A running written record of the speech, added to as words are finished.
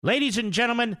Ladies and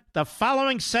gentlemen, the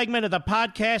following segment of the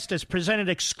podcast is presented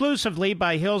exclusively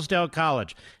by Hillsdale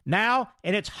College, now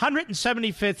in its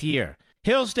 175th year.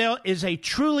 Hillsdale is a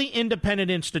truly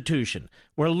independent institution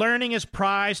where learning is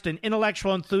prized and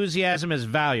intellectual enthusiasm is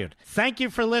valued. Thank you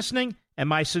for listening, and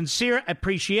my sincere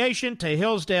appreciation to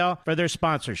Hillsdale for their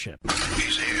sponsorship.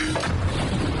 He's here.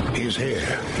 He's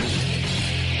here.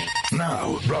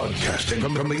 Now, broadcasting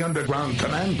from the underground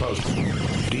command post,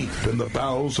 deep in the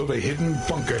bowels of a hidden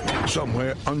bunker,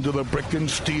 somewhere under the brick and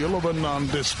steel of a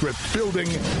nondescript building,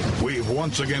 we've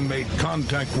once again made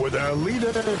contact with our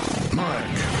leader, Mark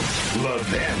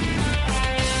Levin.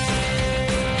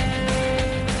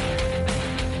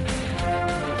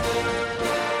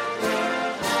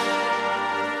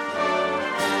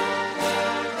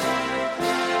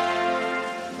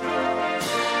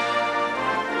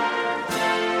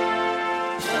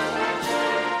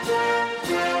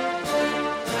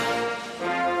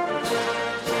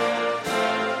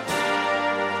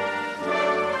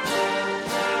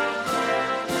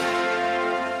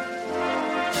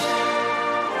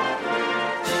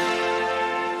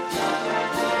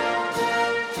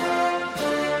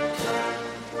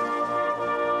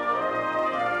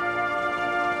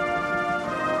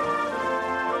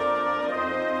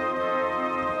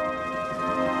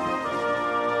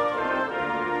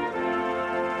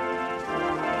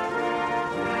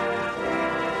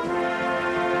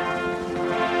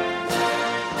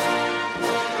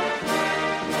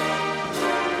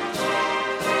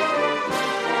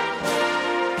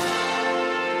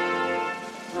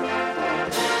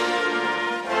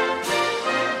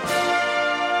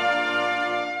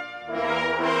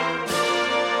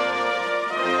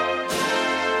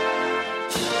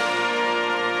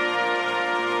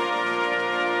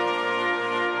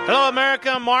 Hello,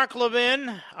 America. Mark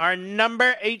Levin. Our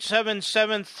number,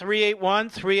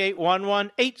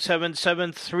 877-381-3811,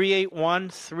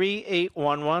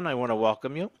 877-381-3811. I want to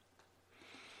welcome you.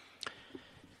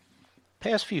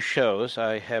 Past few shows,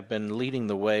 I have been leading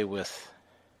the way with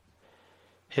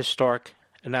historic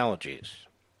analogies.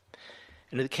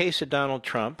 In the case of Donald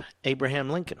Trump, Abraham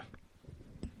Lincoln.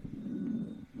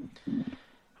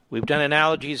 We've done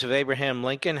analogies of Abraham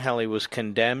Lincoln, how he was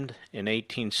condemned in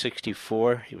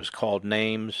 1864. He was called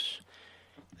names.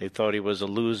 They thought he was a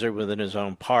loser within his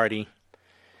own party.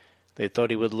 They thought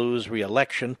he would lose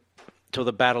re-election. Till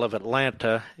the Battle of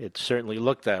Atlanta, it certainly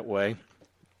looked that way.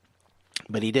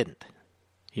 But he didn't.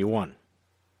 He won.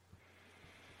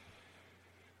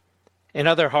 And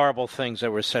other horrible things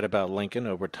that were said about Lincoln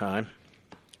over time.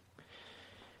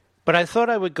 But I thought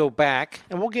I would go back,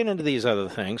 and we'll get into these other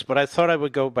things, but I thought I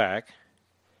would go back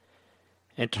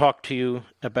and talk to you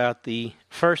about the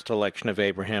first election of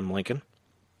Abraham Lincoln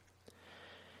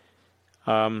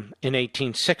in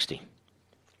 1860.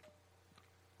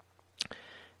 And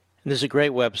there's a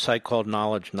great website called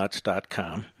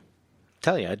KnowledgeNuts.com. I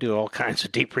tell you, I do all kinds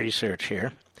of deep research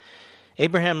here.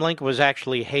 Abraham Lincoln was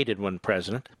actually hated when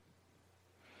president.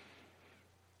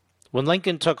 When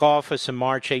Lincoln took office in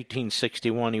March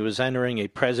 1861, he was entering a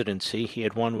presidency he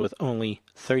had won with only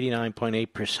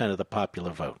 39.8% of the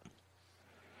popular vote.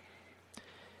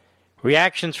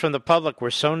 Reactions from the public were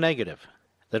so negative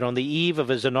that on the eve of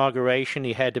his inauguration,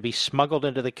 he had to be smuggled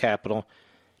into the Capitol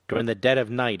during the dead of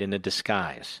night in a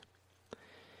disguise.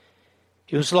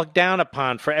 He was looked down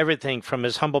upon for everything from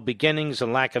his humble beginnings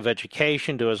and lack of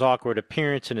education to his awkward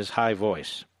appearance and his high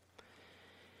voice.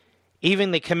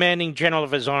 Even the commanding general of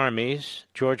his armies,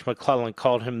 George McClellan,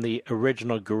 called him the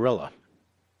original guerrilla.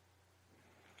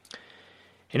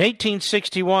 In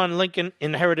 1861, Lincoln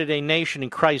inherited a nation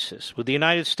in crisis. With the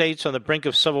United States on the brink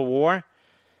of civil war,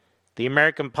 the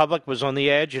American public was on the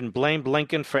edge and blamed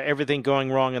Lincoln for everything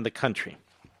going wrong in the country.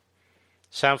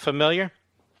 Sound familiar?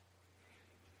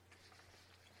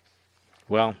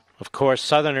 Well, of course,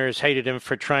 Southerners hated him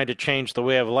for trying to change the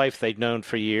way of life they'd known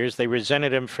for years. They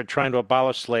resented him for trying to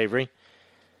abolish slavery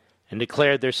and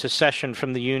declared their secession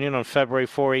from the Union on February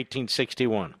 4,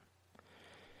 1861.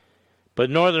 But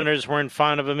Northerners weren't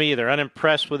fond of him either,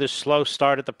 unimpressed with his slow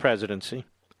start at the presidency.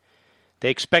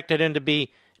 They expected him to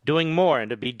be doing more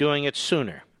and to be doing it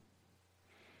sooner.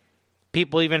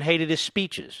 People even hated his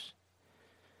speeches.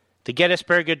 The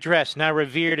Gettysburg Address, now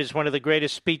revered as one of the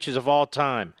greatest speeches of all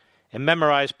time, and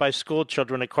memorized by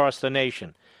schoolchildren across the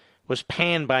nation, was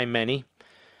panned by many.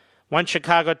 One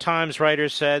Chicago Times writer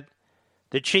said,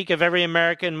 "The cheek of every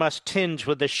American must tinge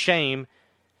with the shame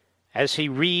as he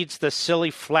reads the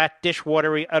silly, flat,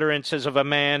 dishwatery utterances of a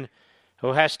man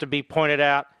who has to be pointed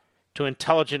out to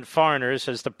intelligent foreigners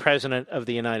as the President of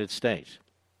the United States."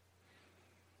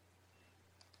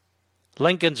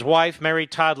 Lincoln's wife, Mary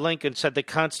Todd Lincoln, said the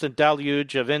constant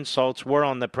deluge of insults were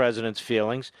on the president's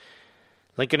feelings.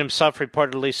 Lincoln himself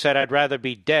reportedly said, "I'd rather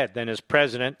be dead than as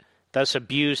president, thus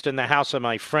abused in the house of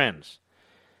my friends."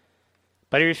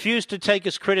 But he refused to take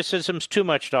his criticisms too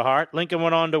much to heart. Lincoln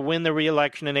went on to win the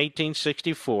re-election in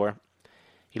 1864.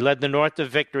 He led the North to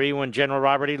victory when General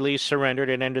Robert E. Lee surrendered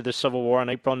and ended the Civil War on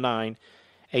April 9,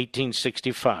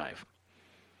 1865.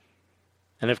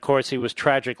 And of course, he was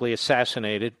tragically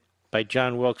assassinated by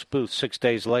John Wilkes Booth 6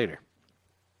 days later.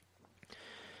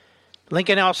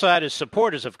 Lincoln also had his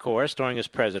supporters, of course, during his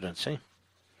presidency,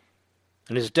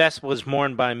 and his death was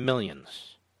mourned by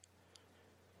millions.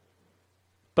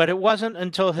 But it wasn't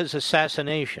until his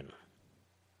assassination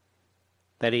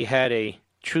that he had a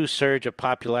true surge of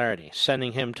popularity,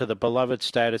 sending him to the beloved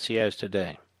status he has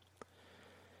today.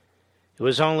 It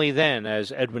was only then,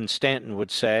 as Edwin Stanton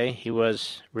would say, he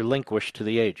was relinquished to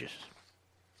the ages.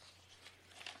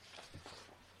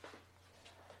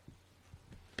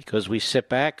 Because we sit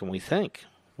back and we think,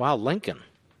 wow, Lincoln.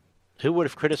 Who would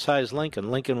have criticized Lincoln?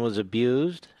 Lincoln was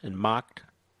abused and mocked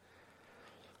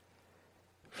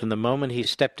from the moment he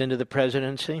stepped into the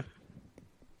presidency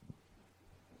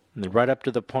and right up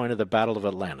to the point of the Battle of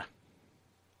Atlanta.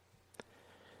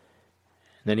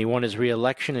 And then he won his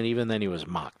re-election, and even then he was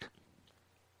mocked.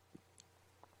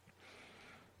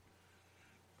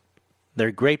 There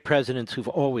are great presidents who've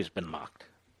always been mocked.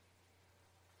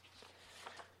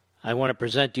 I want to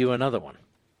present to you another one.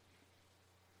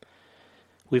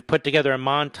 We've put together a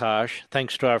montage,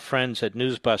 thanks to our friends at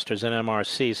Newsbusters and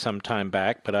MRC some time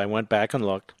back, but I went back and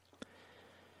looked,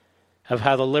 of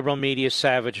how the liberal media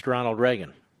savaged Ronald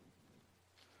Reagan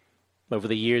over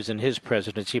the years in his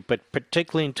presidency, but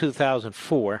particularly in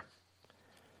 2004.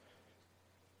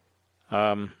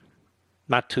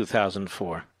 Not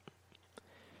 2004.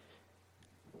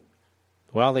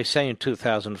 Well, they say in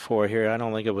 2004 here. I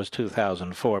don't think it was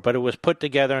 2004. But it was put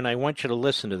together, and I want you to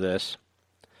listen to this.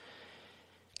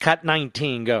 Cut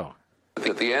 19, go.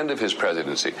 At the end of his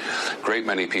presidency, a great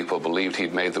many people believed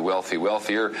he'd made the wealthy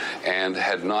wealthier and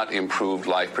had not improved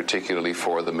life, particularly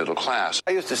for the middle class.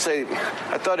 I used to say,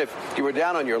 I thought if you were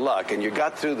down on your luck and you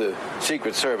got through the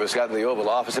Secret Service, got in the Oval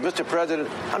Office, and Mr. President,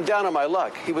 I'm down on my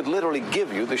luck, he would literally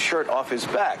give you the shirt off his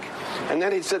back. And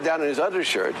then he'd sit down in his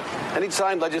undershirt and he'd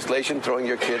sign legislation throwing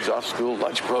your kids off school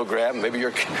lunch program, maybe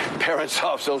your parents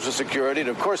off Social Security, and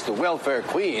of course the welfare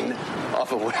queen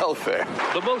off of welfare.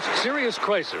 The most serious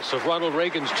crisis of Ronald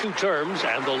Reagan's 2 terms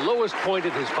and the lowest point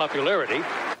in his popularity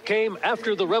came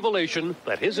after the revelation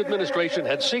that his administration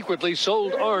had secretly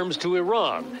sold arms to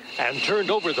Iran and turned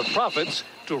over the profits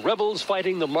to rebels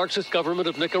fighting the Marxist government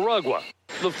of Nicaragua.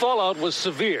 The fallout was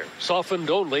severe, softened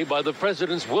only by the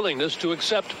president's willingness to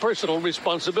accept personal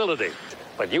responsibility.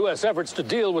 But U.S. efforts to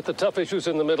deal with the tough issues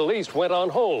in the Middle East went on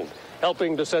hold,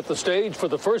 helping to set the stage for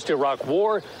the first Iraq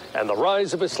War and the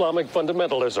rise of Islamic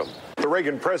fundamentalism. The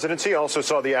Reagan presidency also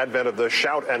saw the advent of the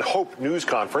Shout and Hope news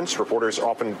conference. Reporters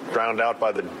often drowned out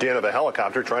by the din of a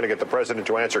helicopter trying to get the president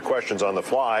to answer questions on the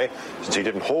fly, since he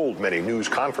didn't hold many news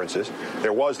conferences.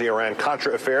 There was the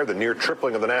Iran-Contra affair, the near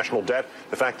tripling of the national debt,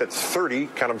 the fact that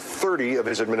 30 of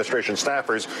his administration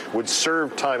staffers would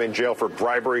serve time in jail for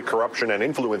bribery, corruption, and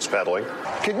influence peddling.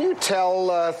 Can you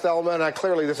tell, Thelma, and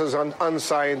clearly this is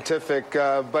unscientific,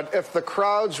 but if the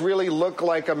crowds really look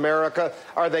like America,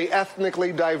 are they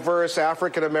ethnically diverse,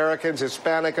 African Americans,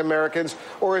 Hispanic Americans,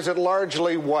 or is it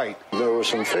largely white? There were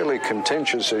some fairly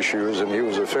contentious issues, and he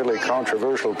was a fairly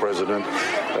controversial president.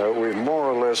 We've more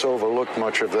or less overlooked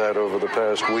much of that over the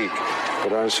past week,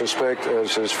 but I suspect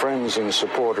as his friends and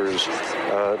supporters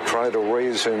try to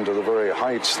raise him to the very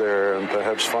heights there and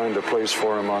perhaps find a place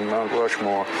for him on Mount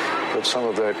Rushmore, that some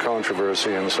of that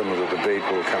controversy and some of the debate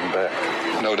will come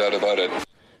back. No doubt about it.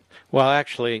 Well,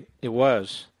 actually, it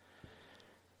was.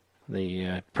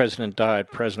 The president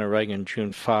died, President Reagan,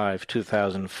 June 5,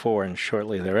 2004, and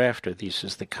shortly thereafter, this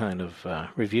is the kind of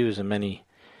reviews in many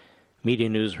media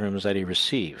newsrooms that he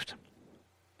received.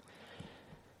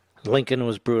 Lincoln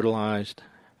was brutalized.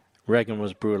 Reagan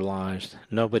was brutalized.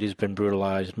 Nobody's been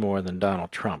brutalized more than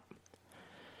Donald Trump.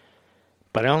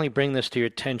 But I only bring this to your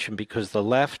attention because the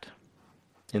left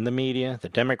in the media, the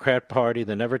Democrat Party,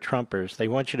 the Never-Trumpers, they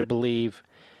want you to believe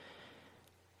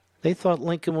they thought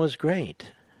Lincoln was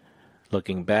great.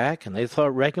 Looking back, and they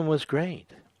thought Reagan was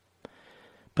great.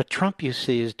 But Trump, you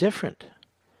see, is different.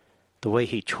 The way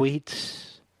he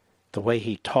tweets, the way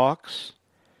he talks.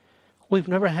 We've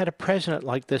never had a president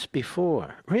like this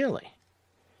before, really.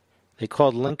 They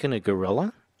called Lincoln a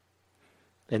gorilla,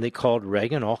 and they called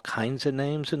Reagan all kinds of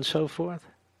names and so forth.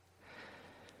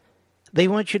 They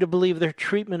want you to believe their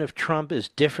treatment of Trump is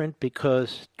different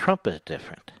because Trump is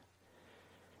different.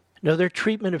 No, their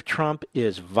treatment of Trump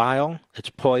is vile, it's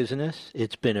poisonous,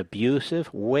 it's been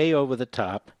abusive, way over the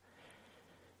top,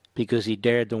 because he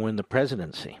dared to win the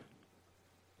presidency.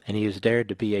 And he has dared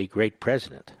to be a great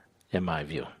president, in my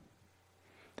view.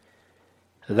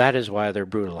 That is why they're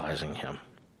brutalizing him.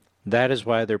 That is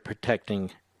why they're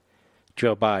protecting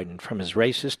Joe Biden from his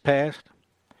racist past,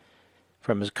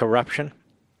 from his corruption,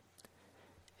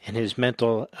 and his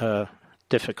mental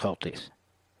difficulties.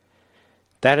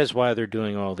 That is why they're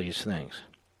doing all these things.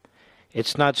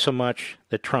 It's not so much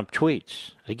that Trump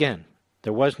tweets. Again,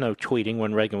 there was no tweeting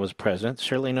when Reagan was president,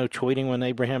 certainly no tweeting when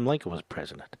Abraham Lincoln was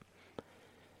president.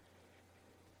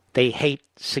 They hate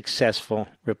successful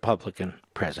Republican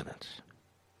presidents.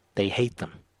 They hate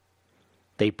them.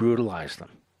 They brutalize them.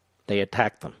 They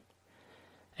attack them.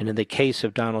 And in the case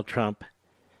of Donald Trump,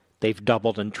 they've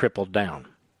doubled and tripled down.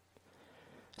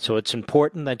 So it's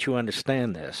important that you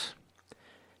understand this.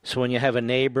 So when you have a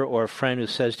neighbor or a friend who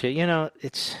says to you,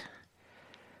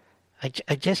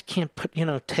 I just can't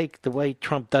take the way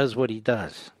Trump does what he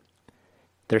does.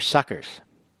 They're suckers.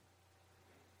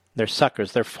 They're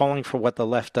suckers. They're falling for what the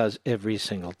left does every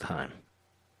single time.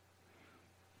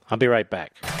 I'll be right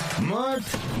back. Mark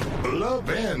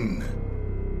Levin.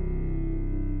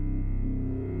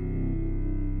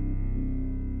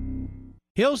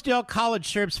 Hillsdale College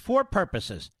serves 4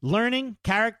 purposes: learning,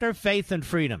 character, faith, and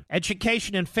freedom.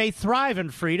 Education and faith thrive in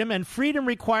freedom, and freedom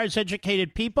requires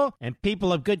educated people and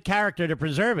people of good character to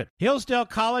preserve it. Hillsdale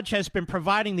College has been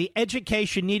providing the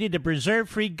education needed to preserve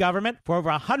free government for over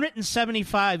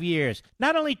 175 years,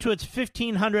 not only to its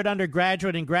 1,500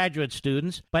 undergraduate and graduate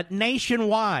students, but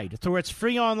nationwide through its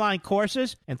free online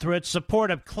courses and through its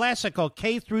support of classical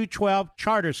K-12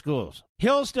 charter schools.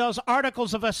 Hillsdale's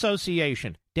Articles of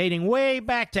Association, dating way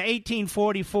back to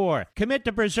 1844, commit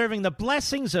to preserving the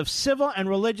blessings of civil and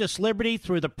religious liberty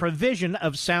through the provision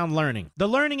of sound learning. The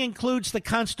learning includes the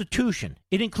Constitution.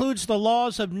 It includes the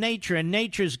laws of nature and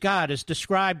nature's God as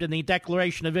described in the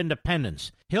Declaration of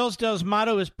Independence. Hillsdale's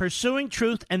motto is pursuing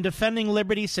truth and defending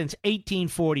liberty since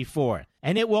 1844,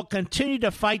 and it will continue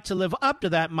to fight to live up to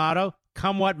that motto,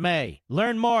 come what may.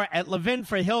 Learn more at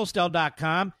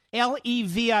levinforhillsdale.com,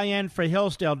 Levin for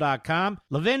Hillsdale.com,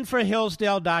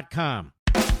 levinforhillsdale.com.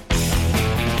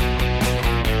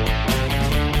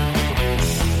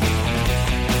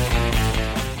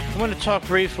 I want to talk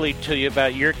briefly to you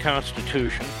about your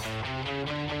Constitution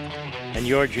and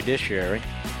your judiciary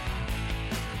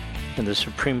and the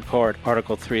Supreme Court,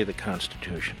 Article 3 of the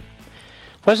Constitution.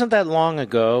 Wasn't that long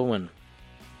ago when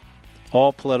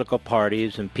all political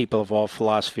parties and people of all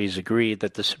philosophies agreed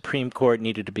that the Supreme Court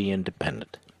needed to be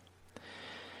independent?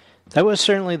 That was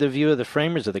certainly the view of the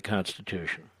framers of the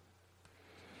Constitution.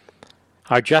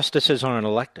 Our justices aren't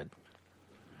elected.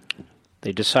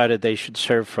 They decided they should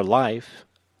serve for life,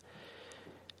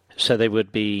 so they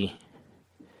would be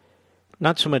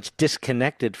not so much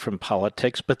disconnected from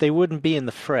politics, but they wouldn't be in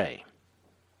the fray.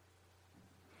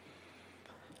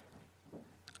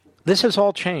 This has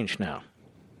all changed now.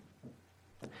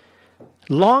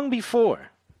 Long before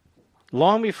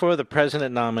the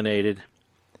president nominated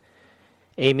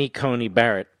Amy Coney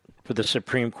Barrett for the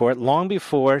Supreme Court, long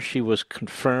before she was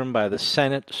confirmed by the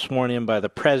Senate, sworn in by the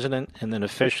president, and then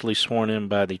officially sworn in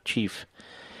by the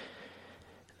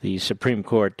Supreme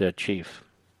Court chief,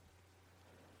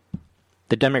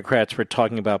 the Democrats were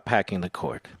talking about packing the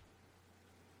court.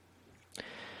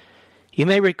 You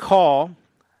may recall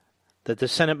that the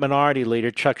Senate Minority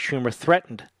Leader, Chuck Schumer,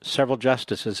 threatened several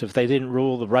justices if they didn't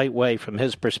rule the right way from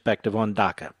his perspective on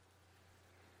DACA.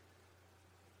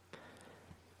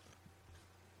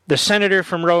 The senator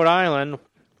from Rhode Island,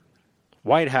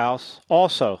 White House,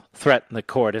 also threatened the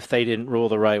court if they didn't rule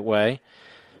the right way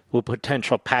with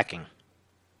potential packing.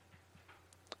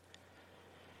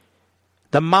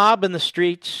 The mob in the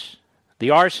streets, the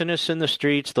arsonists in the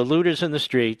streets, the looters in the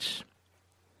streets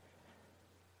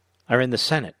are in the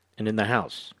Senate and in the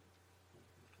House.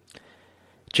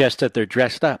 Just that they're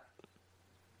dressed up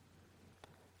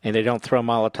and they don't throw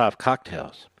Molotov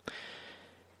cocktails.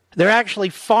 They're actually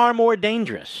far more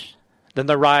dangerous than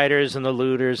the rioters and the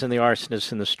looters and the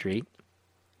arsonists in the street,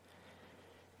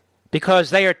 because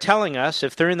they are telling us,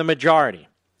 if they're in the majority,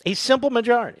 a simple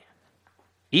majority,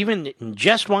 even in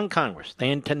just one Congress, they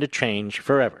intend to change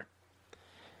forever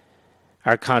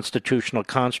our constitutional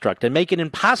construct and make it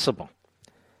impossible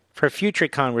for future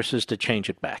Congresses to change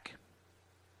it back.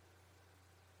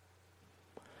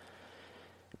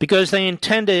 Because they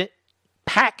intend to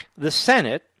pack the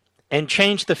Senate and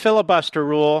change the filibuster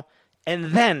rule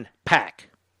and then pack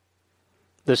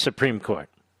the Supreme Court.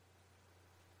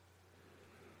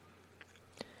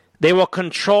 They will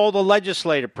control the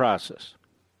legislative process.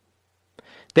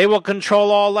 They will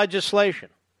control all legislation.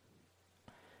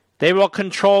 They will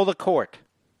control the court.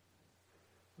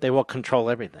 They will control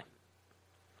everything.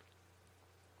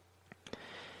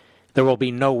 There will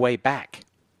be no way back.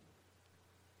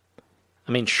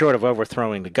 I mean, short of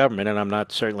overthrowing the government, and I'm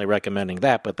not certainly recommending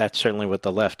that, but that's certainly what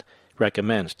the left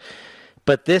recommends.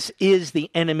 But this is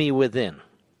the enemy within.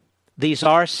 These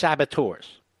are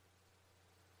saboteurs.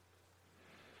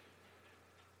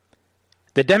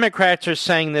 The Democrats are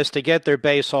saying this to get their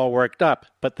base all worked up,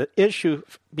 but the issue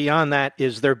beyond that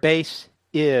is their base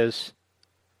is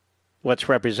what's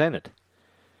represented.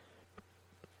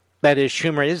 That is,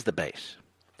 Schumer is the base.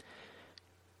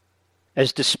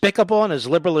 As despicable and as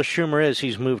liberal as Schumer is,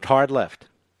 he's moved hard left.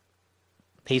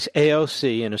 He's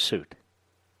AOC in a suit.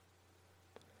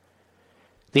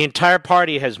 The entire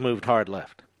party has moved hard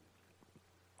left.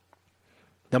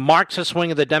 The Marxist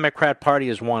wing of the Democrat Party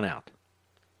is won out.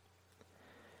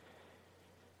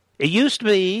 It used to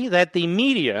be that the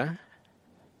media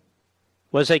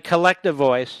was a collective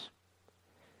voice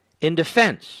in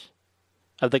defense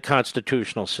of the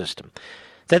constitutional system.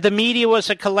 That the media was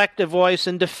a collective voice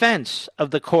in defense of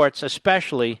the courts,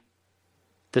 especially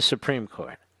the Supreme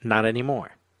Court. Not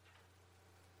anymore.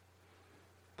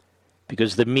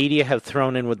 Because the media have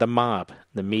thrown in with the mob.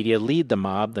 The media lead the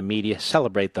mob. The media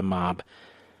celebrate the mob.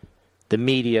 The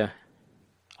media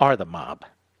are the mob.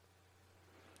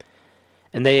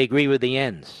 And they agree with the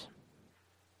ends.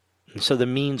 And so the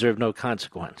means are of no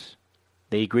consequence.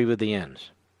 They agree with the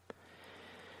ends.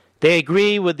 They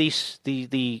agree with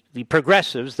the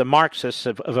progressives, the Marxists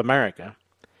of America,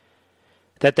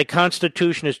 that the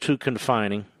Constitution is too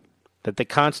confining, that the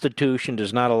Constitution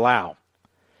does not allow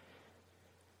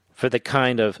for the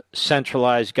kind of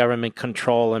centralized government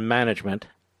control and management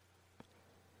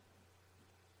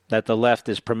that the left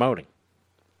is promoting.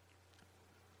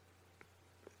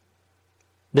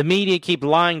 The media keep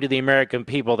lying to the American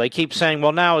people. They keep saying,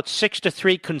 well, now it's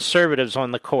 6-3 conservatives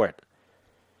on the court.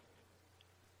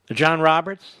 John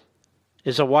Roberts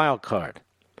is a wild card.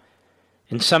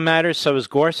 In some matters, so is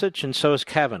Gorsuch, and so is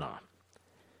Kavanaugh.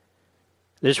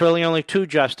 There's really only two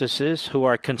justices who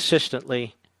are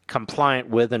consistently compliant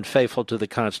with and faithful to the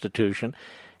Constitution,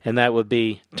 and that would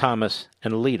be Thomas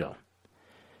and Alito.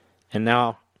 And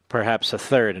now, perhaps a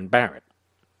third in Barrett.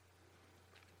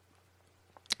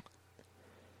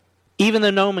 Even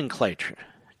the nomenclature,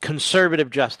 conservative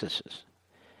justices,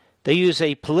 they use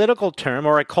a political term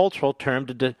or a cultural term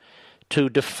to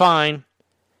define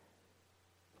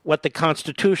what the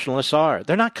constitutionalists are.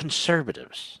 They're not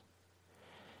conservatives.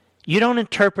 You don't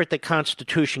interpret the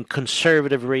Constitution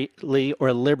conservatively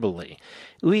or liberally.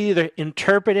 You either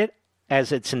interpret it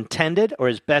as it's intended or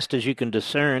as best as you can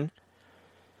discern,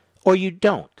 or you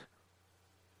don't.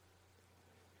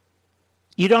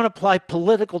 You don't apply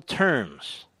political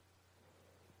terms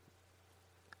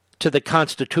to the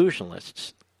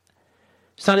constitutionalists.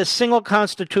 It's not a single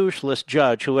constitutionalist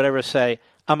judge who would ever say,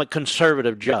 I'm a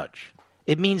conservative judge.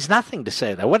 It means nothing to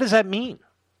say that. What does that mean?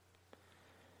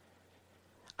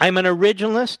 I'm an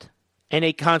originalist and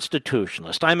a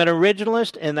constitutionalist. I'm an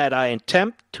originalist in that I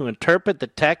attempt to interpret the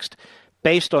text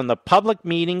based on the public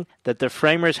meaning that the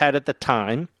framers had at the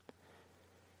time.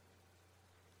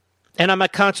 And I'm a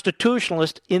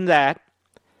constitutionalist in that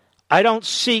I don't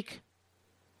seek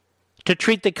to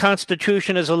treat the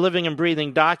Constitution as a living and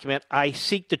breathing document. I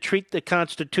seek to treat the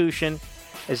Constitution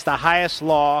as the highest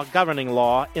law, governing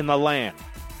law in the land.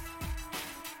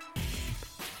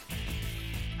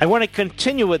 I want to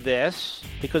continue with this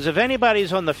because if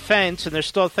anybody's on the fence and they're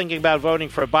still thinking about voting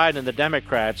for Biden and the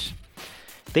Democrats,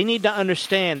 they need to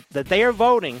understand that they are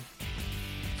voting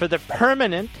for the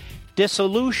permanent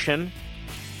dissolution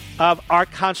of our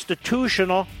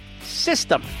constitutional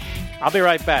system. I'll be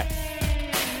right back.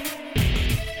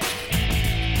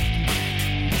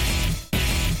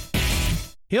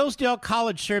 Hillsdale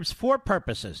College serves four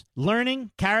purposes: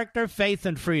 learning, character, faith,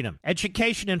 and freedom.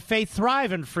 Education and faith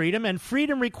thrive in freedom, and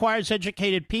freedom requires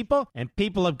educated people and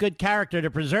people of good character to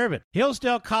preserve it.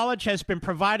 Hillsdale College has been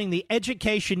providing the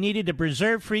education needed to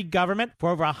preserve free government for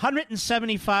over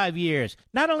 175 years,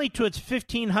 not only to its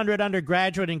 1,500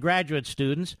 undergraduate and graduate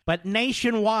students, but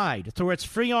nationwide through its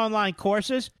free online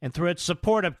courses and through its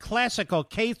support of classical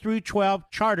K-12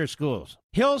 charter schools.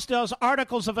 Hillsdale's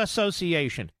Articles of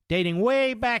Association, dating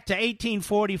way back to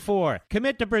 1844,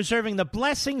 commit to preserving the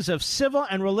blessings of civil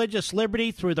and religious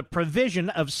liberty through the provision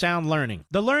of sound learning.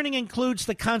 The learning includes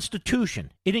the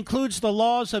Constitution. It includes the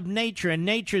laws of nature and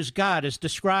nature's God as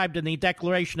described in the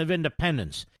Declaration of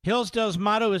Independence. Hillsdale's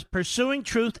motto is pursuing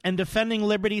truth and defending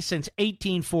liberty since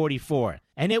 1844,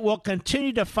 and it will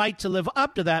continue to fight to live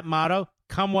up to that motto,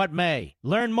 come what may.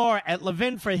 Learn more at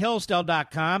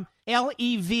levinforhillsdale.com,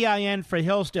 Levin for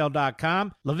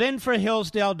Hillsdale.com,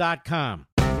 levinforhillsdale.com.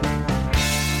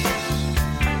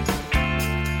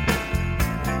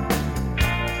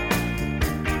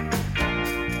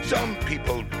 Some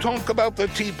people talk about the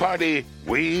Tea Party.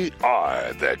 We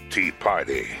are the Tea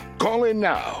Party. Call in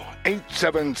now,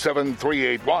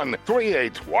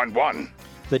 877-381-3811.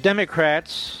 The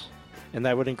Democrats, and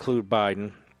that would include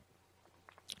Biden,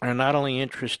 are not only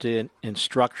interested in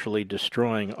structurally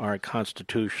destroying our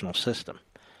constitutional system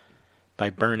by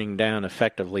burning down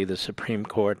effectively the Supreme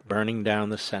Court, burning down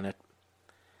the Senate,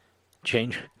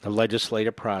 change the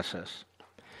legislative process.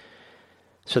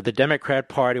 So the Democrat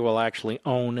Party will actually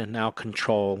own and now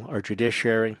control our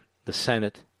judiciary, the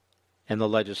Senate, and the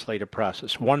legislative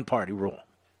process. One-party rule.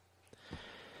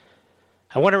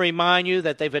 I want to remind you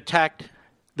that they've attacked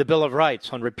the Bill of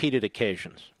Rights on repeated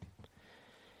occasions,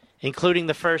 including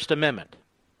the First Amendment,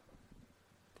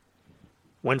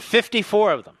 when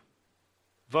 54 of them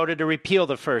voted to repeal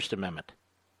the First Amendment,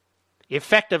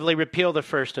 effectively repeal the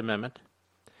First Amendment,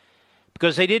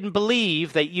 because they didn't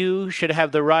believe that you should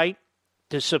have the right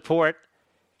to support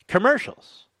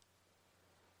commercials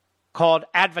called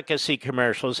advocacy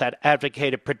commercials that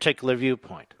advocate a particular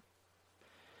viewpoint.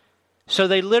 So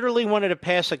they literally wanted to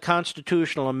pass a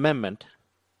constitutional amendment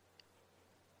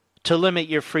to limit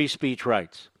your free speech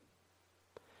rights.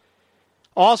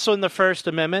 Also in the First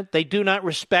Amendment, they do not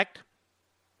respect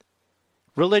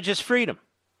religious freedom.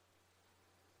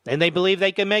 And they believe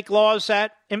they can make laws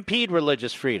that impede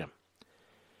religious freedom.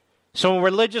 So when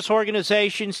religious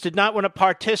organizations did not want to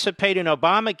participate in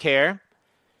Obamacare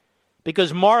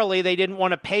because morally they didn't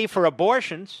want to pay for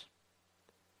abortions,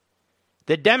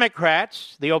 the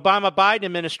Democrats, the Obama-Biden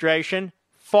administration,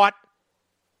 fought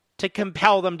to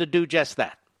compel them to do just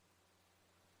that.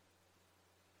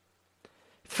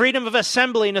 Freedom of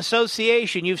assembly and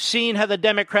association, you've seen how the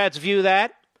Democrats view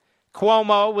that.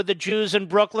 Cuomo with the Jews in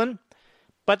Brooklyn,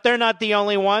 but they're not the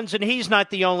only ones, and he's not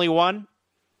the only one.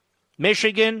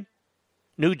 Michigan,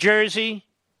 New Jersey,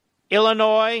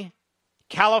 Illinois,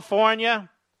 California,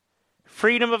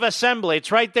 freedom of assembly.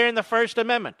 It's right there in the First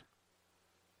Amendment.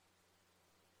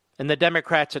 And the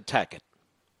Democrats attack it.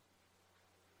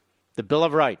 The Bill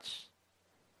of Rights.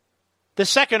 The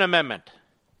Second Amendment.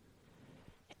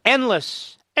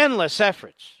 Endless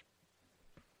efforts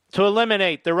to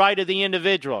eliminate the right of the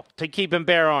individual to keep and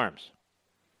bear arms.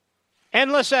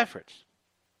 Endless efforts.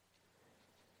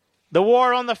 The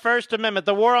war on the First Amendment,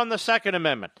 the war on the Second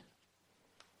Amendment,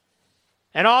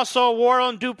 and also a war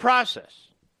on due process.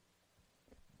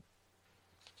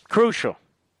 Crucial.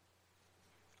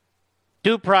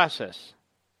 Due process.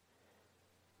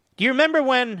 Do you remember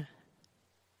when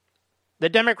the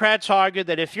Democrats argued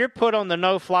that if you're put on the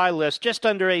no-fly list just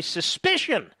under a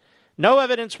suspicion, no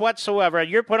evidence whatsoever,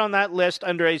 you're put on that list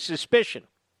under a suspicion,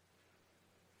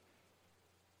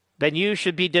 then you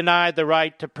should be denied the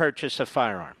right to purchase a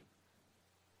firearm?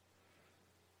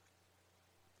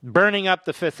 Burning up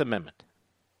the Fifth Amendment.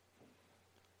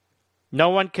 No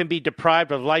one can be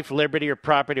deprived of life, liberty, or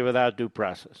property without due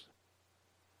process.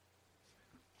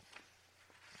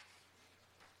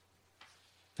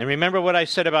 And remember what I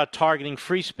said about targeting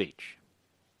free speech.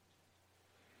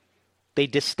 They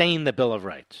disdain the Bill of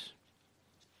Rights.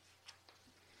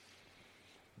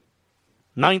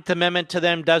 Ninth Amendment to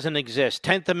them doesn't exist.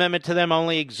 10th Amendment to them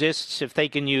only exists if they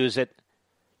can use it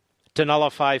to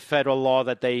nullify federal law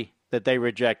that they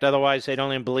reject. Otherwise, they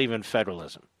don't even believe in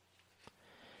federalism.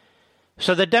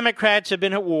 So the Democrats have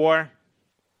been at war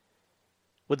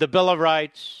with the Bill of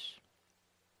Rights.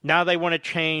 Now they want to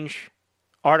change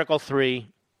Article 3.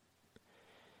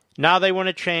 Now they want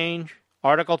to change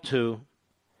Article 2.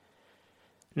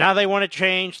 Now they want to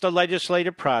change the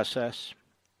legislative process.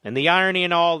 And the irony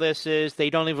in all this is they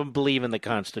don't even believe in the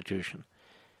Constitution.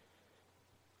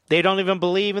 They don't even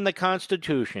believe in the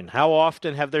Constitution. How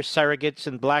often have their surrogates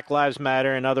in Black Lives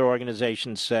Matter and other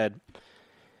organizations said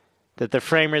that the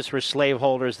framers were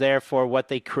slaveholders, therefore what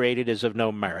they created is of no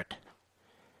merit?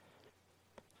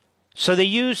 So they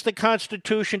used the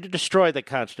Constitution to destroy the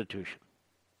Constitution.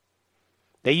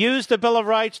 They used the Bill of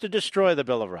Rights to destroy the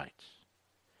Bill of Rights.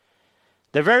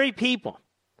 The very people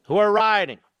who are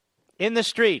rioting in the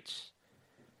streets,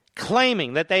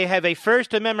 claiming that they have a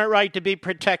First Amendment right to be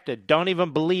protected, don't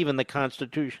even believe in the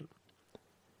Constitution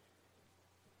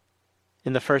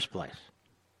in the first place.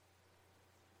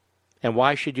 And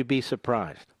why should you be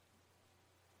surprised?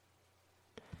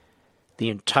 The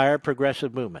entire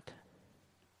progressive movement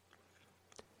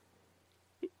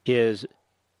is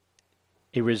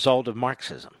a result of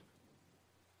Marxism.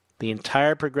 The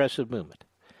entire progressive movement.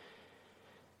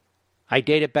 I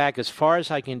date it back as far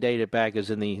as I can date it back as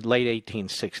in the late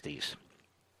 1860s.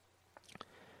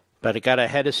 But it got a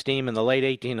head of steam in the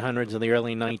late 1800s and the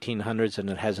early 1900s, and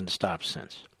it hasn't stopped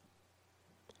since.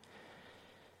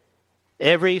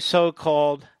 Every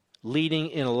so-called leading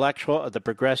intellectual of the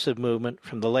progressive movement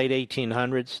from the late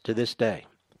 1800s to this day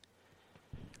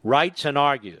writes and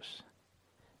argues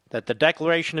that the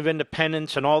Declaration of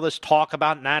Independence and all this talk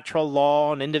about natural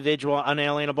law and individual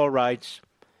unalienable rights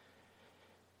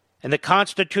and the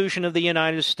Constitution of the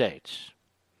United States,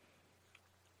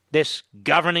 this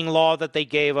governing law that they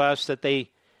gave us, that they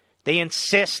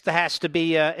insist has to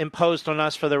be imposed on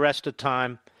us for the rest of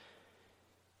time,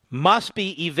 must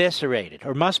be eviscerated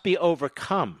or must be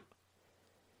overcome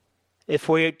if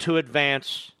we're to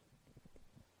advance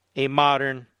a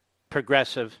modern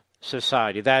progressive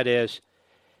society. That is,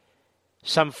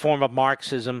 some form of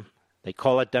Marxism. They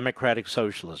call it democratic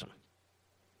socialism.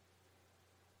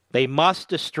 They must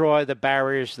destroy the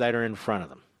barriers that are in front of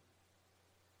them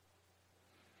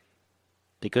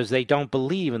because they don't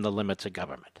believe in the limits of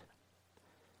government.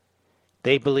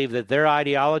 They believe that their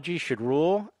ideology should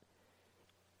rule.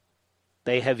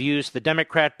 They have used the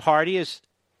Democrat Party as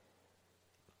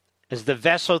the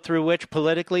vessel through which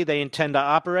politically they intend to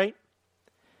operate.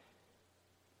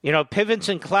 You know, Pivens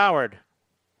and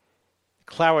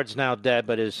Cloward's now dead,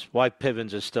 but his wife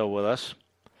Pivens is still with us.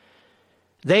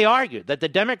 They argued that the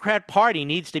Democrat Party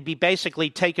needs to be basically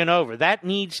taken over. That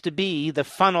needs to be the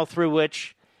funnel through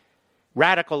which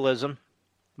radicalism,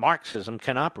 Marxism,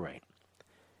 can operate.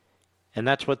 And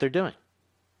that's what they're doing.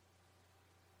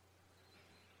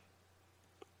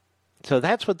 So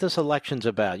that's what this election's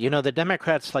about. You know, the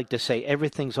Democrats like to say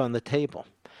everything's on the table.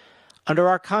 Under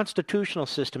our constitutional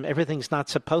system, everything's not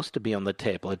supposed to be on the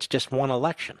table. It's just one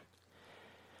election.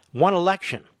 One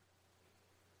election.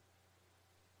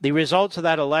 The results of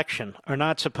that election are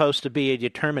not supposed to be a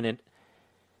determinant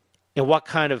in what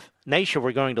kind of nation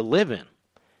we're going to live in.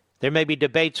 There may be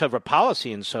debates over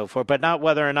policy and so forth, but not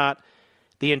whether or not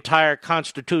the entire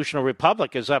constitutional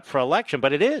republic is up for election,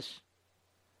 but it is.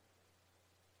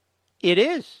 It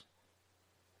is.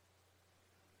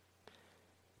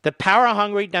 The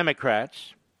power-hungry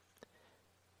Democrats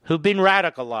who've been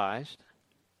radicalized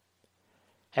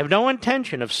have no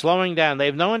intention of slowing down. They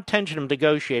have no intention of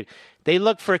negotiating. They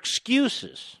look for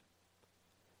excuses,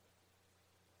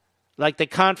 like the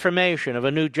confirmation of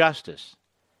a new justice,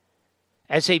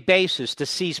 as a basis to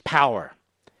seize power,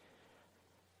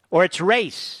 or it's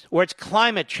race, or it's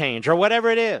climate change, or whatever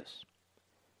it is.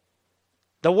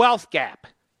 The wealth gap.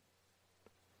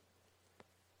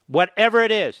 Whatever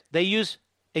it is, they use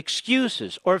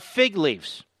excuses or fig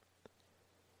leaves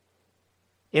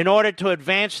in order to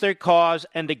advance their cause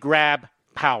and to grab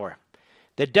power.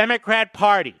 The Democrat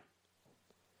Party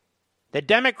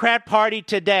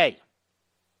today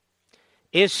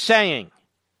is saying,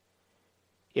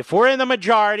 if we're in the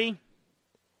majority,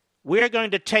 we're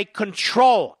going to take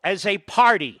control as a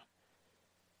party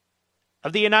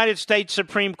of the United States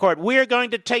Supreme Court. We're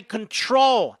going to take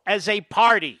control as a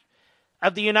party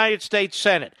of the United States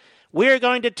Senate. We're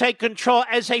going to take control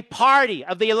as a party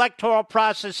of the electoral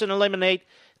process and eliminate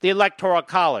the Electoral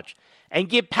College and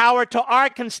give power to our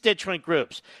constituent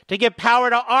groups, to give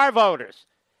power to our voters,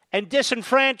 and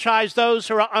disenfranchise those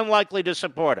who are unlikely to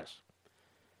support us.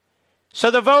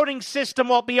 So the voting system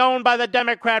will be owned by the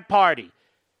Democrat Party.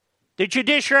 The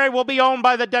judiciary will be owned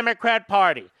by the Democrat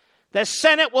Party. The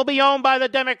Senate will be owned by the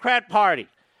Democrat Party.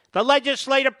 The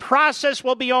legislative process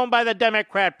will be owned by the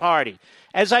Democrat Party,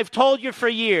 as I've told you for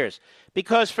years,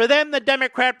 because for them the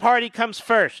Democrat Party comes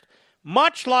first,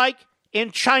 much like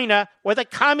in China where the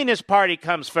Communist Party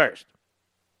comes first,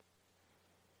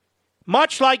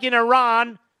 much like in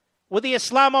Iran where the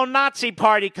Islamo-Nazi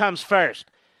Party comes first.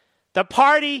 The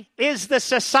party is the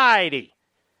society.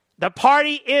 The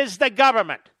party is the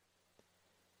government.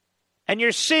 And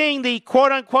you're seeing the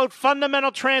quote-unquote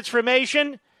fundamental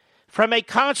transformation from a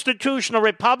constitutional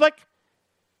republic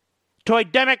to a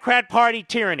Democrat Party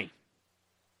tyranny.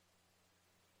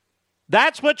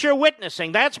 That's what you're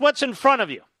witnessing. That's what's in front of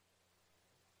you.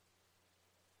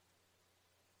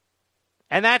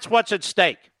 And that's what's at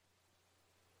stake.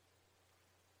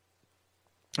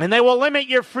 And they will limit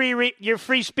your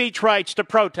free speech rights to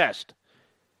protest.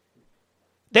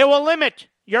 They will limit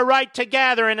your right to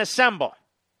gather and assemble.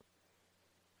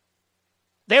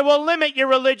 They will limit your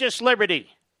religious liberty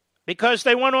because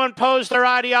they want to impose their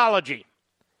ideology.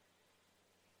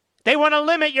 They want to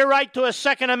limit your right to a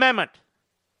Second Amendment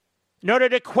in order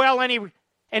to quell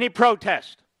any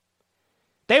protest.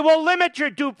 They will limit your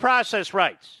due process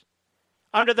rights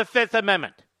under the Fifth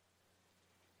Amendment.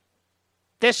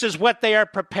 This is what they are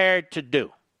prepared to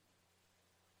do.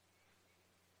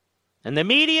 And the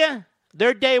media,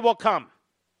 their day will come.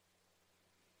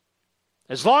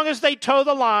 As long as they toe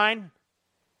the line,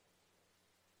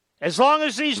 as long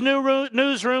as these new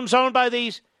newsrooms owned by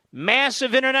these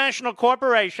massive international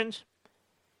corporations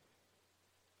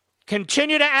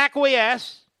continue to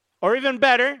acquiesce, or even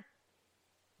better,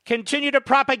 continue to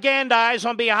propagandize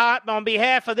on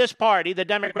behalf of this party, the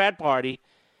Democrat Party,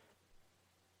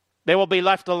 they will be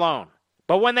left alone.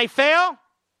 But when they fail,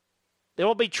 they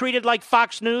will be treated like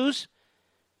Fox News.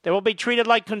 They will be treated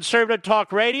like conservative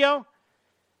talk radio.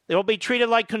 They will be treated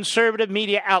like conservative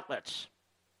media outlets.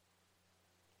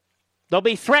 They'll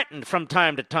be threatened from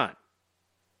time to time.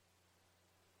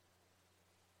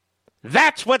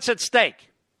 That's what's at stake.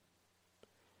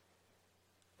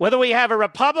 Whether we have a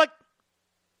republic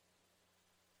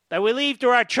that we leave to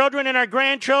our children and our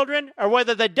grandchildren, or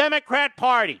whether the Democrat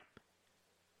Party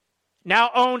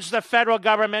now owns the federal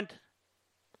government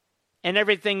and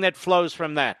everything that flows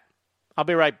from that. I'll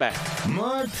be right back.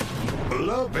 Mark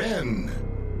Levin.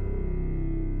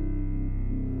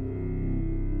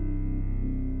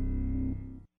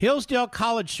 Hillsdale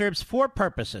College serves 4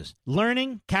 purposes: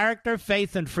 learning, character,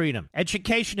 faith, and freedom.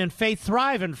 Education and faith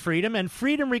thrive in freedom, and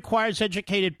freedom requires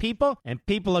educated people and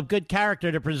people of good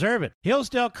character to preserve it.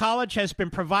 Hillsdale College has been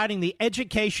providing the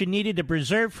education needed to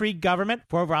preserve free government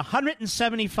for over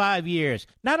 175 years,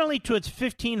 not only to its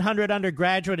 1,500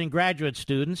 undergraduate and graduate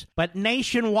students, but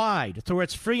nationwide through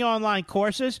its free online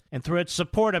courses and through its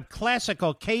support of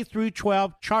classical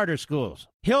K-12 charter schools.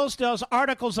 Hillsdale's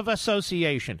Articles of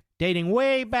Association, dating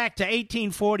way back to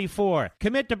 1844,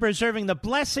 commit to preserving the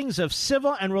blessings of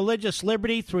civil and religious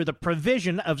liberty through the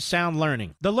provision of sound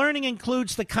learning. The learning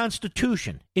includes the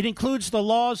Constitution. It includes the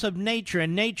laws of nature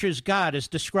and nature's God as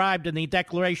described in the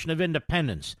Declaration of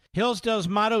Independence. Hillsdale's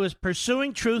motto is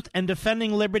pursuing truth and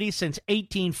defending liberty since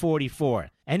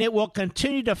 1844, and it will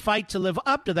continue to fight to live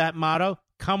up to that motto,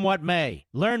 come what may.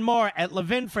 Learn more at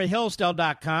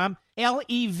levinforhillsdale.com,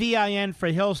 Levin for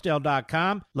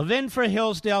Hillsdale.com,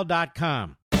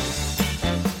 levinforhillsdale.com.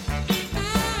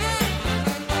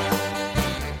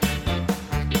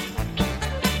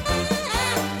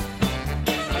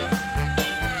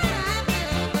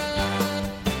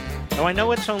 Now, I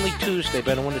know it's only Tuesday,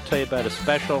 but I want to tell you about a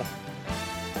special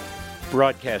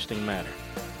broadcasting matter.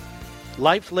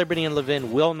 Life, Liberty, and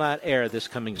Levin will not air this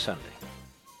coming Sunday.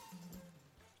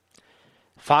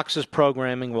 Fox's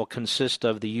programming will consist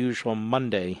of the usual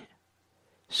Monday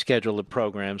schedule of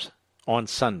programs on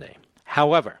Sunday.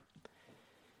 However,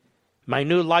 my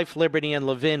new Life, Liberty, and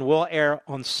Levin will air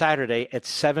on Saturday at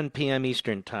 7 p.m.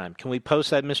 Eastern Time. Can we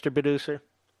post that, Mr. Producer?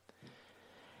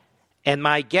 And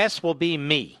my guest will be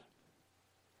me.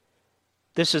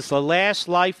 This is the last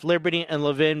Life, Liberty, and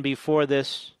Levin before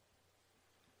this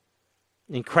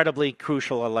incredibly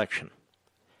crucial election.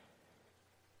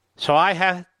 So I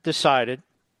have decided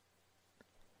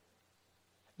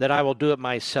that I will do it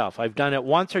myself. I've done it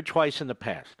once or twice in the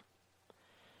past.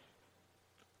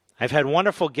 I've had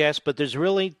wonderful guests, but there's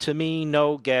really, to me,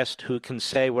 no guest who can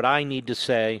say what I need to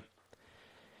say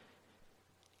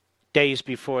days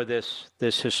before this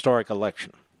historic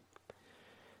election.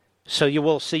 So you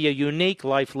will see a unique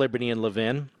Life, Liberty, and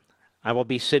Levin. I will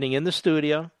be sitting in the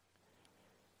studio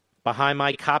behind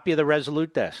my copy of the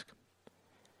Resolute desk.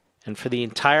 And for the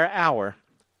entire hour,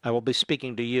 I will be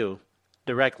speaking to you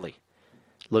directly.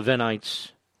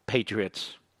 Levinites,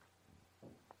 patriots,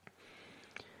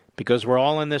 because we're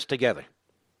all in this together.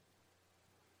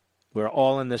 We're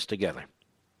all in this together.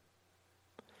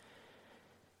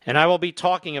 And I will be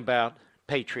talking about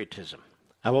patriotism.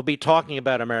 I will be talking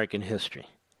about American history.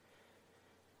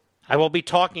 I will be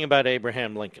talking about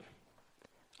Abraham Lincoln.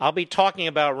 I'll be talking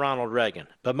about Ronald Reagan.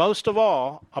 But most of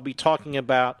all, I'll be talking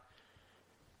about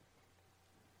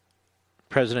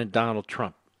President Donald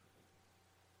Trump.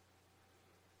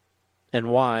 And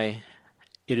why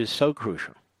it is so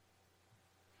crucial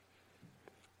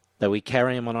that we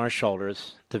carry him on our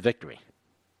shoulders to victory.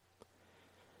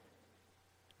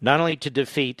 Not only to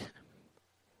defeat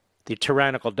the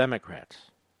tyrannical Democrats,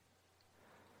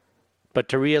 but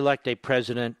to re-elect a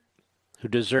president who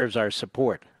deserves our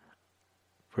support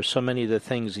for so many of the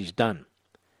things he's done.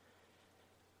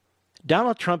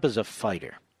 Donald Trump is a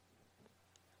fighter.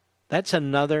 That's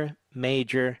another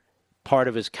major part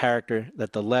of his character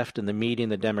that the left and the media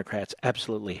and the Democrats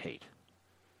absolutely hate.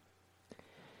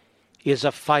 He is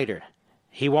a fighter.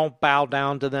 He won't bow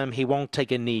down to them. He won't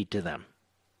take a knee to them.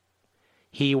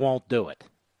 He won't do it.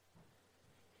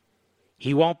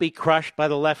 He won't be crushed by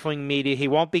the left-wing media. He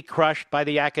won't be crushed by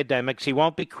the academics. He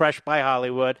won't be crushed by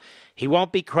Hollywood. He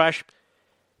won't be crushed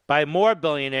by more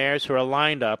billionaires who are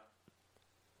lined up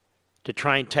to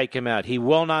try and take him out. He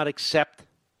will not accept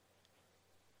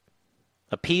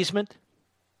appeasement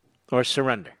or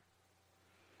surrender.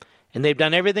 And they've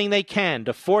done everything they can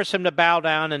to force him to bow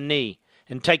down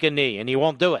and take a knee, and he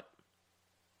won't do it.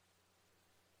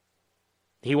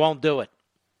 He won't do it.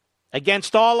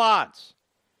 Against all odds,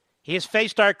 he has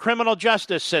faced our criminal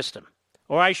justice system,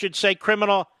 or I should say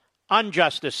criminal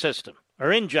injustice system.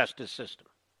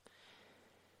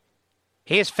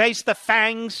 He has faced the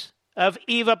fangs of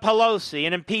Eva Pelosi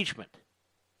in impeachment.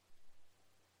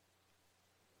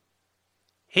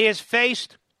 He has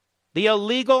faced the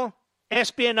illegal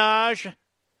espionage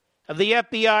of the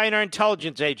FBI and our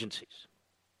intelligence agencies.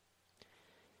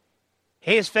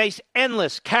 He has faced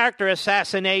endless character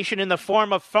assassination in the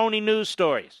form of phony news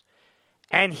stories.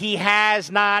 And he has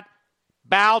not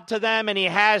bowed to them, and he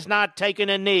has not taken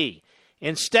a knee.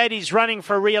 Instead, he's running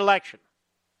for re-election.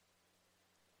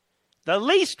 The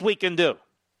least we can do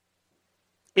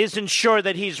is ensure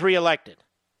that he's re-elected.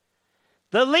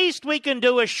 The least we can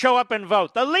do is show up and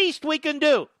vote. The least we can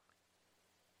do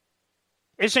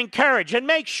is encourage and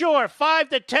make sure 5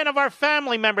 to 10 of our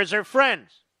family members or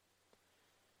friends,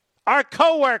 our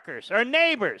coworkers, our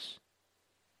neighbors,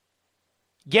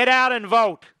 get out and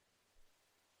vote.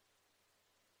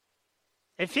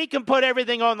 If he can put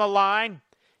everything on the line,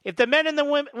 if the men and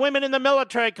the women in the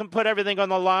military can put everything on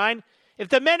the line, if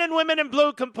the men and women in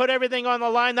blue can put everything on the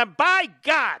line, then by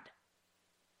God,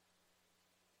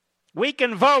 we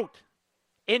can vote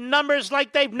in numbers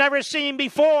like they've never seen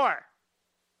before.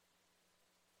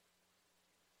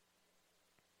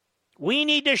 We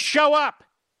need to show up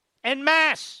en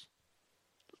masse.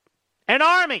 An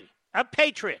army of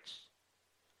patriots.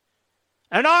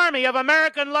 An army of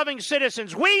American-loving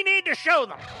citizens. We need to show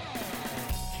them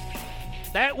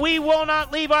that we will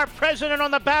not leave our president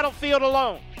on the battlefield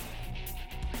alone.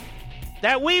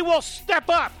 That we will step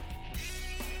up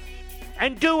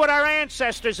and do what our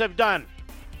ancestors have done.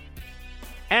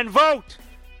 And vote.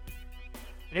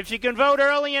 And if you can vote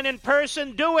early and in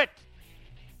person, do it.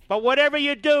 But whatever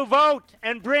you do, vote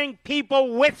and bring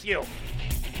people with you.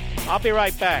 I'll be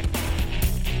right back.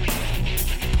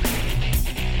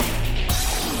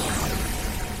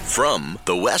 From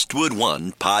the Westwood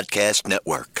One Podcast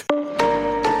Network.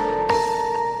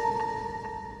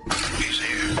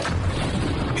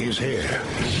 He's here.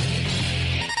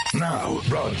 Now,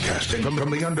 broadcasting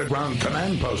from the underground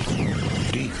command post,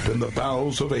 deep in the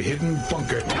bowels of a hidden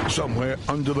bunker, somewhere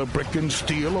under the brick and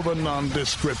steel of a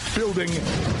nondescript building,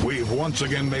 we've once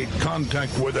again made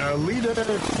contact with our leader,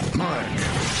 Mark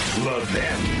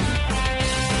Levin.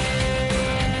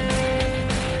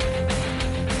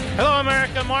 Hello,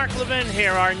 America. Mark Levin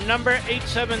here. Our number,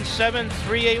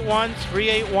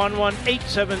 877-381-3811,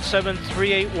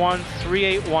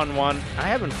 877-381-3811. I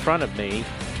have in front of me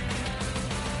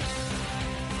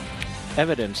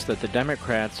evidence that the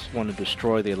Democrats want to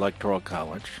destroy the Electoral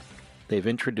College. They've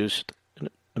introduced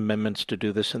amendments to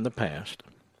do this in the past.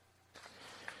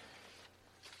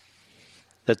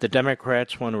 That the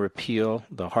Democrats want to repeal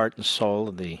the heart and soul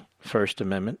of the First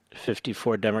Amendment.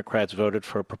 54 Democrats voted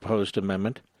for a proposed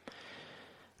amendment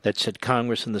that said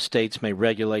Congress and the states may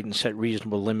regulate and set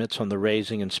reasonable limits on the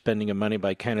raising and spending of money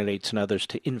by candidates and others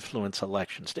to influence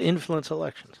elections. And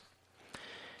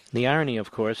the irony, of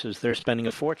course, is they're spending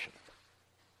a fortune.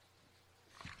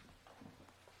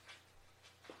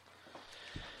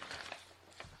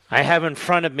 I have in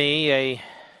front of me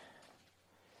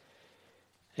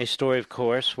a story, of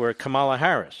course, where Kamala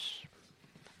Harris,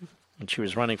 when she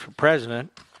was running for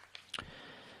president,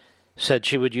 said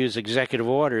she would use executive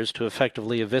orders to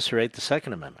effectively eviscerate the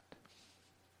Second Amendment.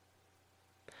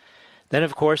 Then,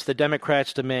 of course, the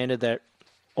Democrats demanded that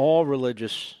all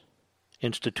religious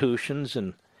institutions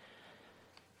and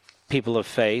people of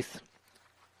faith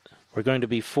were going to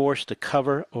be forced to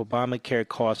cover Obamacare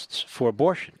costs for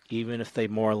abortion, even if they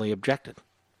morally objected.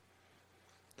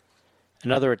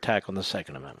 Another attack on the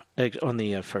Second Amendment, on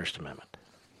the First Amendment.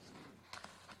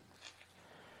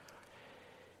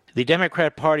 The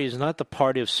Democrat Party is not the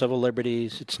party of civil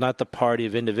liberties. It's not the party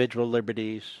of individual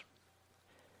liberties.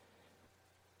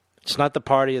 It's not the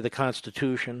party of the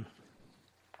Constitution.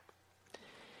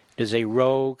 It is a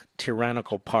rogue,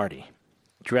 tyrannical party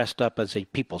dressed up as a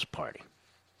people's party.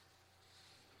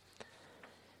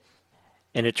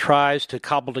 And it tries to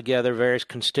cobble together various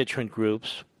constituent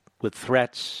groups with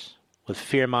threats, with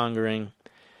fear-mongering,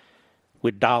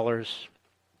 with dollars,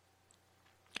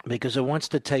 because it wants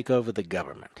to take over the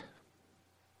government.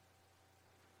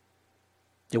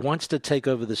 It wants to take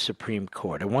over the Supreme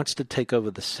Court. It wants to take over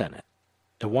the Senate.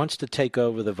 It wants to take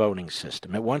over the voting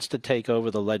system. It wants to take over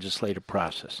the legislative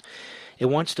process. It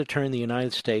wants to turn the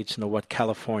United States into what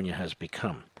California has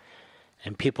become.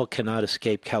 And people cannot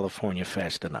escape California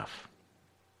fast enough.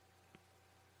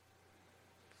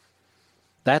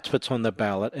 That's what's on the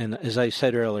ballot. And as I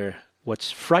said earlier,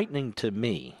 what's frightening to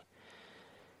me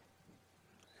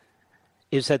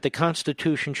is that the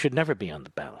Constitution should never be on the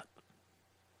ballot.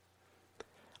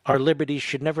 Our liberties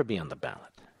should never be on the ballot.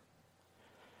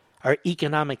 Our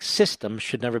economic system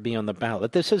should never be on the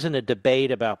ballot. This isn't a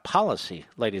debate about policy,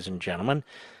 ladies and gentlemen.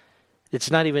 It's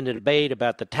not even a debate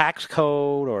about the tax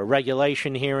code or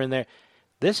regulation here and there.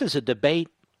 This is a debate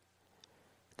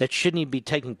that shouldn't even be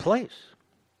taking place.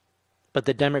 But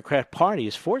the Democrat Party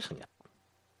is forcing it.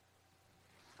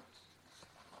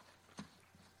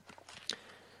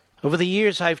 Over the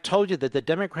years, I've told you that the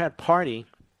Democrat Party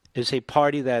is a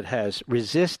party that has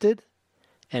resisted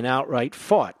and outright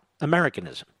fought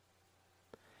Americanism.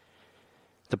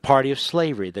 The party of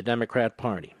slavery, the Democrat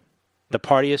Party. The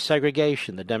party of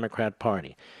segregation, the Democrat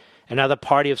Party. And now the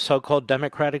party of so-called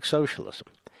democratic socialism.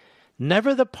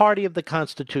 Never the party of the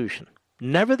Constitution.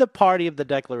 Never the party of the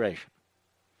Declaration.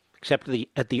 Except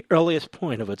at the earliest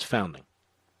point of its founding.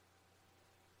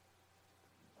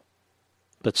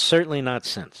 But certainly not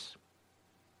since.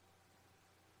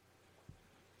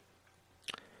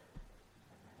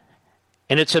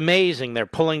 And it's amazing they're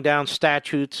pulling down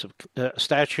statues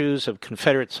of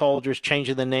Confederate soldiers,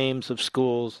 changing the names of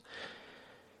schools,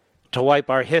 to wipe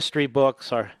our history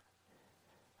books, our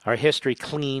history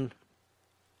clean.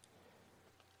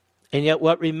 And yet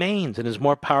what remains and is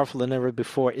more powerful than ever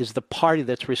before is the party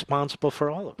that's responsible for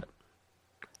all of it.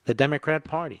 The Democrat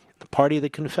Party, the party of the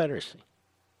Confederacy.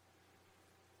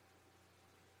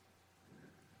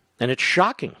 And it's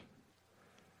shocking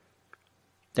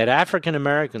that African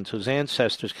Americans whose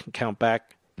ancestors can count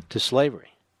back to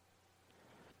slavery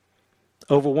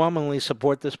overwhelmingly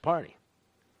support this party.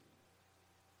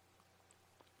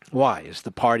 Why? Is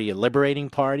the party a liberating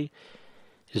party?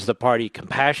 Is the party a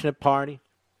compassionate party?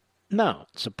 No,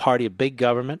 it's a party of big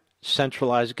government,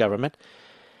 centralized government,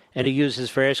 and it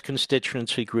uses various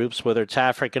constituency groups, whether it's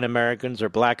African Americans or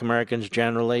Black Americans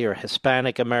generally, or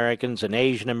Hispanic Americans and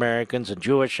Asian Americans and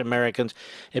Jewish Americans.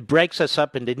 It breaks us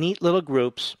up into neat little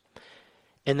groups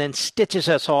and then stitches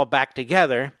us all back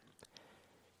together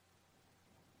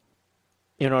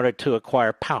in order to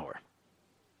acquire power.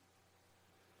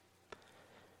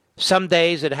 Some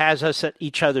days it has us at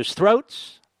each other's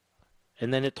throats,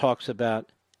 and then it talks about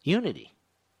unity.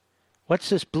 What's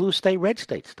this blue state, red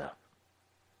state stuff?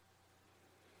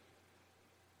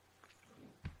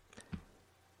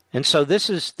 And so this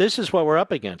is what we're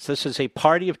up against. This is a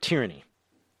party of tyranny.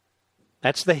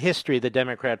 That's the history of the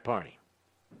Democrat Party.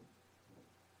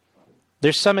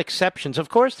 There's some exceptions. Of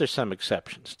course there's some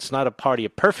exceptions. It's not a party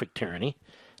of perfect tyranny.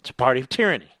 It's a party of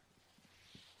tyranny,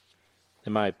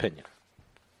 in my opinion.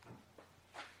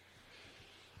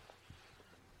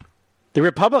 The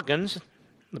Republicans,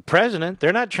 the president,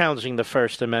 they're not challenging the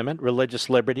First Amendment, religious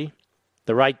liberty,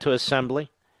 the right to assembly,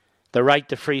 the right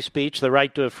to free speech, the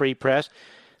right to a free press.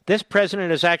 This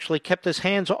president has actually kept his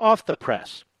hands off the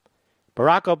press.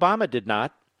 Barack Obama did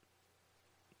not.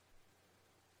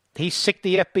 He sicked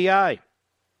the FBI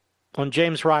on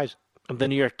James Risen of the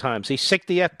New York Times. He sicked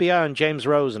the FBI on James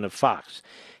Rosen of Fox.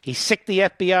 He sicked the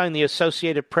FBI on the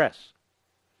Associated Press.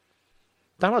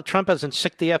 Donald Trump hasn't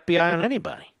sicked the FBI on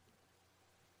anybody.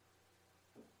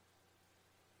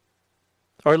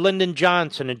 Or Lyndon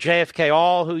Johnson and JFK,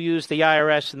 all who used the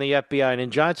IRS and the FBI, and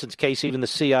in Johnson's case, even the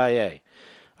CIA.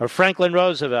 Or Franklin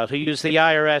Roosevelt, who used the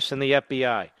IRS and the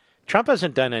FBI. Trump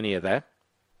hasn't done any of that.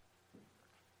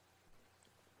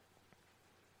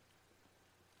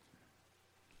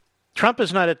 Trump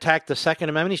has not attacked the Second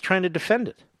Amendment. He's trying to defend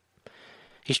it.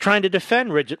 He's trying to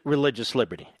defend religious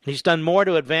liberty. And he's done more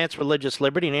to advance religious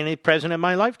liberty than any president in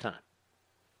my lifetime.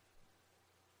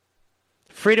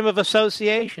 Freedom of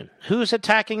association. Who's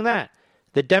attacking that?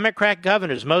 The Democrat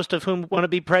governors, most of whom want to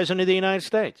be president of the United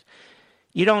States.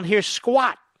 You don't hear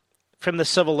squat from the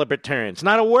civil libertarians.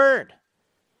 Not a word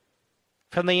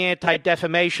from the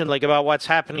Anti-Defamation League about what's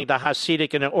happening to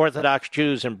Hasidic and Orthodox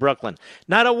Jews in Brooklyn.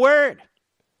 Not a word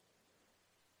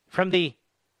from the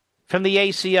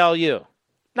ACLU.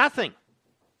 Nothing.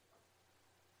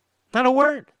 Not a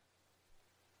word.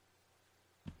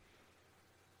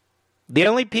 The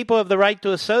only people who have the right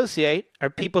to associate are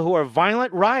people who are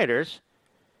violent rioters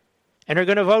and are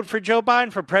going to vote for Joe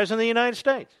Biden for president of the United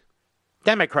States.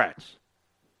 Democrats.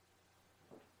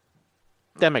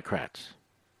 Democrats.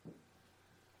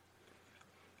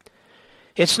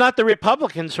 It's not the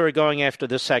Republicans who are going after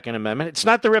the Second Amendment. It's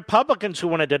not the Republicans who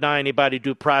want to deny anybody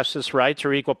due process rights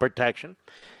or equal protection.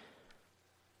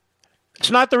 It's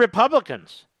not the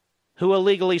Republicans who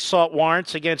illegally sought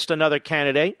warrants against another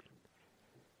candidate.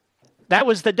 That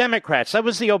was the Democrats. That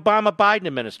was the Obama-Biden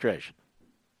administration.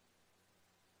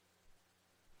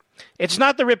 It's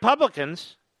not the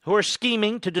Republicans who are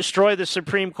scheming to destroy the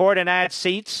Supreme Court and add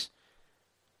seats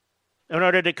in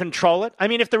order to control it. I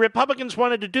mean, if the Republicans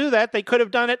wanted to do that, they could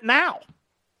have done it now.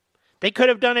 They could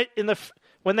have done it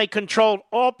when they controlled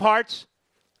all parts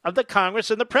of the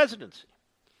Congress and the presidency.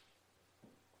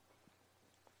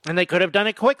 And they could have done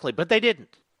it quickly, but they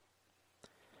didn't.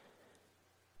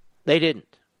 They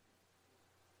didn't.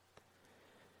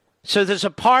 So there's a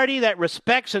party that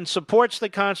respects and supports the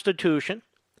Constitution,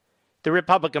 the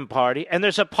Republican Party, and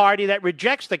there's a party that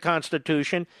rejects the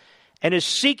Constitution and is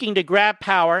seeking to grab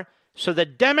power. So the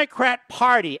Democrat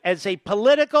Party, as a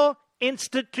political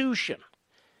institution,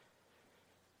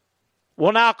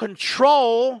 will now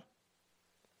control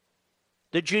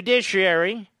the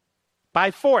judiciary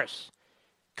by force,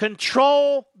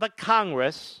 control the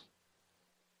Congress,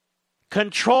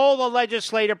 control the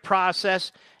legislative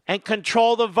process, and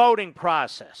control the voting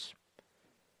process.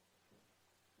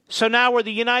 So now we're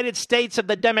the United States of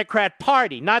the Democrat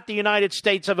Party, not the United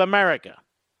States of America.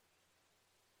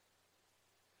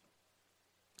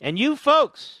 And you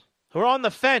folks who are on the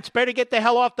fence better get the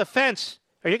hell off the fence,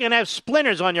 or you're going to have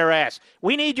splinters on your ass.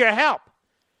 We need your help.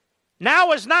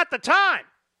 Now is not the time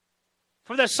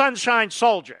for the Sunshine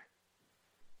Soldier.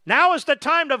 Now is the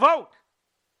time to vote.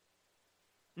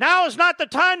 Now is not the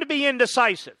time to be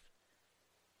indecisive.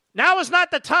 Now is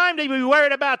not the time to be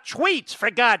worried about tweets, for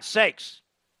God's sakes,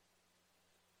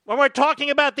 when we're talking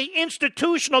about the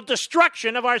institutional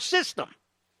destruction of our system.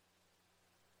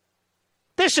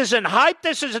 This isn't hype.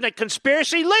 This isn't a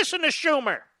conspiracy. Listen to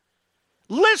Schumer.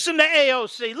 Listen to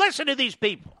AOC. Listen to these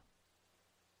people.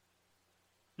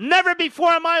 Never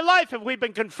before in my life have we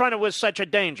been confronted with such a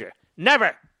danger.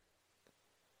 Never.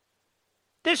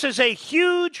 This is a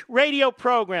huge radio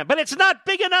program, but it's not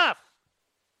big enough.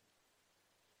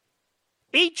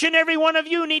 Each and every one of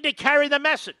you need to carry the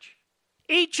message.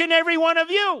 Each and every one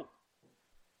of you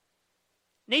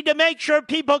need to make sure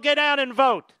people get out and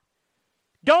vote.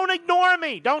 Don't ignore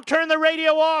me. Don't turn the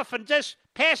radio off and just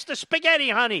pass the spaghetti,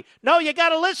 honey. No, you got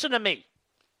to listen to me.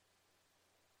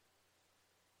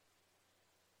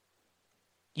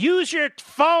 Use your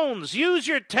phones, use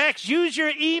your texts, use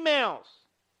your emails.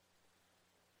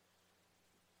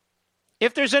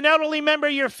 If there's an elderly member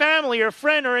of your family or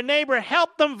friend or a neighbor,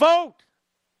 help them vote.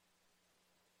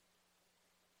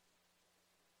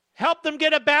 Help them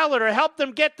get a ballot or help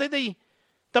them get to the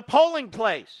polling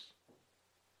place.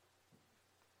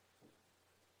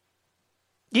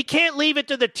 You can't leave it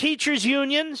to the teachers'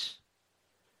 unions.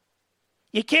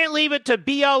 You can't leave it to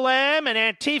BLM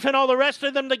and Antifa and all the rest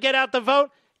of them to get out the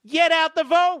vote. Get out the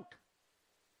vote.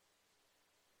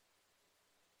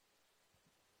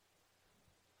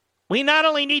 We not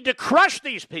only need to crush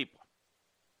these people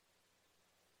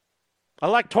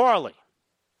electorally,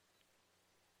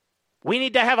 we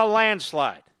need to have a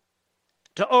landslide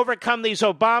to overcome these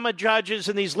Obama judges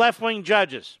and these left-wing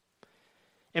judges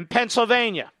in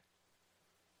Pennsylvania.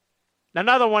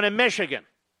 Another one in Michigan.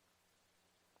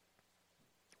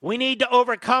 We need to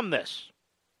overcome this.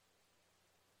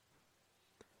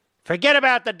 Forget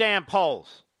about the damn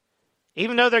polls,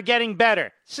 even though they're getting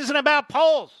better. This isn't about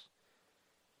polls.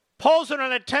 Polls are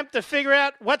an attempt to figure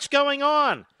out what's going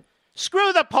on.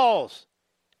 Screw the polls.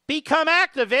 Become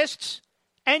activists,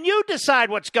 and you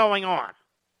decide what's going on.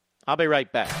 I'll be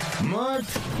right back. Mark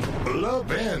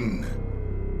Levin.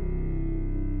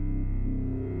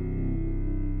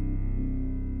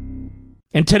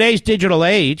 In today's digital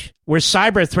age, where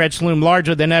cyber threats loom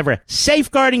larger than ever,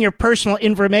 safeguarding your personal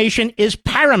information is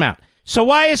paramount. So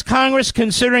why is Congress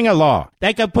considering a law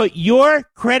that could put your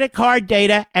credit card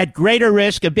data at greater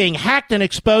risk of being hacked and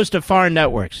exposed to foreign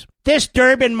networks? This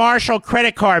Durbin-Marshall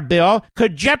credit card bill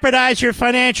could jeopardize your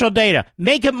financial data,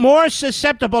 make it more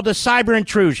susceptible to cyber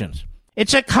intrusions.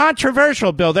 It's a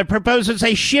controversial bill that proposes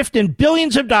a shift in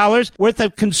billions of dollars worth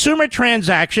of consumer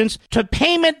transactions to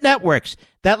payment networks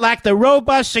that lack the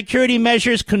robust security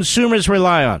measures consumers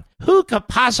rely on. Who could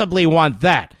possibly want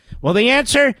that? Well, the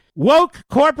answer? Woke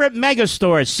corporate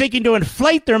megastores seeking to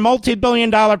inflate their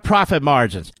multi-billion-dollar profit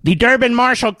margins. The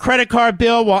Durbin-Marshall credit card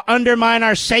bill will undermine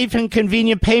our safe and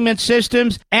convenient payment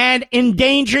systems and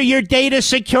endanger your data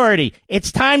security.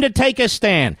 It's time to take a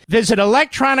stand. Visit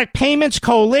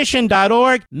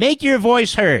electronicpaymentscoalition.org. Make your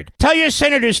voice heard. Tell your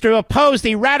senators to oppose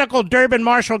the radical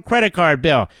Durbin-Marshall credit card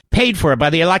bill, paid for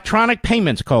by the Electronic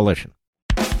Payments Coalition.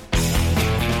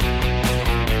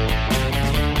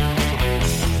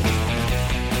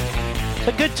 It's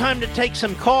a good time to take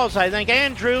some calls, I think.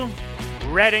 Andrew,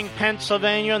 Reading,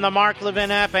 Pennsylvania, on the Mark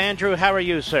Levin app. Andrew, how are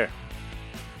you, sir?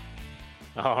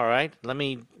 All right, let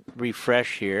me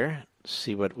refresh here,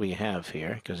 see what we have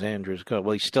here, because Andrew's good.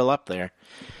 Well, he's still up there.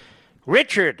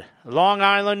 Richard, Long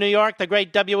Island, New York, the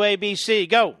great WABC.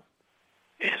 Go.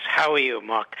 Yes, how are you,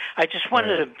 Mark? I just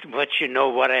wanted to let you know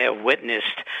what I have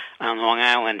witnessed on Long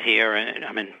Island here,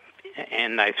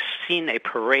 and I've seen a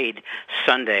parade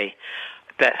Sunday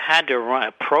that had to run,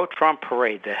 a pro-Trump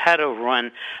parade that had to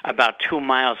run about 2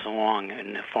 miles along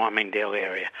in the Farmingdale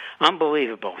area.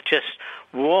 Unbelievable. Just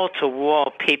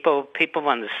wall-to-wall people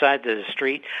on the side of the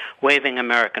street waving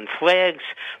American flags,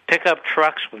 pickup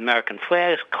trucks with American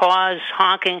flags, cars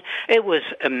honking. It was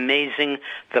amazing,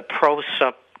 the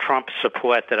Trump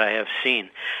support that I have seen.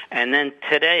 And then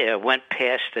today I went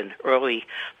past an early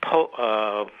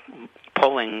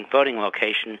voting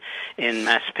location in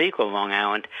Massapequa, Long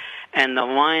Island, and the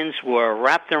lines were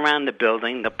wrapped around the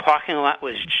building. The parking lot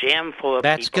was jammed full of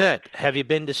people. That's good. Have you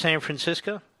been to San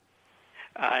Francisco?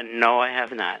 No, I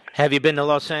have not. Have you been to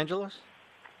Los Angeles?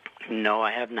 No,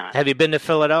 I have not. Have you been to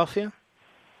Philadelphia?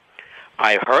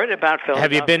 I heard about Philadelphia.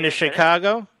 Have you been to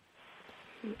Chicago?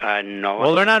 No.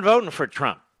 Well, they're not voting for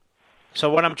Trump. So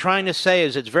what I'm trying to say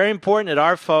is it's very important that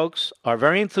our folks are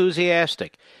very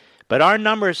enthusiastic, but our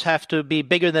numbers have to be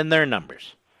bigger than their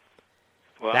numbers.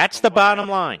 Well, that's the bottom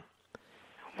line.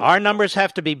 Our numbers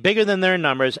have to be bigger than their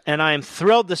numbers, and I am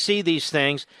thrilled to see these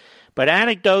things, but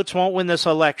anecdotes won't win this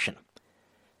election.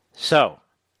 So,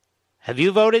 have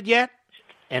you voted yet?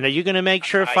 And are you going to make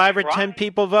sure 5 or 10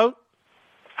 people vote?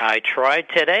 I tried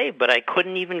today, but I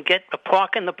couldn't even get a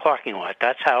park in the parking lot.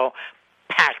 That's how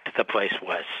packed the place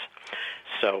was.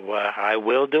 So I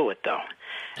will do it, though.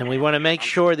 And we want to make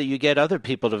sure that you get other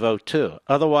people to vote, too.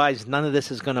 Otherwise, none of this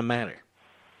is going to matter.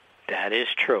 That is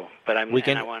true. But we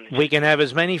can have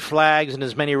as many flags and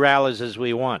as many rallies as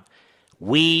we want.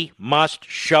 We must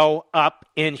show up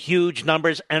in huge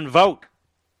numbers and vote.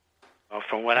 Well,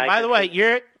 from what by the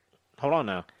way, hold on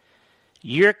now.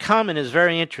 Your comment is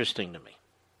very interesting to me.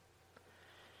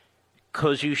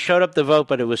 Because you showed up to vote,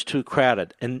 but it was too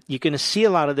crowded. And you're going to see a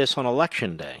lot of this on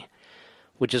Election Day,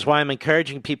 which is why I'm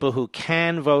encouraging people who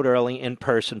can vote early in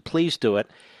person, please do it.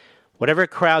 Whatever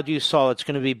crowd you saw, it's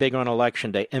going to be bigger on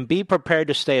Election Day. And be prepared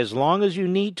to stay as long as you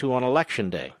need to on Election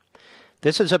Day.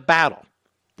 This is a battle.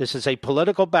 This is a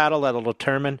political battle that will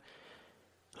determine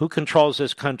who controls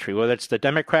this country, whether it's the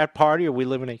Democrat Party or we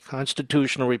live in a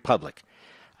constitutional republic.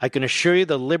 I can assure you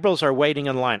the liberals are waiting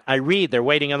in line. I read they're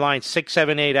waiting in line 6,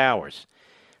 7, 8 hours.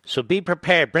 So be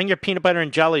prepared. Bring your peanut butter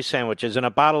and jelly sandwiches and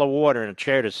a bottle of water and a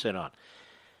chair to sit on.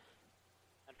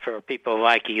 For people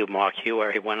like you, Mark, you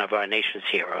are one of our nation's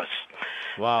heroes.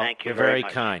 Well, thank you you're very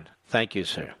much. Kind. Thank you,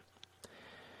 sir.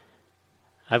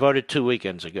 I voted 2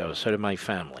 weekends ago. So did my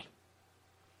family.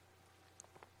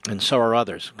 And so are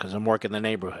others, because I'm working the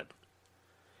neighborhood.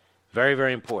 Very,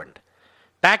 very important.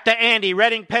 Back to Andy,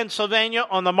 Reading, Pennsylvania,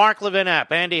 on the Mark Levin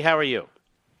app. Andy, how are you?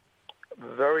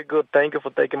 Very good. Thank you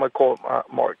for taking my call,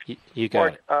 Mark. You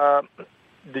got Mark,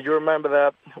 it. Do you remember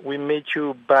that we met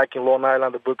you back in Long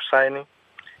Island, the book signing?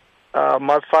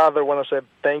 My father want to say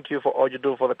thank you for all you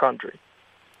do for the country.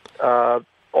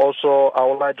 Also, I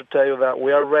would like to tell you that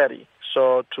we are ready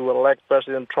to elect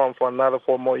President Trump for another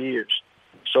 4 more years.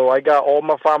 So I got all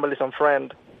my families and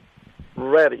friends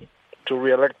ready to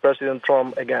reelect President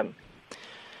Trump again.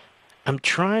 I'm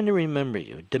trying to remember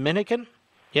you. Dominican?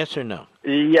 Yes or no?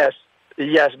 Yes,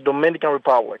 Dominican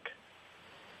Republic.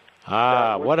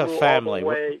 What a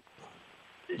family.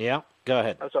 Yeah, go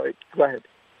ahead. I'm sorry, go ahead.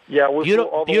 Yeah,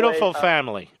 beautiful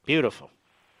family. Beautiful.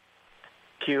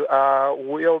 We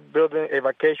are building a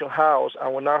vacation house,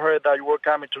 and when I heard that you were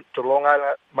coming to Long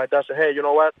Island, my dad said, hey, you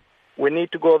know what? We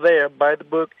need to go there, buy the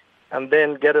book, and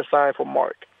then get a sign for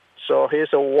Mark. So he's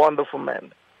a wonderful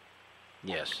man.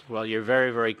 Yes. Well, you're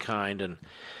very, very kind, and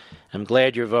I'm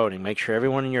glad you're voting. Make sure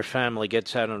everyone in your family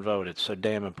gets out and vote. It's so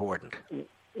damn important.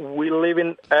 We live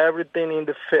in everything in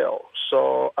the field.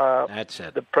 So that's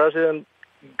it. The president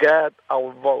got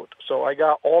our vote. So I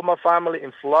got all my family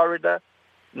in Florida,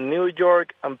 New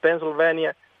York, and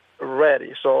Pennsylvania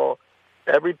ready. So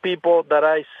every people that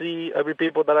I see, every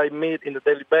people that I meet in the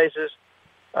daily basis,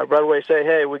 I right away say,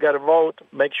 hey, we got to vote.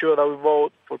 Make sure that we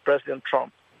vote for President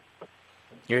Trump.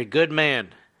 You're a good man,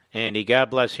 Andy. God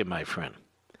bless you, my friend.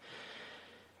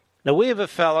 Now, we have a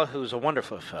fellow who's a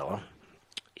wonderful fellow.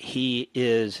 He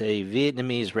is a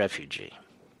Vietnamese refugee.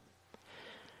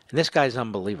 And this guy's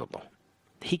unbelievable.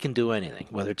 He can do anything,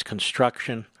 whether it's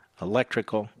construction,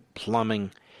 electrical,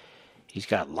 plumbing. He's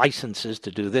got licenses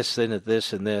to do this and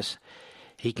this and this.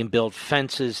 He can build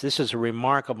fences. This is a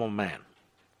remarkable man.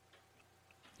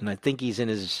 And I think he's in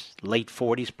his late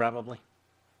 40s probably.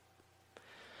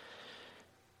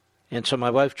 And so my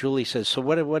wife Julie says, so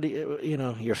what do you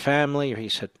know, your family? Or he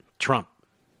said, Trump.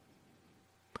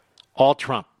 All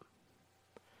Trump.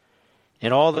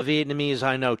 And all the Vietnamese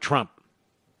I know, Trump.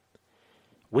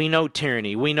 We know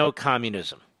tyranny. We know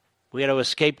communism. We had to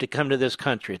escape to come to this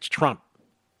country. It's Trump.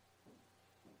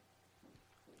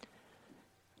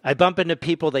 I bump into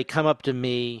people, they come up to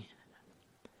me,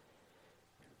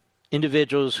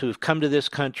 individuals who've come to this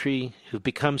country, who've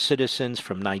become citizens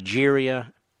from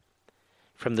Nigeria,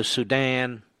 from the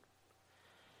Sudan,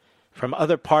 from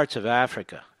other parts of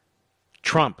Africa.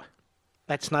 Trump.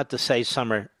 That's not to say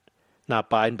some are not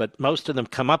Biden, but most of them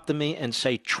come up to me and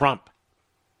say Trump.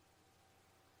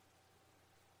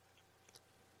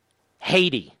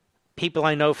 Haiti. People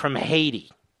I know from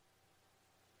Haiti.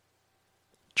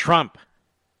 Trump.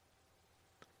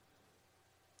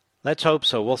 Let's hope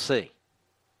so. We'll see.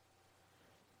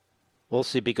 We'll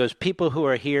see, because people who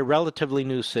are here, relatively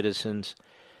new citizens,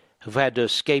 who've had to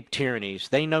escape tyrannies,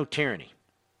 they know tyranny.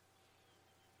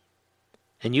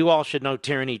 And you all should know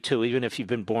tyranny too, even if you've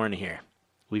been born here.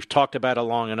 We've talked about it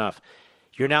long enough.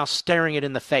 You're now staring it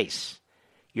in the face.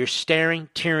 You're staring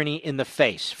tyranny in the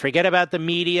face. Forget about the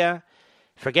media.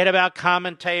 Forget about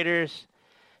commentators.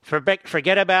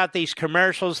 Forget about these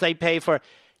commercials they pay for.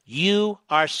 You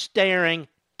are staring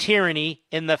tyranny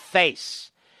in the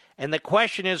face. And the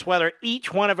question is whether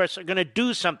each one of us are going to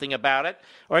do something about it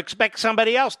or expect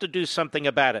somebody else to do something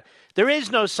about it. There is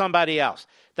no somebody else.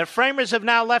 The framers have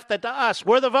now left it to us.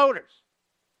 We're the voters.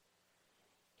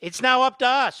 It's now up to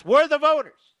us. We're the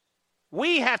voters.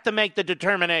 We have to make the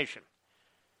determination.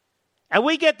 And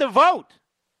we get to vote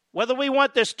whether we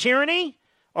want this tyranny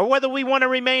or whether we want to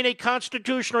remain a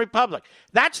constitutional republic.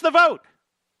 That's the vote.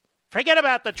 Forget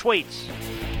about the tweets.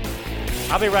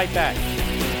 I'll be right back.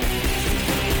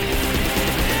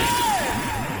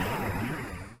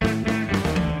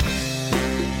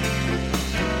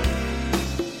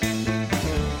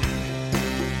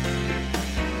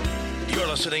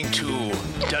 Listening to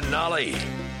Denali,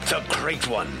 the Great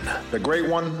One. The Great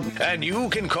One. And you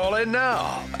can call in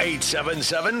now,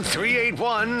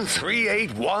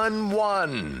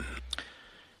 877-381-3811.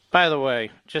 By the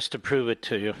way, just to prove it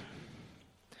to you,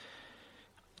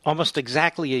 almost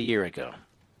exactly a year ago,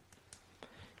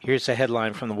 here's a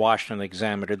headline from the Washington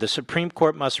Examiner: the Supreme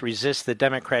Court must resist the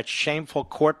Democrats' shameful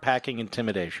court-packing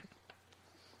intimidation.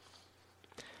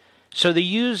 So they're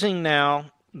using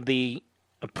now the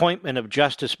appointment of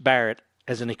Justice Barrett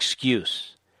as an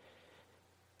excuse,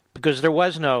 because there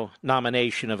was no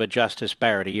nomination of a Justice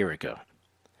Barrett a year ago.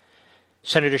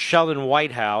 Senator Sheldon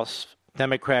Whitehouse,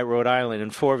 Democrat, Rhode Island,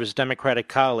 and 4 of his Democratic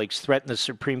colleagues threatened the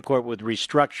Supreme Court with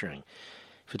restructuring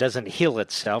if it doesn't heal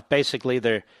itself. Basically,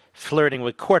 they're flirting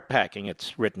with court packing,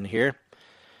 it's written here.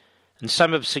 And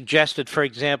some have suggested, for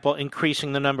example,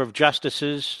 increasing the number of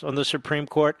justices on the Supreme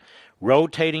Court,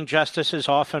 rotating justices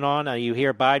off and on. Now you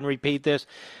hear Biden repeat this,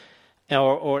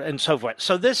 or and so forth.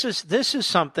 So this is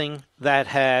something that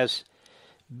has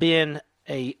been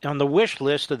on the wish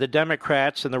list of the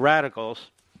Democrats and the radicals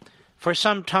for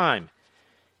some time.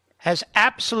 Has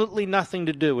absolutely nothing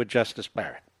to do with Justice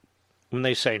Barrett. When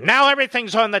they say, now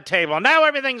everything's on the table, now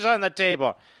everything's on the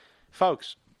table.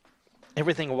 Folks,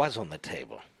 everything was on the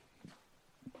table.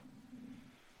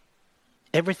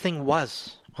 Everything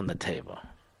was on the table.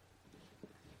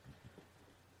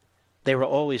 They were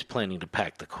always planning to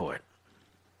pack the court.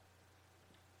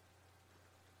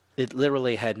 It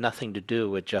literally had nothing to do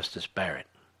with Justice Barrett.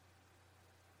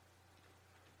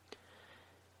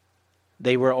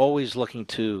 They were always looking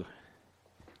to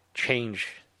change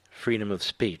freedom of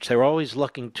speech. They were always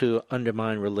looking to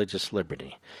undermine religious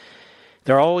liberty.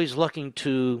 They're always looking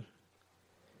to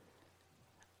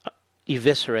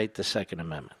eviscerate the Second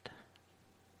Amendment.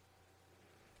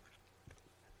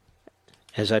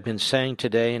 As I've been saying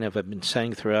today, and I've been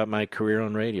saying throughout my career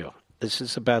on radio, this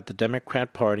is about the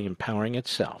Democrat Party empowering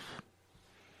itself.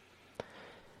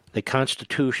 The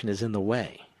Constitution is in the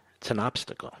way. It's an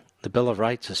obstacle. The Bill of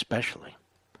Rights especially.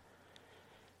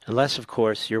 Unless, of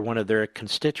course, you're one of their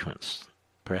constituents,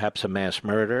 perhaps a mass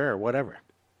murderer or whatever.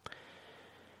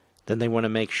 Then they want to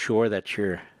make sure that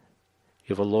you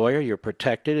have a lawyer, you're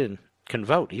protected, and can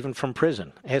vote, even from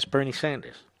prison. Ask Bernie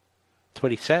Sanders. That's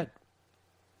what he said.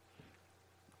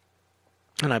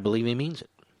 And I believe he means it.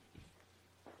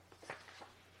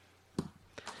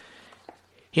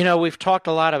 You know, we've talked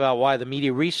a lot about why the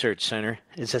Media Research Center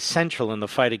is essential in the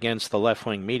fight against the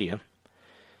left-wing media.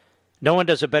 No one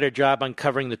does a better job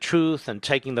uncovering the truth and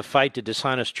taking the fight to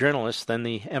dishonest journalists than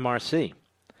the MRC.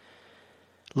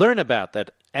 Learn about that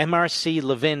at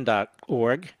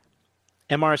mrclevin.org,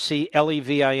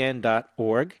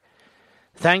 mrclevin.org.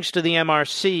 Thanks to the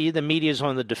MRC, the media is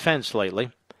on the defense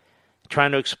lately,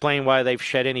 trying to explain why they've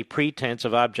shed any pretense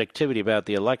of objectivity about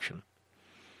the election.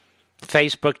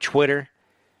 Facebook, Twitter,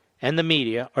 and the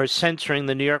media are censoring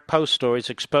the New York Post stories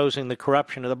exposing the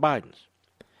corruption of the Bidens.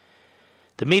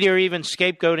 The media are even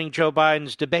scapegoating Joe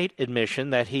Biden's debate admission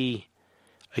that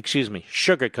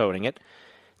sugarcoating it,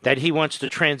 that he wants to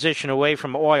transition away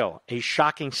from oil, a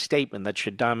shocking statement that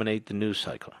should dominate the news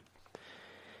cycle.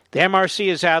 The MRC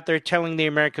is out there telling the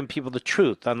American people the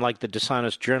truth, unlike the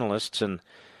dishonest journalists and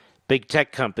big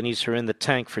tech companies who are in the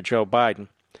tank for Joe Biden.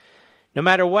 No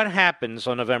matter what happens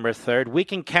on November 3rd, we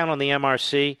can count on the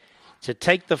MRC to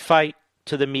take the fight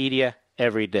to the media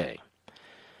every day.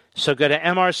 So go to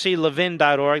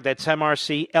mrclevin.org. That's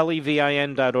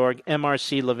mrclevin.org,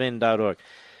 mrclevin.org.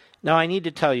 Now, I need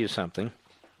to tell you something.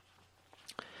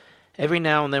 Every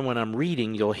now and then when I'm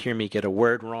reading, you'll hear me get a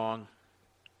word wrong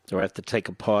or I have to take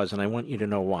a pause, and I want you to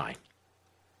know why.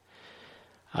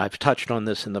 I've touched on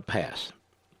this in the past.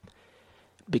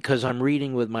 Because I'm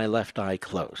reading with my left eye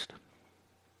closed.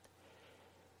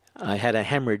 I had a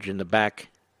hemorrhage in the back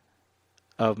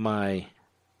of my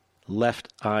left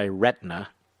eye retina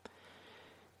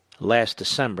last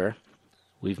December.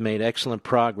 We've made excellent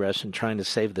progress in trying to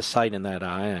save the sight in that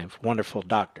eye. I have wonderful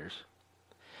doctors.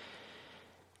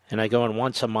 And I go in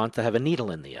once a month to have a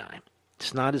needle in the eye.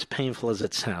 It's not as painful as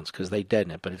it sounds because they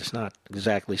deaden it, but it's not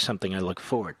exactly something I look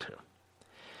forward to.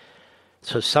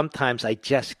 So sometimes I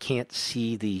just can't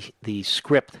see the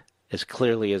script as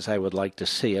clearly as I would like to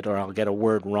see it, or I'll get a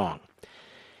word wrong.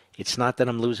 It's not that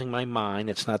I'm losing my mind.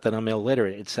 It's not that I'm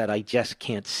illiterate. It's that I just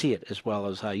can't see it as well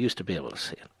as I used to be able to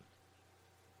see it.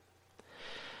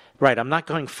 Right, I'm not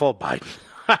going full Biden.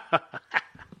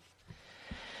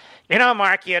 You know,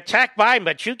 Mark, you attack Biden,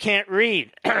 but you can't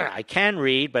read. I can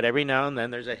read, but every now and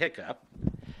then there's a hiccup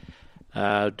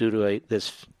due to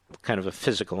this kind of a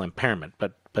physical impairment.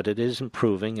 But it is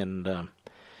improving, and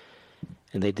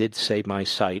they did save my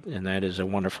sight, and that is a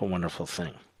wonderful, wonderful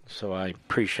thing. So I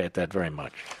appreciate that very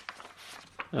much.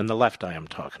 And the left eye I'm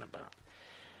talking about.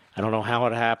 I don't know how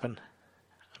it happened.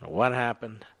 I don't know what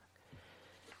happened.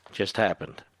 It just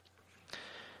happened.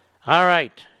 All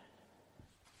right.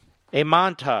 A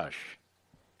montage.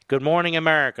 Good Morning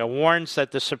America warns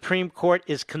that the Supreme Court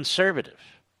is conservative.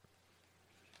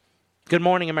 Good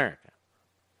Morning America.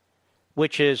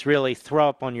 Which is really throw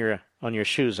up on your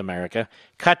shoes, America.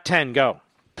 Cut 10, go.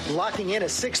 Locking in a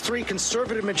 6-3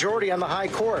 conservative majority on the high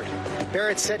court.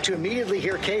 Barrett set to immediately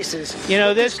hear cases. You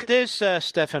know, this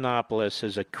Stephanopoulos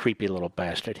is a creepy little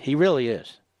bastard. He really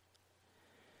is.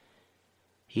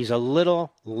 He's a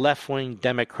little left-wing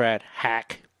Democrat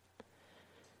hack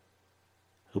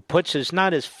who puts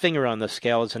not his finger on the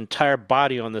scale, his entire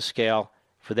body on the scale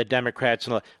for the Democrats.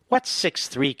 What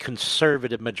 6-3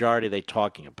 conservative majority are they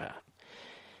talking about?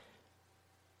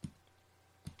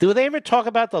 Do they ever talk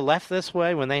about the left this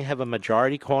way when they have a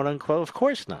majority, quote unquote? Of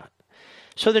course not.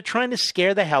 So they're trying to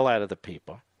scare the hell out of the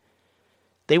people.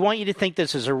 They want you to think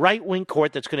this is a right-wing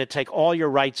court that's going to take all your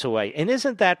rights away. And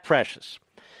isn't that precious?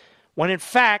 When in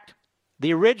fact,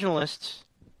 the originalists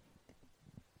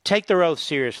take their oath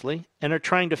seriously and are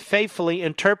trying to faithfully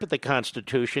interpret the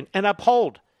Constitution and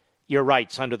uphold your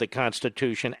rights under the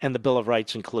Constitution and the Bill of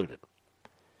Rights included.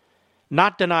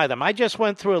 Not deny them. I just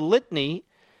went through a litany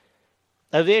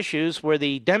of issues where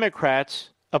the Democrats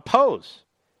oppose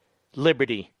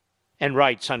liberty and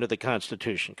rights under the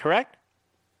Constitution, correct?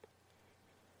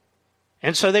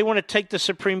 And so they want to take the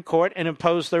Supreme Court and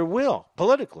impose their will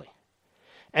politically.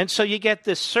 And so you get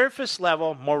this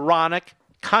surface-level, moronic,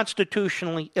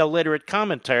 constitutionally illiterate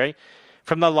commentary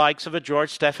from the likes of a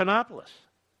George Stephanopoulos.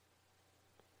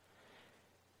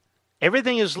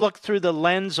 Everything is looked through the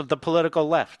lens of the political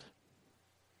left.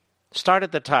 Start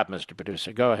at the top, Mr.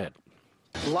 Producer. Go ahead.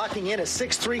 Locking in a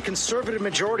 6-3 conservative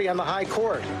majority on the high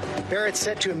court. Barrett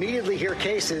set to immediately hear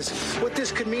cases. What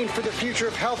this could mean for the future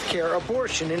of health care,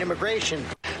 abortion, and immigration.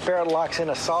 Barrett locks in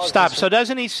a solid... Stop. So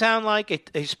doesn't he sound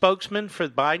like a spokesman for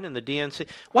Biden and the DNC?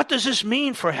 What does this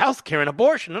mean for health care and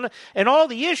abortion and all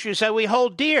the issues that we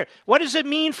hold dear? What does it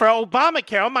mean for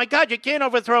Obamacare? Oh, my God, you can't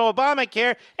overthrow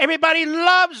Obamacare. Everybody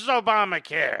loves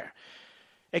Obamacare.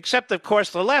 Except, of course,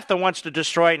 the left that wants to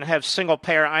destroy it and have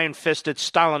single-payer, iron-fisted,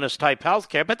 Stalinist-type health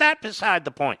care. But that's beside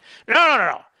the point.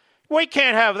 No. We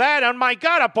can't have that. And, my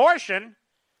God, abortion.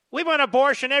 We want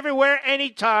abortion everywhere,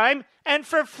 anytime, and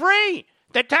for free.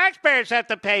 The taxpayers have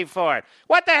to pay for it.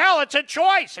 What the hell? It's a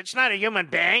choice. It's not a human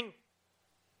being.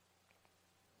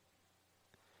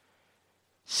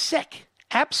 Sick.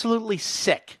 Absolutely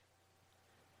sick.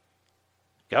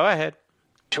 Go ahead.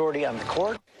 Majority on the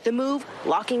court. The move,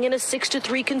 locking in a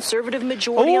 6-3 conservative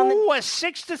majority on the... Oh, a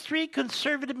 6-3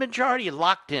 conservative majority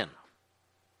locked in.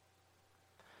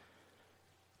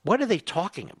 What are they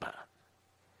talking about?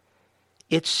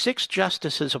 It's 6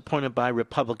 justices appointed by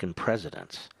Republican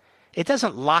presidents. It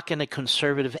doesn't lock in a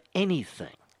conservative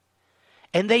anything.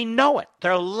 And they know it.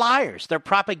 They're liars. They're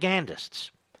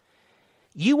propagandists.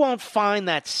 You won't find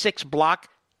that 6 block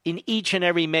in each and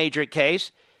every major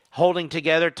case holding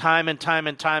together time and time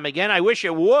and time again. I wish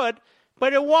it would,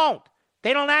 but it won't.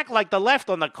 They don't act like the left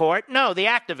on the court. No, the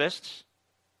activists.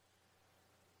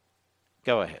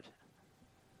 Go ahead.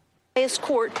 Highest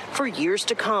court for years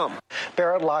to come.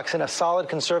 Barrett locks in a solid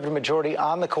conservative majority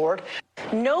on the court.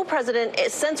 No president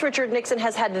since Richard Nixon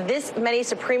has had this many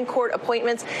Supreme Court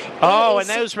appointments. Oh, and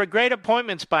those were great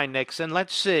appointments by Nixon.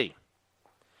 Let's see.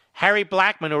 Harry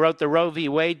Blackmun, who wrote the Roe v.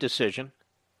 Wade decision.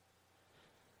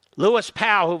 Lewis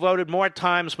Powell, who voted more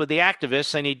times with the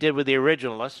activists than he did with the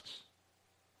originalists.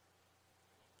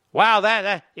 Wow,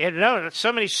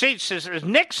 so many seats is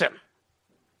Nixon.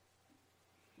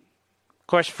 Of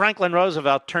course, Franklin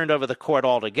Roosevelt turned over the court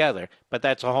altogether, but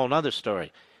that's a whole other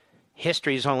story.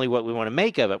 History is only what we want to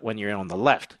make of it when you're on the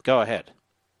left. Go ahead.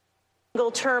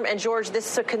 Single term, and George,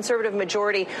 this conservative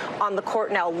majority on the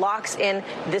court now locks in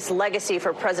this legacy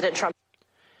for President Trump.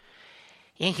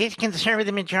 He's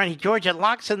conservative majority. George, it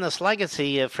locks in this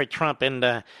legacy for Trump, and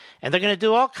they're going to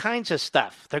do all kinds of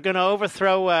stuff. They're going to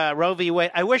overthrow Roe v.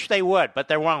 Wade. I wish they would, but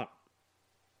they won't.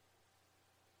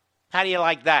 How do you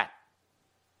like that?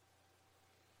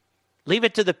 Leave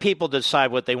it to the people to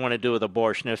decide what they want to do with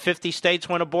abortion. If 50 states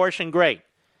want abortion, great.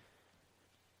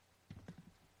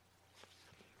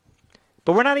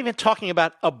 But we're not even talking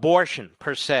about abortion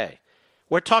per se.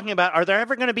 We're talking about, are there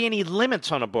ever going to be any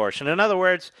limits on abortion? In other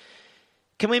words,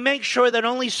 can we make sure that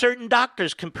only certain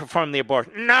doctors can perform the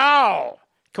abortion? No!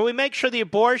 Can we make sure the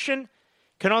abortion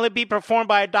can only be performed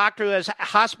by a doctor who has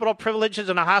hospital privileges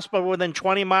in a hospital within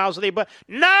 20 miles of the abortion?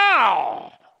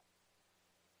 No!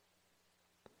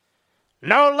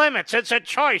 No limits. It's a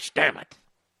choice, damn it.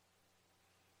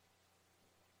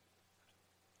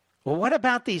 Well, what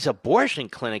about these abortion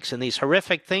clinics and these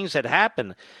horrific things that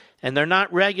happen and they're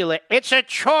not regular? It's a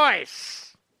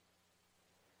choice.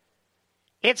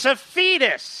 It's a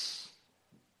fetus.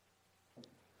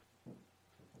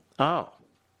 Oh.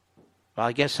 Well,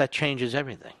 I guess that changes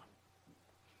everything.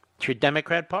 It's your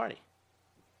Democrat Party.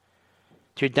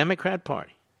 It's your Democrat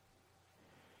Party.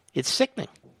 It's sickening.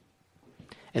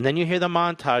 And then you hear the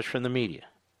montage from the media,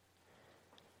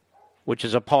 which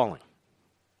is appalling.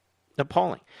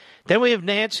 Appalling. Then we have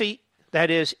Nancy, that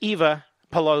is Eva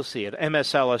Pelosi at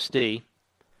MSLSD.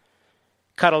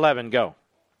 Cut 11, go.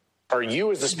 Are you,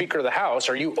 as the Speaker of the House,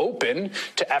 are you open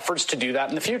to efforts to do that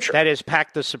in the future? That is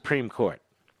pack the Supreme Court.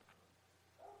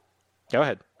 Go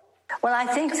ahead. Well,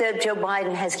 I think that Joe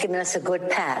Biden has given us a good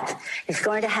path. He's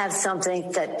going to have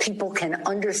something that people can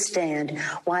understand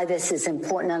why this is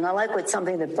important. And I like what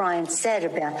something that Brian said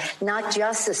about not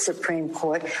just the Supreme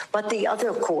Court, but the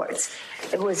other courts.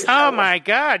 It was. Oh, my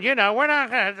God. You know, we're not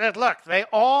going to. Look, they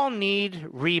all need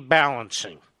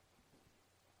rebalancing.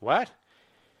 What?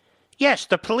 Yes,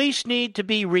 the police need to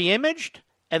be reimaged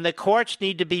and the courts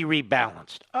need to be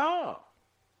rebalanced. Oh.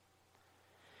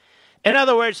 In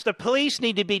other words, the police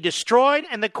need to be destroyed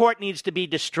and the court needs to be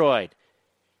destroyed.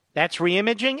 That's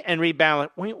reimaging and rebalance.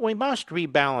 We must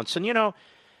rebalance. And, you know,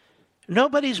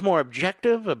 nobody's more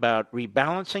objective about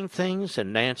rebalancing things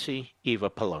than Nancy Eva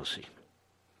Pelosi.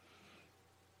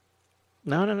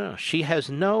 No. She has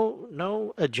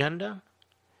no agenda.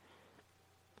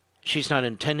 She's not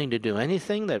intending to do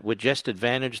anything that would just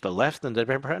advantage the left and the...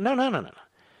 No.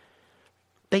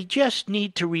 They just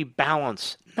need to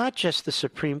rebalance, not just the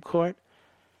Supreme Court,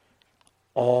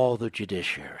 all the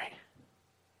judiciary.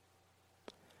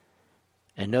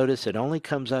 And notice it only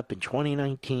comes up in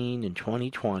 2019 and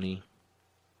 2020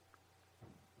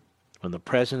 when the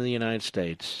President of the United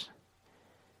States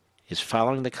is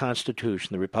following the Constitution.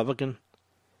 The Republican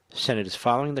Senate is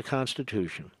following the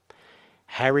Constitution.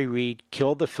 Harry Reid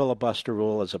killed the filibuster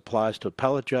rule as applies to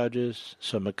appellate judges,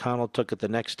 so McConnell took it the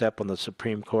next step on the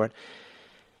Supreme Court.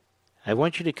 I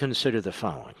want you to consider the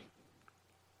following.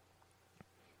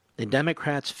 The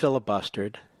Democrats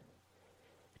filibustered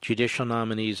judicial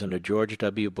nominees under George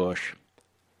W. Bush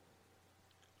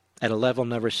at a level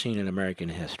never seen in American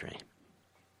history.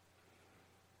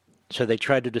 So they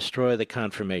tried to destroy the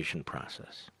confirmation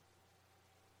process.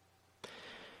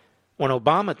 When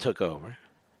Obama took over,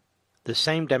 the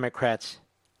same Democrats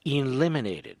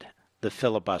eliminated the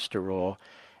filibuster rule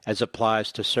as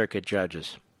applies to circuit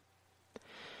judges.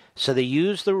 So they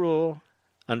used the rule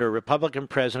under a Republican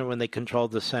president when they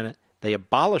controlled the Senate. They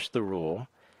abolished the rule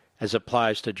as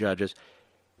applies to judges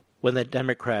when the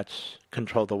Democrats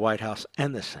controlled the White House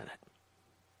and the Senate.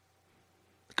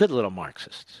 Good little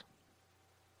Marxists.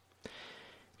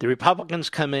 The Republicans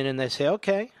come in and they say,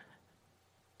 okay,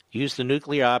 Use the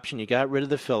nuclear option. You got rid of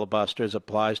the filibuster as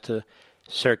applies to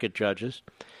circuit judges.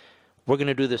 We're going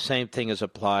to do the same thing as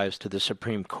applies to the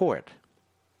Supreme Court.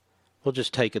 We'll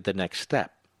just take it the next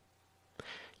step.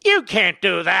 You can't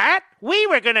do that. We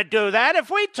were going to do that if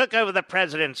we took over the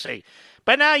presidency.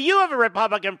 But now you have a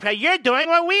Republican president. You're doing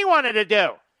what we wanted to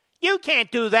do. You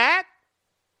can't do that.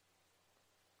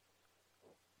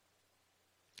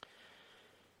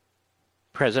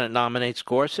 President nominates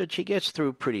Gorsuch. He gets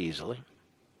through pretty easily.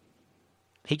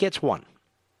 He gets one.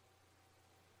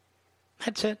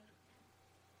 That's it.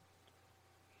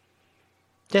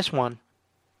 Just one.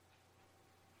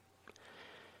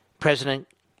 President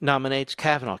nominates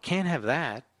Kavanaugh. Can't have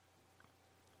that.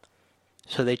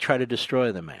 So they try to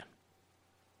destroy the man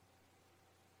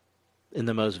in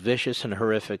the most vicious and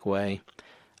horrific way.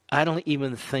 I don't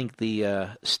even think the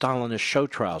Stalinist show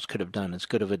trials could have done as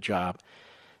good of a job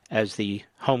as the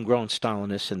homegrown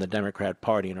Stalinists in the Democrat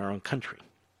Party in our own country.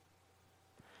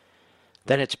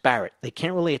 Then it's Barrett. They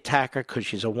can't really attack her because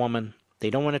she's a woman. They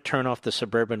don't want to turn off the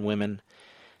suburban women.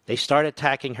 They start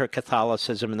attacking her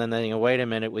Catholicism, and then they go, wait a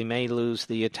minute, we may lose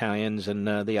the Italians and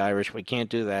the Irish. We can't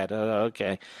do that.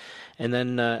 Okay. And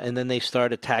then they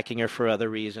start attacking her for other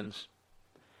reasons.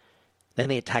 Then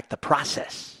they attack the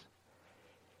process.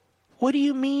 What do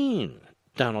you mean,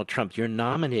 Donald Trump? You're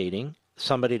nominating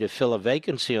somebody to fill a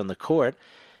vacancy on the court,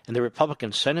 and the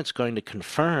Republican Senate's going to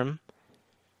confirm.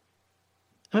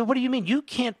 I mean, what do you mean? You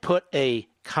can't put a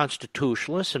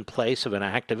constitutionalist in place of an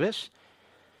activist?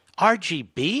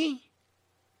 RGB?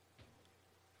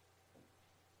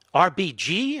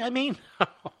 RBG, I mean?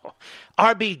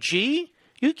 RBG?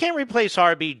 You can't replace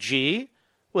RBG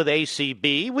with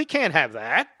ACB. We can't have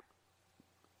that.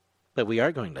 But we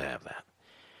are going to have that.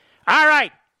 All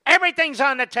right. Everything's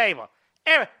on the table.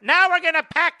 Now we're going to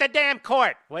pack the damn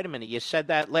court. Wait a minute. You said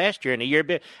that last year and a year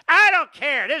before. I don't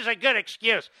care. This is a good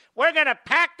excuse. We're going to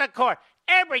pack the court.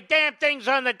 Every damn thing's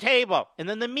on the table. And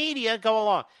then the media go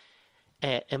along.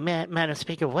 Madam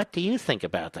Speaker, what do you think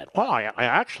about that? Well, I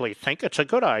actually think it's a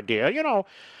good idea. You know,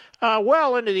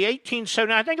 well into the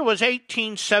 1870s, I think it was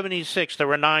 1876, there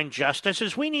were 9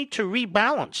 justices. We need to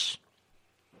rebalance.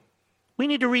 We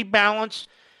need to rebalance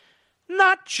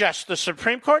not just the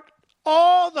Supreme Court,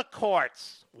 all the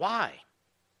courts. Why?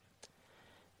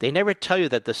 They never tell you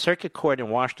that the Circuit Court in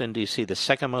Washington, D.C., the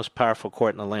second most powerful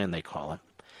court in the land, they call it,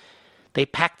 they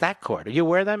packed that court. Are you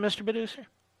aware of that, Mr. Producer?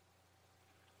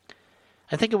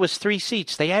 I think it was 3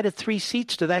 seats. They added 3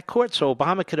 seats to that court so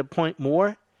Obama could appoint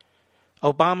more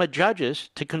Obama judges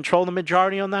to control the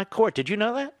majority on that court. Did you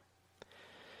know that?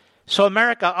 So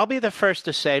America, I'll be the first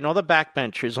to say, and all the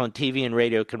backbenchers on TV and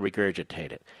radio can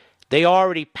regurgitate it, they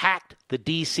already packed the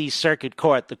D.C. Circuit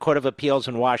Court, the Court of Appeals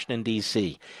in Washington,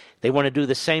 D.C. They want to do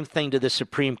the same thing to the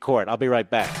Supreme Court. I'll be right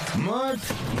back. Mark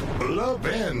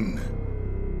Levin.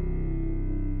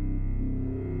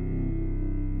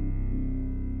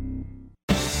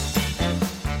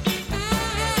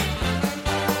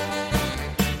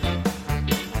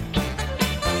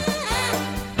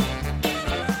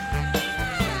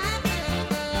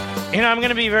 You know, I'm going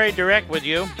to be very direct with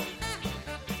you.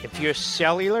 If your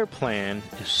cellular plan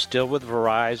is still with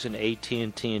Verizon,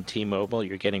 AT&T, and T-Mobile,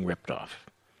 you're getting ripped off.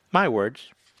 My words.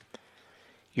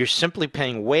 You're simply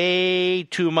paying way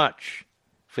too much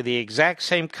for the exact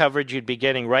same coverage you'd be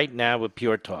getting right now with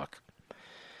Pure Talk.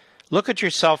 Look at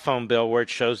your cell phone bill where it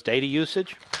shows data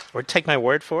usage, or take my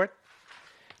word for it.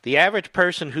 The average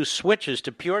person who switches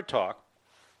to Pure Talk,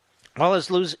 well,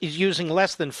 is using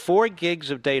less than 4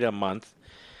 gigs of data a month.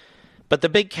 But the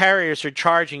big carriers are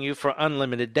charging you for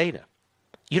unlimited data.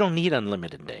 You don't need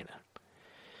unlimited data.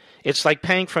 It's like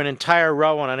paying for an entire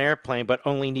row on an airplane but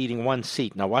only needing 1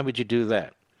 seat. Now, why would you do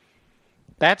that?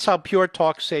 That's how Pure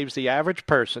Talk saves the average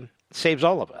person, saves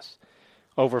all of us,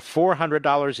 over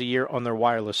 $400 a year on their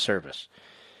wireless service.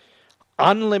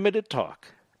 Unlimited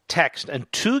talk, text,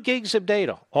 and 2 gigs of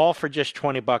data, all for just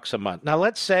 $20 a month. Now,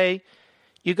 let's say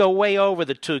you go way over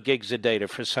the 2 gigs of data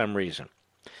for some reason.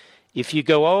 If you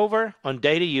go over on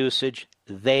data usage,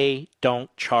 they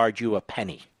don't charge you a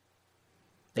penny.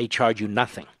 They charge you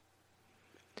nothing.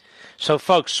 So,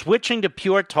 folks, switching to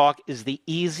Pure Talk is the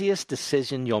easiest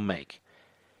decision you'll make.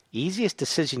 Easiest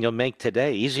decision you'll make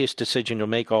today. Easiest decision you'll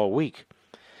make all week.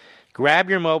 Grab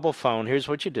your mobile phone. Here's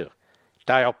what you do.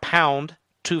 Dial pound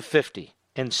 250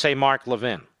 and say Mark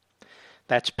Levin.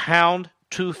 That's pound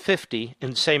 250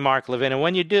 and say Mark Levin. And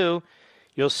when you do,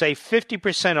 you'll save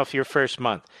 50% off your first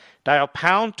month. Dial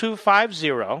pound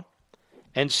 250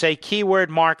 and say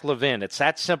keyword Mark Levin. It's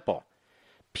that simple.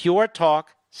 Pure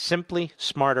Talk, simply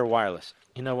smarter wireless.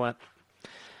 You know what?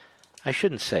 I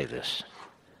shouldn't say this.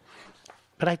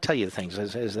 But I tell you things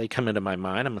as they come into my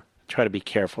mind. I'm going to try to be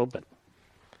careful, but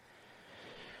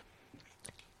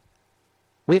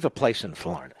we have a place in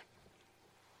Florida.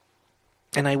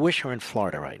 And I wish I were in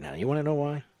Florida right now. You want to know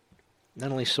why?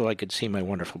 Not only so I could see my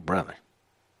wonderful brother,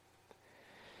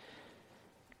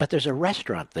 but there's a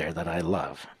restaurant there that I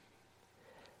love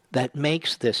that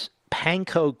makes this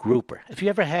panko grouper. Have you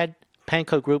ever had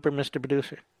panko grouper, Mr.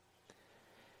 Producer?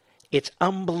 It's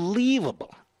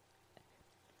unbelievable.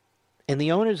 And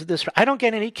the owners of this, I don't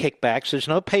get any kickbacks. There's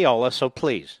no payola, so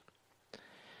please.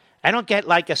 I don't get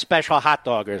like a special hot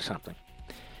dog or something.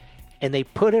 And they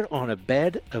put it on a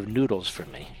bed of noodles for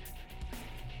me.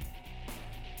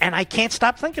 And I can't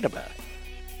stop thinking about it.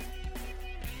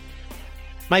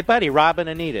 My buddy, Robin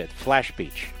Anita at Flash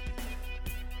Beach.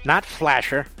 Not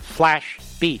Flasher, Flash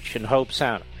Beach in Hope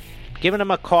Sound. Giving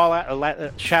them a call out,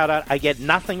 a shout out. I get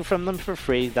nothing from them for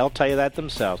free. They'll tell you that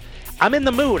themselves. I'm in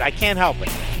the mood. I can't help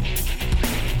it.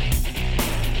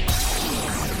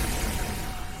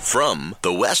 From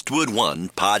the Westwood One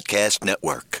Podcast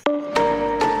Network.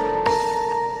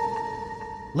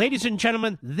 Ladies and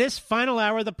gentlemen, this final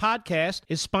hour of the podcast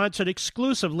is sponsored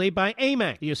exclusively by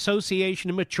AMAC, the Association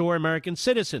of Mature American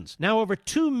Citizens. Now over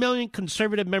 2 million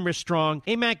conservative members strong,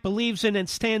 AMAC believes in and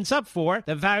stands up for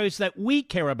the values that we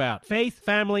care about: faith,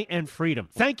 family, and freedom.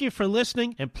 Thank you for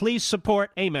listening, and please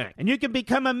support AMAC. And you can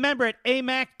become a member at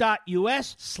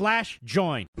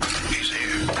amac.us/join.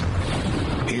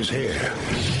 He's here.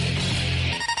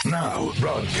 Now,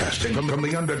 broadcasting from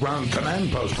the underground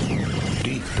command post,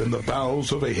 deep in the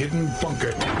bowels of a hidden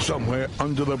bunker, somewhere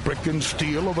under the brick and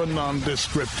steel of a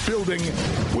nondescript building,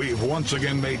 we've once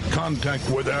again made contact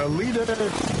with our leader,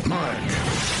 Mark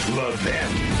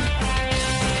Levin.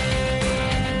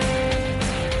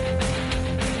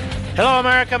 Hello,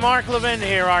 America. Mark Levin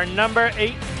here. Our number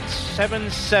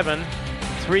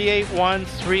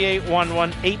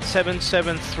 877-381-3811,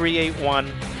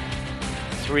 877-381-3811.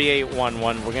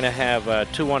 We're going to have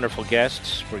two wonderful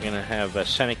guests. We're going to have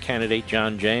Senate candidate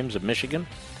John James of Michigan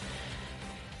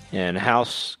and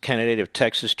House candidate of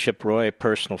Texas, Chip Roy, a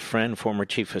personal friend, former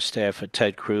chief of staff of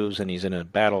Ted Cruz, and he's in a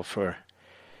battle for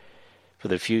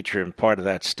the future and part of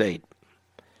that state.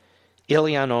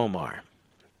 Ilhan Omar.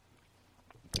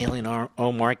 Ilhan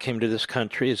Omar came to this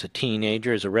country as a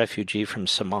teenager, as a refugee from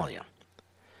Somalia.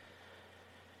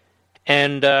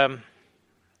 And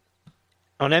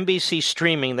on NBC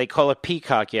streaming, they call it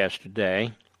Peacock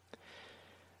yesterday,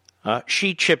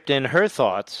 she chipped in her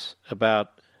thoughts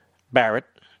about Barrett,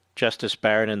 Justice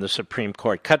Barrett in the Supreme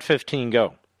Court. Cut 15, go.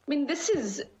 I mean, this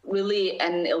is really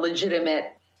an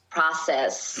illegitimate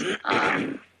process,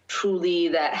 truly,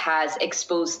 that has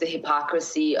exposed the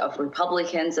hypocrisy of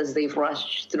Republicans as they've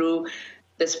rushed through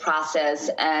this process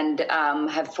and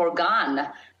have foregone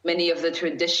many of the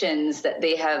traditions that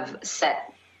they have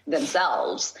set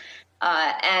themselves.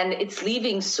 And it's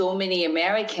leaving so many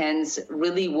Americans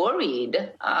really worried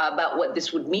about what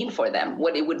this would mean for them,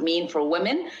 what it would mean for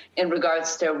women in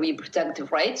regards to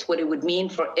reproductive rights, what it would mean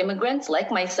for immigrants like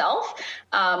myself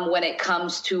when it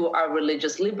comes to our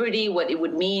religious liberty, what it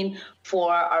would mean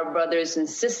for our brothers and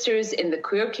sisters in the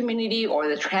queer community or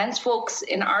the trans folks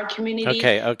in our community.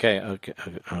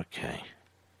 Okay.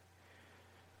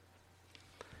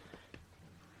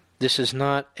 This is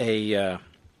not a...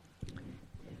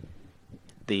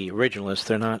 the originalists,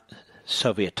 they're not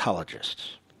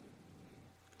Sovietologists.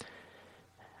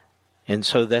 And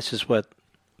so this is what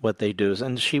they do.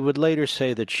 And she would later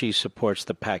say that she supports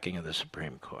the packing of the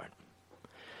Supreme Court.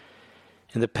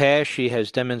 In the past, she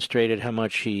has demonstrated how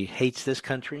much she hates this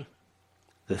country,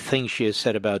 the things she has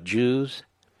said about Jews.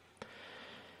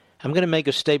 I'm going to make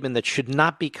a statement that should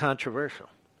not be controversial.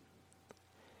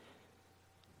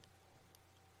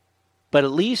 But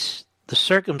at least the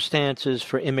circumstances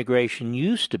for immigration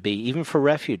used to be, even for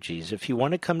refugees, if you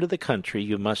want to come to the country,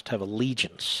 you must have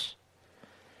allegiance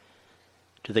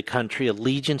to the country,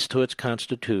 allegiance to its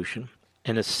constitution,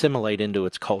 and assimilate into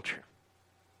its culture.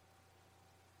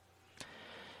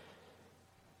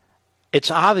 It's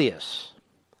obvious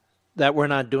that we're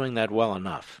not doing that well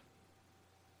enough.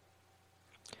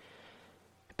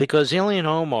 Because Ilhan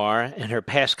Omar and her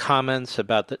past comments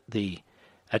about the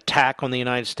attack on the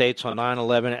United States on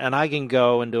 9/11, and I can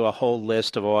go and do a whole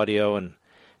list of audio and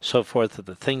so forth of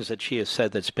the things that she has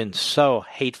said that's been so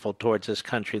hateful towards this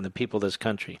country and the people of this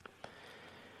country.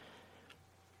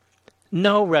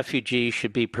 No refugee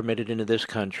should be permitted into this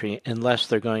country unless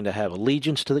they're going to have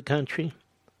allegiance to the country,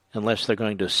 unless they're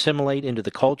going to assimilate into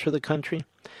the culture of the country,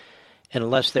 and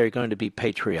unless they're going to be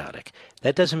patriotic.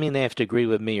 That doesn't mean they have to agree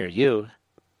with me or you,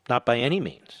 not by any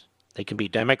means. They can be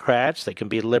Democrats, they can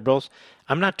be liberals.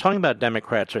 I'm not talking about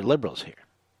Democrats or liberals here.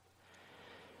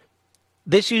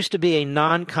 This used to be a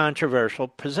non-controversial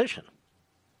position.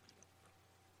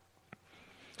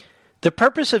 The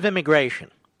purpose of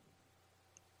immigration,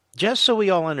 just so we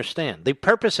all understand, the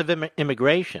purpose of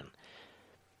immigration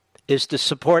is to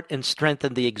support and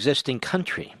strengthen the existing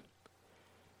country.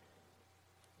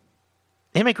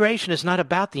 Immigration is not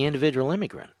about the individual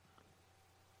immigrant.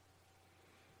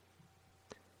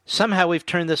 Somehow we've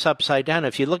turned this upside down.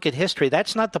 If you look at history,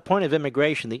 that's not the point of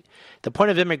immigration. The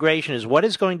point of immigration is what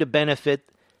is going to benefit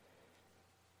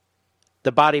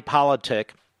the body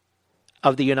politic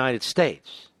of the United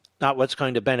States, not what's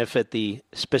going to benefit the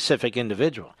specific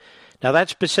individual. Now, that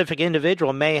specific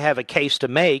individual may have a case to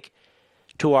make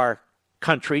to our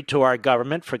country, to our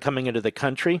government for coming into the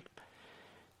country.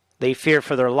 They fear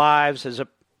for their lives is a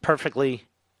perfectly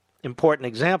important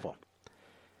example.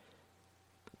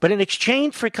 But in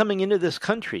exchange for coming into this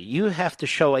country, you have to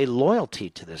show a loyalty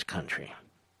to this country.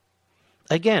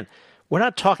 Again, we're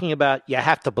not talking about you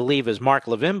have to believe as Mark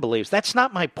Levin believes. That's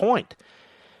not my point.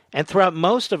 And throughout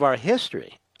most of our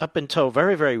history, up until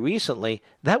very, very recently,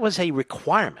 that was a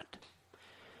requirement.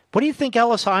 What do you think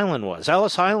Ellis Island was?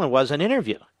 Ellis Island was an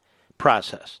interview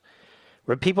process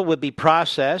where people would be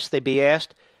processed. They'd be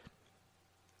asked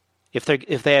if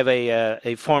they have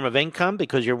a form of income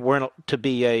because you weren't to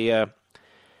be a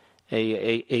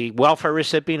welfare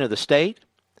recipient of the state.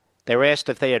 They were asked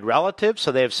if they had relatives,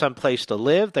 so they have some place to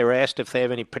live. They were asked if they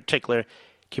have any particular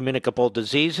communicable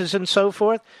diseases and so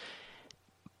forth.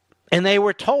 And they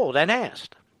were told and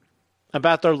asked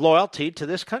about their loyalty to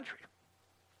this country.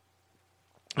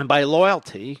 And by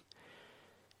loyalty,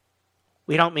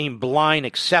 we don't mean blind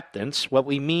acceptance. What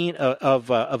we mean of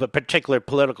a particular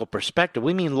political perspective,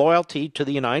 we mean loyalty to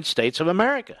the United States of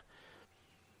America.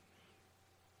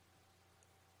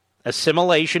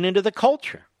 Assimilation into the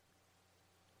culture.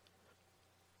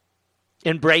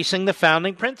 Embracing the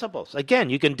founding principles. Again,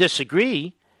 you can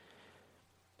disagree,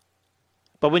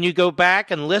 but when you go back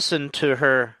and listen to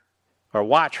her or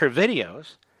watch her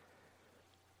videos,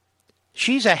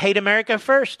 she's a Hate America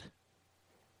First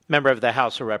member of the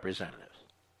House of Representatives.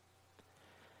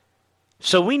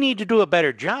 So we need to do a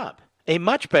better job, a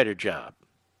much better job,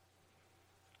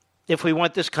 if we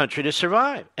want this country to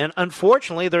survive. And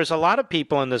unfortunately, there's a lot of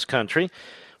people in this country,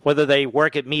 whether they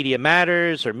work at Media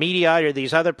Matters or Mediaite or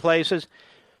these other places,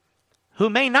 who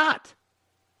may not.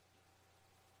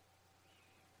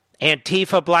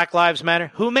 Antifa, Black Lives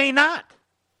Matter, who may not.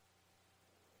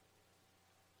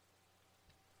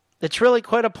 It's really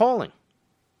quite appalling.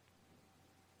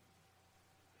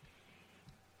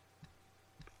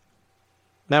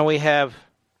 Now we have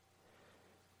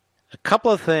a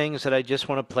couple of things that I just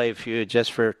want to play for you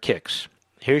just for kicks.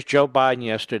 Here's Joe Biden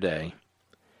yesterday.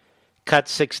 Cut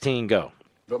 16, go.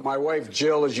 But my wife,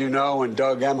 Jill, as you know, and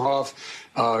Doug Emhoff,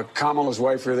 Kamala's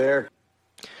wife, are there.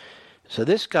 So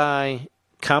this guy,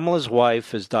 Kamala's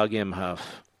wife, is Doug Emhoff.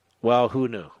 Well, who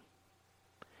knew?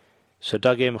 So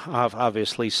Doug Emhoff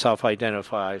obviously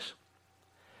self-identifies.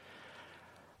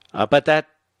 But that,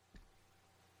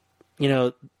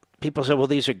 people say, well,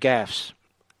 these are gaffes.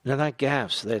 They're not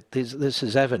gaffes. This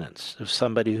is evidence of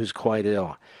somebody who's quite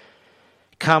ill.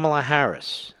 Kamala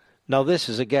Harris. No, this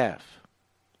is a gaffe.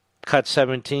 Cut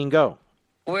 17, go.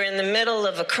 We're in the middle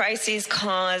of a crisis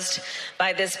caused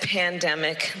by this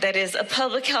pandemic that is a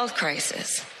public health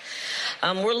crisis.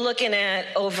 We're looking at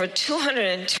over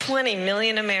 220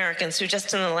 million Americans who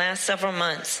just in the last several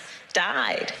months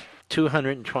died.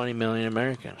 220 million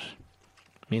Americans.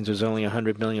 Means there's only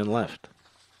 100 million left.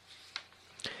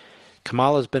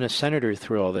 Kamala's been a senator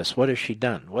through all this. What has she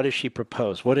done? What has she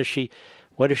proposed? What has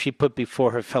she put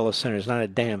before her fellow senators? Not a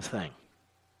damn thing.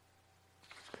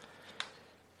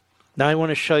 Now I want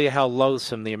to show you how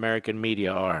loathsome the American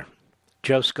media are.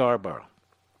 Joe Scarborough,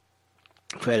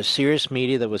 who had a serious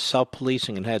media that was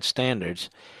self-policing and had standards,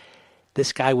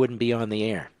 this guy wouldn't be on the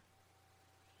air.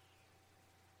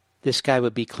 This guy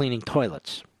would be cleaning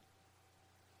toilets.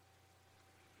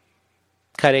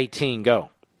 Cut 18, go.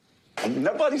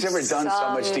 Nobody's ever done so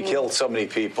much to kill so many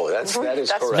people. That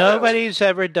is correct. Nobody's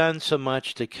ever done so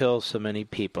much to kill so many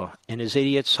people. And his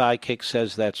idiot sidekick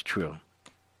says that's true.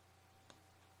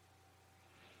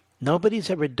 Nobody's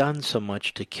ever done so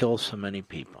much to kill so many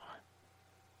people.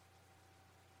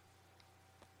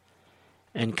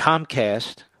 And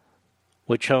Comcast,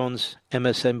 which owns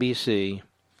MSNBC,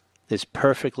 is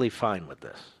perfectly fine with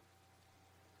this.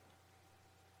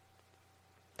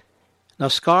 Now,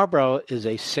 Scarborough is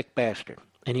a sick bastard,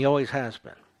 and he always has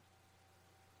been.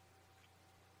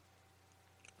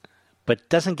 But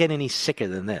doesn't get any sicker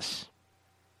than this.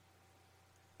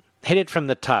 Hit it from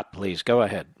the top, please. Go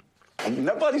ahead.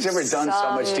 Nobody's ever done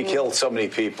so much to kill so many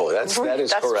people. That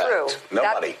is correct. True.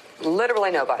 Nobody. Literally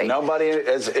nobody. Nobody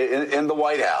is in the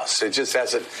White House. It just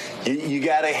hasn't. You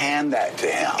got to hand that to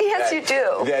him. Yes, you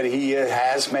do. That he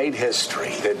has made history.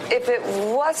 That if it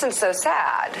wasn't so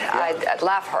sad, I'd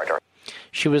laugh harder.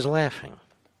 She was laughing.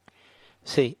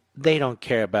 See, they don't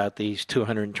care about these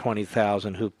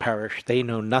 220,000 who perished. They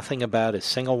know nothing about a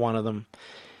single one of them.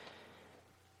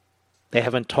 They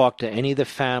haven't talked to any of the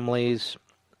families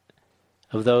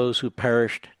of those who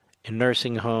perished in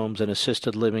nursing homes and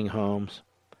assisted living homes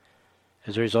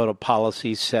as a result of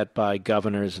policies set by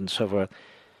governors and so forth.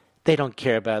 They don't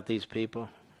care about these people.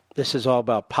 This is all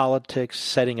about politics,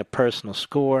 setting a personal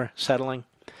score, settling,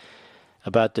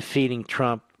 about defeating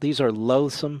Trump. These are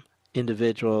loathsome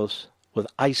individuals with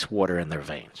ice water in their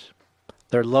veins.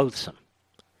 They're loathsome.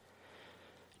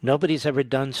 Nobody's ever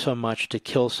done so much to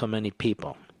kill so many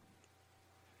people.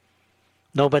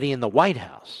 Nobody in the White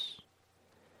House.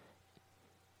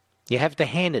 You have to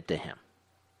hand it to him.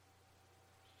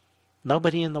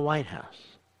 Nobody in the White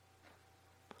House.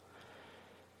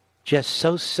 Just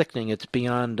so sickening, it's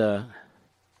beyond, it's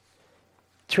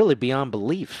really beyond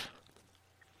belief.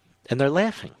 And they're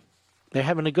laughing. They're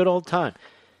having a good old time.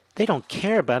 They don't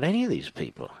care about any of these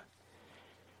people.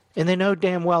 And they know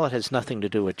damn well it has nothing to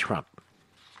do with Trump.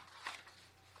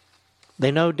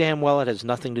 They know damn well it has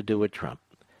nothing to do with Trump.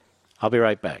 I'll be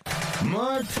right back.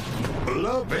 Mark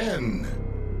Levin.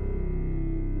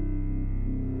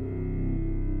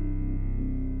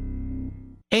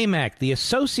 AMAC, the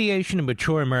Association of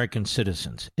Mature American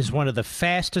Citizens, is one of the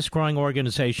fastest-growing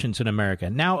organizations in America,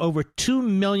 now over 2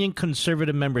 million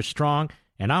conservative members strong,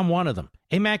 and I'm one of them.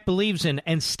 AMAC believes in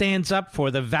and stands up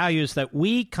for the values that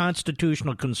we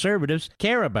constitutional conservatives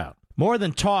care about. More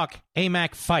than talk,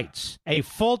 AMAC fights. A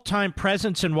full-time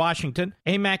presence in Washington,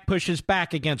 AMAC pushes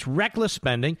back against reckless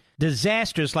spending,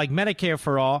 disasters like Medicare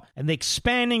for All, and the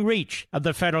expanding reach of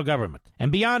the federal government. And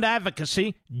beyond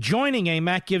advocacy, joining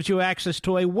AMAC gives you access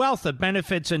to a wealth of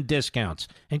benefits and discounts,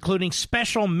 including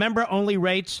special member-only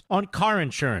rates on car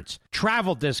insurance,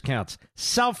 travel discounts,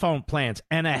 cell phone plans,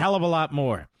 and a hell of a lot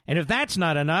more. And if that's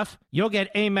not enough, you'll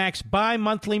get AMAC's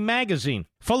bi-monthly magazine,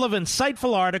 full of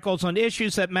insightful articles on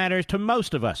issues that matter to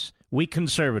most of us, we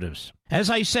conservatives. As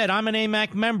I said, I'm an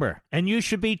AMAC member, and you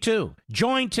should be too.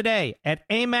 Join today at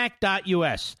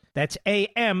amac.us. That's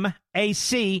AMAC.us.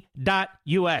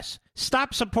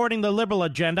 Stop supporting the liberal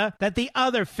agenda that the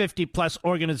other 50-plus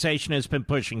organization has been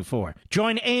pushing for.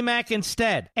 Join AMAC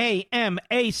instead. AMAC.us.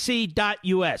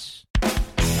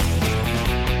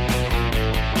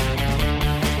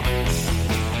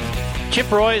 Chip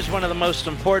Roy is one of the most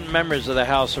important members of the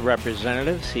House of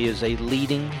Representatives. He is a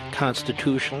leading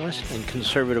constitutionalist and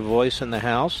conservative voice in the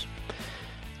House,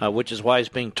 which is why he's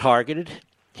being targeted.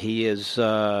 He is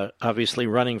obviously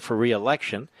running for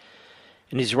re-election,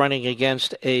 and he's running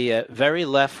against a very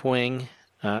left-wing,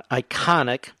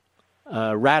 iconic,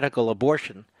 radical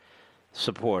abortion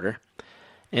supporter.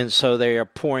 And so they are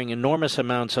pouring enormous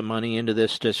amounts of money into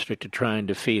this district to try and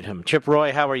defeat him. Chip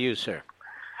Roy, how are you, sir?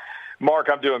 Mark,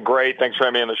 I'm doing great. Thanks for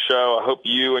having me on the show. I hope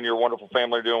you and your wonderful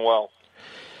family are doing well.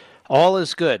 All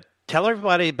is good. Tell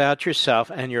everybody about yourself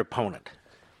and your opponent.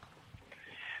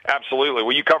 Absolutely.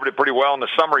 Well, you covered it pretty well in the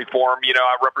summary form. You know,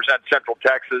 I represent Central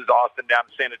Texas, Austin down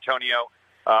to San Antonio.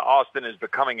 Austin is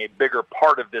becoming a bigger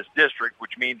part of this district,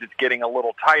 which means it's getting a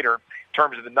little tighter in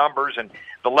terms of the numbers. And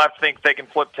the left thinks they can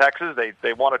flip Texas.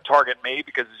 They want to target me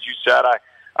because, as you said,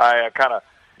 I kind of,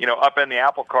 up in the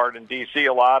apple cart in D.C.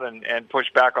 a lot and push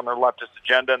back on their leftist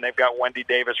agenda. And they've got Wendy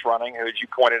Davis running, who, as you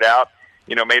pointed out,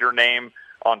 made her name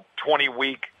on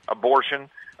 20-week abortion,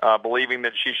 believing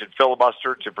that she should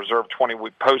filibuster to preserve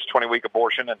post-20-week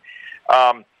abortion. And,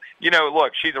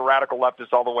 look, she's a radical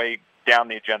leftist all the way down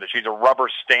the agenda. She's a rubber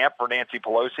stamp for Nancy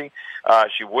Pelosi.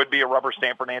 She would be a rubber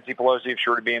stamp for Nancy Pelosi if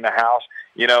she were to be in the House,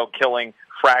 killing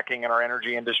fracking in our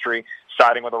energy industry,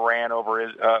 siding with Iran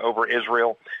over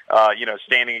Israel,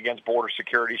 standing against border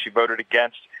security. She voted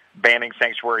against banning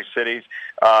sanctuary cities.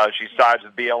 She sides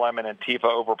with BLM and Antifa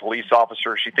over police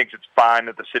officers. She thinks it's fine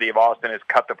that the city of Austin has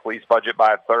cut the police budget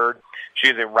by a third. She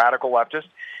is a radical leftist.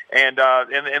 And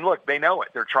look, they know it.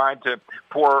 They're trying to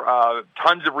pour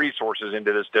tons of resources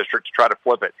into this district to try to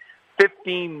flip it.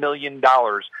 $15 million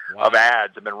of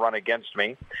ads have been run against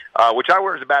me, which I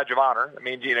wear as a badge of honor. I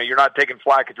mean, you're not taking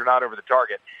flack if you're not over the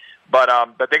target. But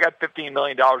they got $15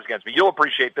 million against me. You'll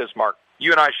appreciate this, Mark.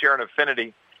 You and I share an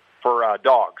affinity for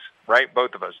dogs, right?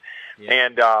 Both of us. Yeah.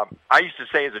 And I used to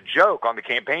say as a joke on the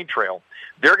campaign trail,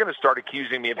 they're going to start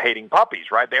accusing me of hating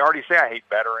puppies, right? They already say I hate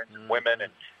veterans and women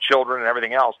and children and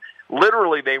everything else.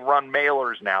 Literally, they run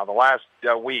mailers now the last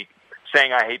week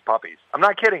saying I hate puppies. I'm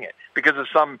not kidding it, because of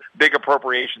some big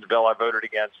appropriations bill I voted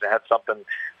against that had something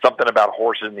about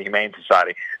horses in the Humane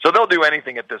Society. So they'll do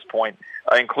anything at this point,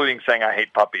 including saying I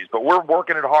hate puppies. But we're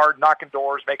working it hard, knocking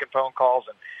doors, making phone calls,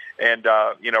 and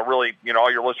really,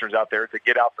 all your listeners out there to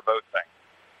get out the vote thing.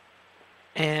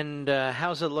 And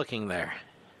how's it looking there?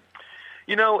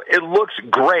 It looks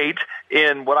great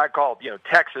in what I call,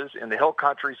 Texas, in the Hill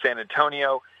Country, San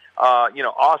Antonio.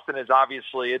 Austin is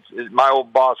obviously, it's my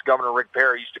old boss, Governor Rick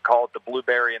Perry, used to call it the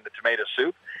blueberry and the tomato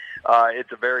soup.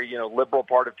 It's a very, liberal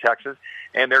part of Texas,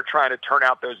 and they're trying to turn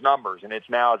out those numbers. And it's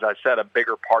now, as I said, a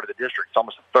bigger part of the district. It's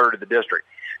almost a third of the district.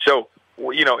 So,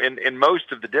 in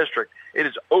most of the district, it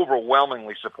is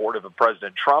overwhelmingly supportive of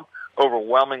President Trump,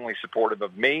 overwhelmingly supportive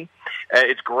of me.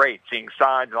 It's great seeing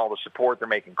signs and all the support. They're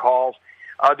making calls.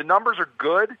 The numbers are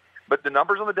good, but the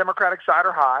numbers on the Democratic side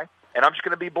are high, and I'm just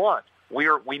going to be blunt.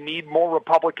 We need more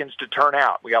Republicans to turn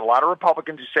out. We got a lot of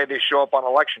Republicans who say they show up on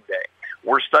Election Day.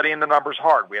 We're studying the numbers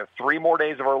hard. We have 3 more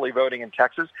days of early voting in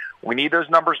Texas. We need those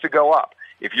numbers to go up.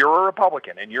 If you're a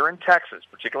Republican and you're in Texas,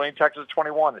 particularly in Texas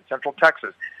 21 and Central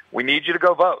Texas, we need you to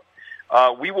go vote.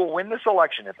 We will win this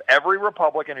election if every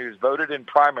Republican who's voted in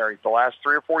primaries the last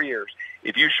 3 or 4 years,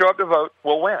 if you show up to vote,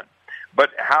 will win. But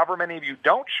however many of you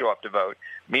don't show up to vote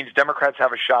means Democrats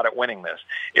have a shot at winning this.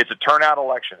 It's a turnout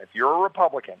election. If you're a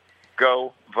Republican,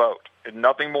 go vote. There's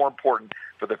nothing more important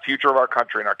for the future of our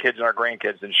country and our kids and our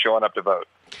grandkids than showing up to vote.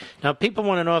 Now, people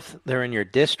want to know if they're in your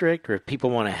district or if people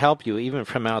want to help you, even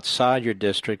from outside your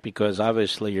district, because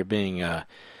obviously you're being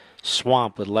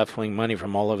swamped with left-wing money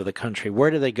from all over the country. Where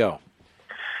do they go?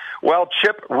 Well,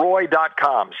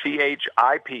 ChipRoy.com,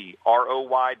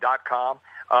 ChipRoy.com.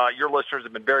 Your listeners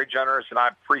have been very generous, and I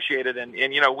appreciate it. And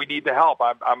we need the help.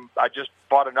 I just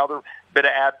bought another bit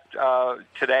of ad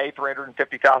today,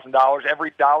 $350,000.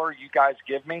 Every dollar you guys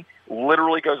give me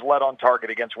literally goes lead on target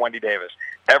against Wendy Davis.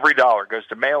 Every dollar goes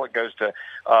to mail. It goes to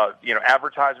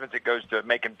advertisements. It goes to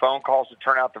making phone calls to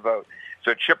turn out the vote.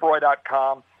 So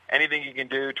ChipRoy.com. Anything you can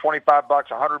do, $25,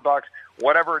 $100,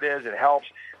 whatever it is, it helps.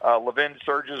 Levin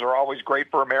surges are always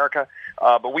great for America.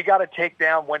 But we got to take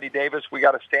down Wendy Davis. We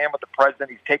got to stand with the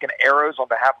president. He's taking arrows on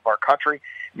behalf of our country,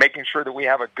 making sure that we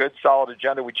have a good, solid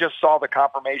agenda. We just saw the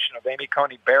confirmation of Amy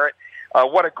Coney Barrett.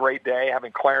 What a great day,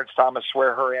 having Clarence Thomas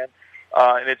swear her in.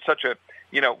 And it's such a,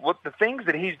 look, the things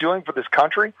that he's doing for this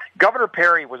country. Governor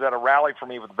Perry was at a rally for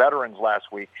me with veterans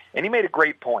last week, and he made a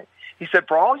great point. He said,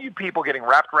 for all you people getting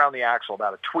wrapped around the axle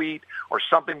about a tweet or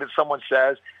something that someone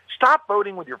says, stop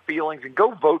voting with your feelings and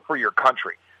go vote for your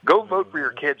country. Go vote for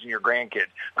your kids and your grandkids.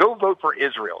 Go vote for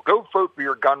Israel. Go vote for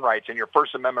your gun rights and your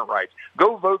First Amendment rights.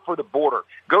 Go vote for the border.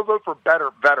 Go vote for better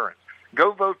veterans.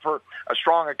 Go vote for a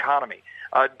strong economy.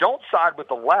 Don't side with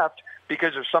the left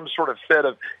because of some sort of fit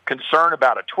of concern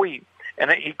about a tweet. And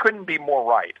he couldn't be more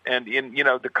right. And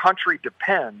the country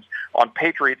depends on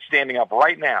patriots standing up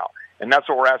right now. And that's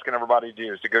what we're asking everybody to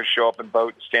do, is to go show up and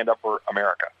vote and stand up for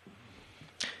America.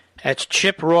 That's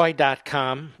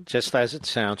ChipRoy.com, just as it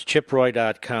sounds,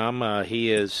 ChipRoy.com.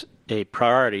 He is a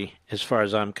priority as far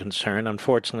as I'm concerned.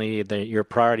 Unfortunately, your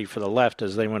priority for the left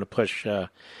is they want to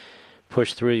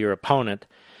push through your opponent.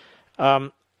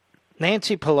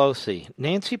 Nancy Pelosi,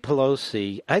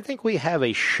 I think we have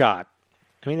a shot.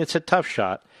 I mean, it's a tough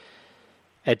shot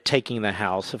at taking the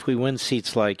House if we win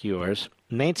seats like yours.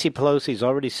 Nancy Pelosi's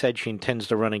already said she intends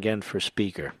to run again for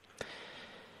Speaker.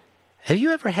 Have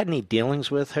you ever had any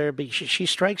dealings with her? Because she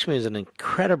strikes me as an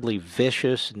incredibly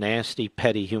vicious, nasty,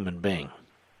 petty human being.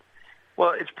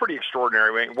 Well, it's pretty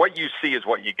extraordinary. I mean, what you see is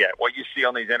what you get. What you see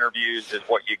on these interviews is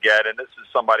what you get. And this is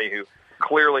somebody who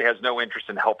clearly has no interest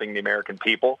in helping the American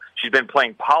people. She's been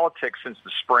playing politics since the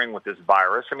spring with this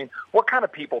virus. I mean, what kind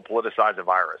of people politicize a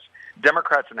virus?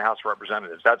 Democrats in the House of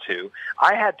Representatives, that's who.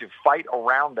 I had to fight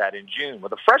around that in June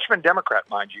with a freshman Democrat,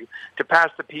 mind you, to pass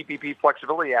the PPP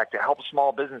Flexibility Act to help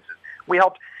small businesses. We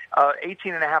helped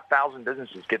 18,500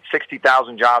 businesses get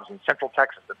 60,000 jobs in Central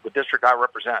Texas, the district I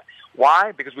represent.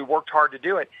 Why? Because we worked hard to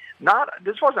do it.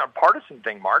 This wasn't a partisan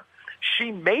thing, Mark.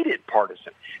 She made it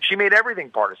partisan. She made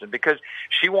everything partisan because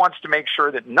she wants to make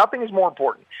sure that nothing is more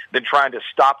important than trying to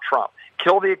stop Trump.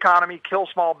 Kill the economy, kill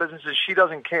small businesses. She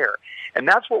doesn't care. And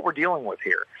that's what we're dealing with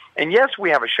here. And yes,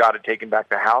 we have a shot at taking back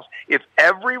the House if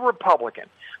every Republican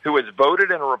who has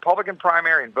voted in a Republican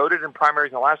primary and voted in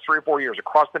primaries in the last 3 or 4 years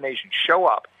across the nation show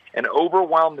up and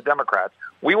overwhelm the Democrats.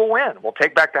 We will win. We'll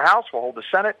take back the House. We'll hold the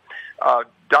Senate.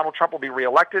 Donald Trump will be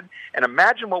reelected. And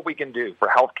imagine what we can do for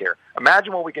health care.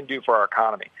 Imagine what we can do for our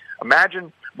economy.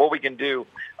 Imagine what we can do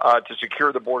to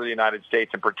secure the border of the United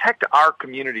States and protect our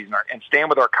communities and stand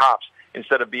with our cops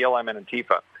instead of BLM and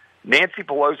Antifa. Nancy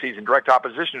Pelosi's in direct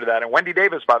opposition to that. And Wendy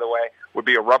Davis, by the way, would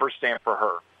be a rubber stamp for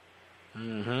her.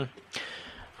 Mm-hmm.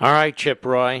 All right, Chip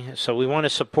Roy. So we want to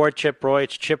support Chip Roy.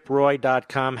 It's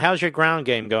chiproy.com. How's your ground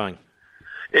game going?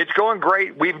 It's going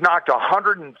great. We've knocked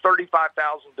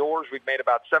 135,000 doors. We've made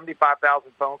about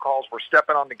 75,000 phone calls. We're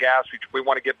stepping on the gas. We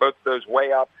want to get both of those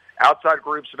way up. Outside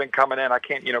groups have been coming in. I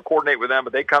can't, coordinate with them,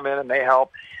 but they come in and they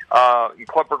help.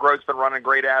 Clipper Grove's been running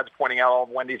great ads pointing out all of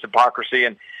Wendy's hypocrisy.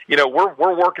 And,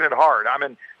 we're working it hard. I'm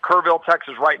in Kerrville,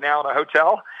 Texas right now in a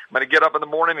hotel. I'm going to get up in the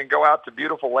morning and go out to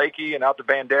beautiful Lakey and out to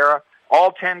Bandera.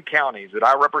 All 10 counties that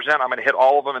I represent, I'm going to hit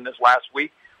all of them in this last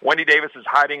week. Wendy Davis is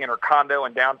hiding in her condo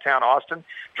in downtown Austin,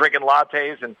 drinking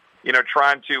lattes and,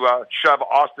 trying to shove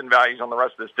Austin values on the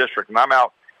rest of this district. And I'm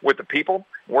out with the people.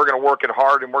 We're going to work it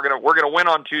hard, and we're going to win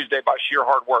on Tuesday by sheer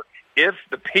hard work. If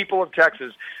the people of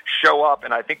Texas show up,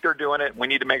 and I think they're doing it, we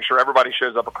need to make sure everybody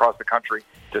shows up across the country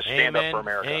to stand up for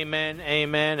America. Amen,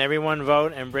 amen. Everyone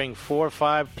vote and bring 4 or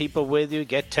 5 people with you.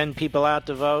 Get 10 people out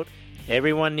to vote.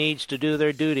 Everyone needs to do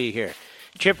their duty here.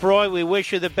 Chip Roy, we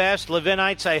wish you the best.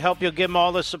 Levinites, I hope you'll give them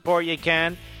all the support you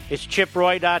can. It's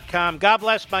chiproy.com. God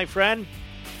bless, my friend.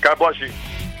 God bless you.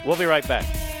 We'll be right back.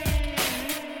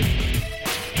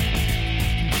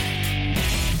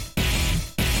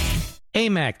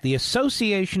 AMAC, the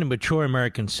Association of Mature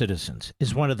American Citizens,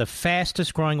 is one of the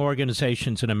fastest-growing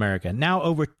organizations in America. Now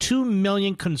over 2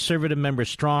 million conservative members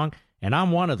strong, and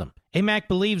I'm one of them. AMAC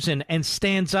believes in and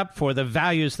stands up for the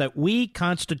values that we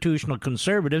constitutional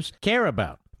conservatives care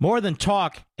about. More than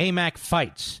talk, AMAC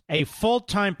fights. A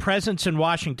full-time presence in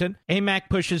Washington, AMAC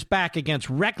pushes back against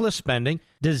reckless spending,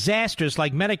 disasters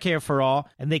like Medicare for All,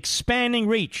 and the expanding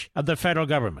reach of the federal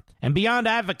government. And beyond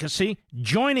advocacy,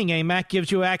 joining AMAC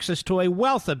gives you access to a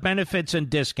wealth of benefits and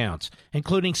discounts,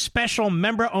 including special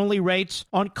member-only rates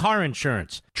on car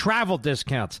insurance, travel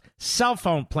discounts, cell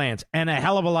phone plans, and a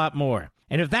hell of a lot more.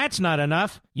 And if that's not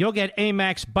enough, you'll get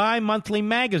AMAC's bi-monthly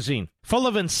magazine, full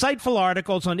of insightful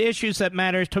articles on issues that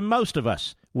matter to most of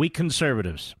us, we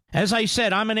conservatives. As I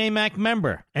said, I'm an AMAC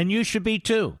member, and you should be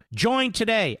too. Join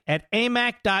today at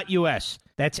amac.us.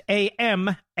 That's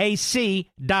AMAC.us.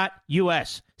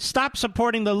 Stop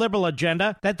supporting the liberal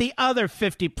agenda that the other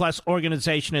 50-plus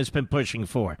organization has been pushing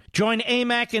for. Join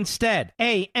AMAC instead.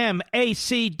 AMAC.us.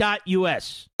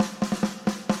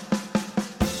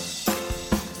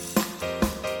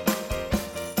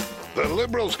 The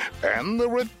liberals and the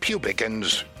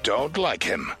Republicans don't like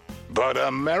him, but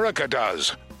America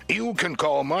does. You can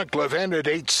call Mark Levin at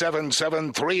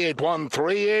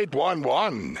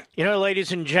 877-381-3811.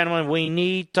 Ladies and gentlemen, we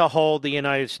need to hold the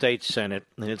United States Senate,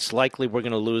 and it's likely we're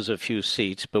going to lose a few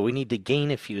seats, but we need to gain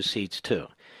a few seats too.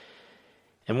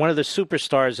 And one of the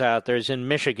superstars out there is in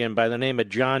Michigan by the name of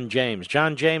John James.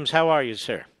 John James, how are you,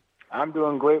 sir? I'm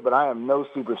doing great, but I am no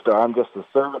superstar. I'm just a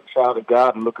servant child of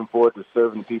God and looking forward to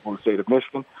serving the people of the state of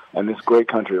Michigan and this great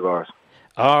country of ours.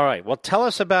 All right. Well, tell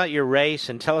us about your race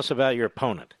and tell us about your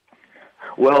opponent.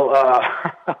 Well,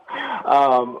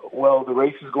 the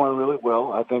race is going really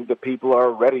well. I think that people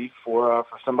are ready for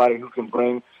somebody who can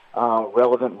bring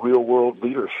relevant real-world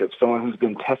leadership, someone who's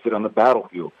been tested on the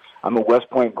battlefield. I'm a West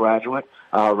Point graduate,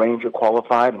 Ranger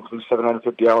qualified, includes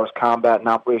 750 hours combat in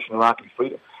Operation Iraqi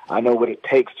Freedom. I know what it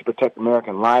takes to protect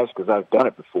American lives because I've done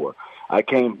it before. I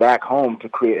came back home to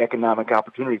create economic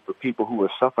opportunity for people who were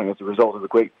suffering as a result of the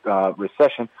Great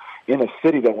Recession in a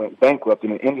city that went bankrupt,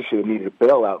 in an industry that needed a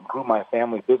bailout, grew my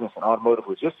family business, an automotive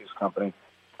logistics company,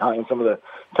 in some of the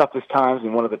toughest times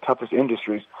in one of the toughest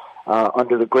industries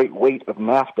under the great weight of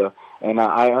NAFTA. And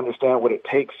I understand what it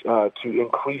takes to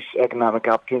increase economic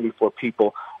opportunity for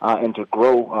people and to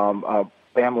grow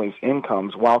families'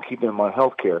 incomes while keeping them on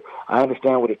health care. I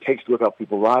understand what it takes to look out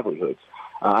people's livelihoods.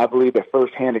 I believe that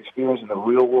firsthand experience in the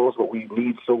real world is what we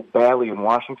need so badly in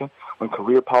Washington when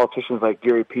career politicians like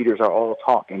Gary Peters are all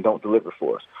talk and don't deliver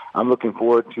for us. I'm looking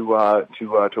forward to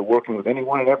working with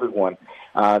anyone and everyone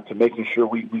to making sure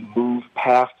we move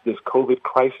past this COVID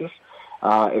crisis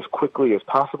as quickly as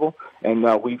possible, and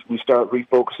we start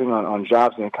refocusing on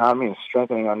jobs and economy and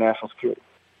strengthening our national security.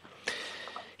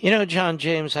 John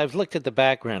James, I've looked at the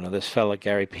background of this fellow,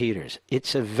 Gary Peters.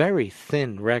 It's a very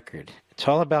thin record. It's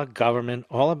all about government,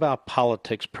 all about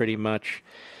politics, pretty much.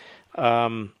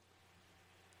 In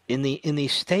the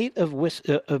state of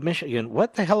Michigan,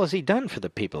 what the hell has he done for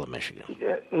the people of Michigan?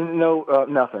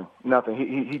 Nothing.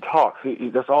 He talks.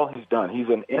 That's all he's done. He's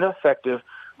an ineffective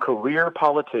career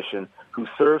politician who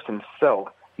serves himself.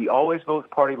 He always votes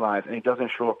party lines, and he doesn't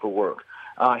show up for work.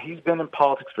 He's been in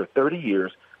politics for 30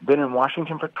 years, been in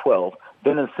Washington for 12,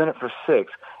 been in the Senate for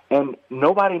 6, And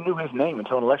nobody knew his name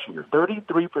until an election year.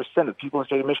 33% of the people in the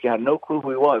state of Michigan had no clue who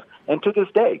he was. And to this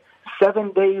day,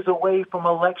 7 days away from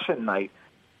election night,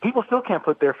 people still can't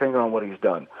put their finger on what he's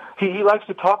done. He likes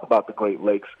to talk about the Great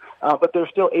Lakes, but there's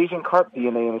still Asian carp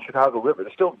DNA in the Chicago River.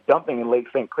 There's still dumping in Lake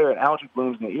St. Clair and algae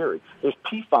blooms in the Erie. There's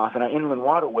PFAS in our inland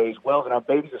waterways, wells, and our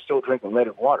babies are still drinking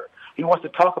leaded water. He wants to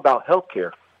talk about health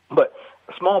care, but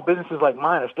small businesses like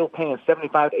mine are still paying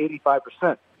 75 to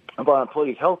 85% of our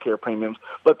employees' health care premiums,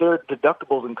 but their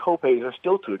deductibles and copays are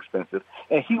still too expensive.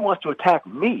 And he wants to attack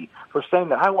me for saying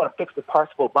that I want to fix the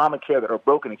parts of Obamacare that are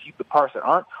broken and keep the parts that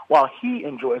aren't, while he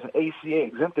enjoys an ACA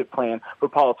exempted plan for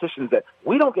politicians that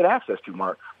we don't get access to,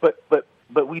 Mark, but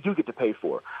we do get to pay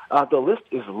for. The list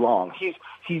is long.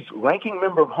 He's ranking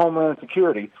member of Homeland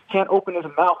Security, can't open his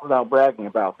mouth without bragging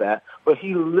about that, but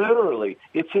he literally,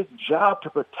 it's his job to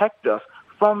protect us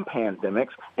from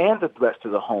pandemics and the threats to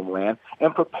the homeland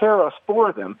and prepare us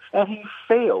for them, and he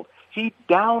failed. He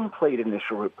downplayed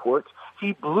initial reports,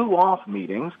 he blew off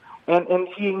meetings, and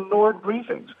he ignored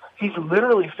briefings. He's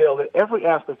literally failed at every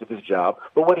aspect of his job,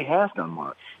 but what he has done,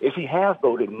 Mark, is he has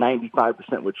voted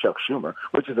 95% with Chuck Schumer,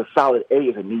 which is a solid A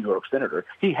as a New York senator.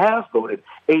 He has voted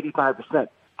 85%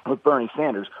 with Bernie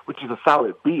Sanders, which is a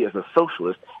solid B as a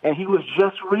socialist, and he was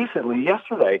just recently,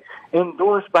 yesterday,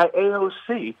 endorsed by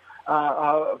AOC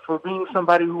for being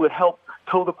somebody who would help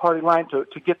toe the party line to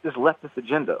get this leftist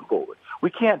agenda forward.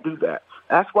 We can't do that.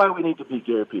 That's why we need to beat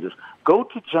Gary Peters. Go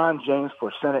to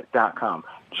JohnJamesForSenate.com,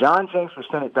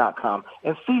 JohnJamesForSenate.com,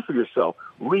 and see for yourself,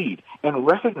 read, and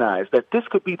recognize that this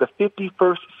could be the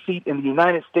 51st seat in the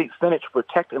United States Senate to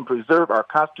protect and preserve our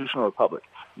constitutional republic.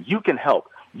 You can help,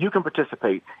 you can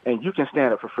participate, and you can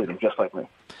stand up for freedom just like me.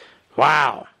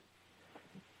 Wow.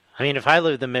 I mean, if I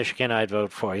lived in Michigan, I'd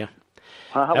vote for you.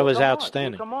 That was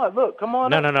outstanding. Come on.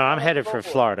 No. I'm headed for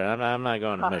Florida. I'm not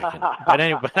going to Michigan.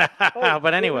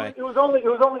 But anyway. It was only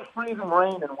freezing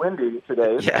rain and windy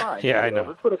today. It's fine. I know.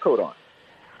 Let's put a coat on.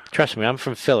 Trust me, I'm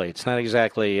from Philly. It's not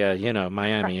exactly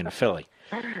Miami and Philly.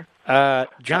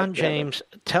 John James,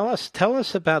 tell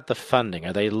us about the funding.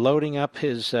 Are they loading up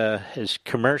his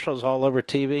commercials all over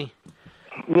TV?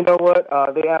 You know what?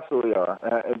 They absolutely are.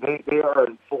 They are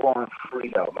in full-on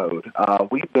freak-out mode.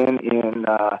 We've been in...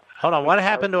 Hold on. What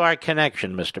happened to our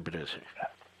connection, Mr. Producer?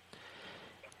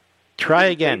 Try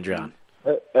again, John.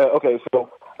 Okay, so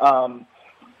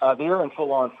they are in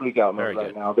full-on freak-out mode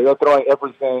right now. They are throwing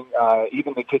everything,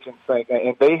 even the kitchen sink,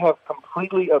 and they have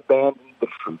completely abandoned the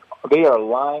truth. They are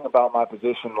lying about my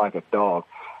position like a dog.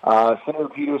 Senator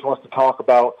Peters wants to talk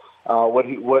about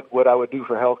what I would do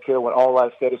for health care when all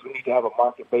I've said is we need to have a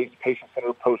market-based, patient-centered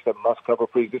approach that must cover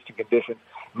pre-existing conditions.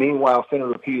 Meanwhile,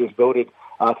 Senator Peters voted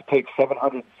to take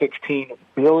 $716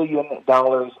 billion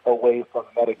away from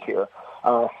Medicare,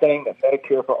 saying that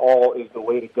Medicare for all is the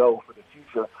way to go for the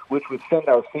future, which would send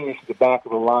our seniors to the back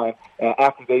of the line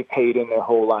after they paid in their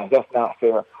whole lives. That's not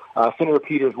fair. Senator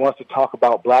Peters wants to talk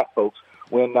about black folks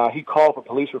when he called for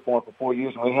police reform for 4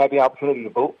 years, and when he had the opportunity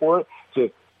to vote for it,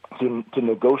 to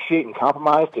negotiate and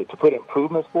compromise, to put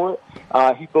improvements for it,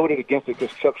 he voted against it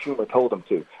because Chuck Schumer told him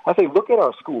to. I say, look at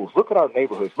our schools, look at our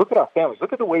neighborhoods, look at our families,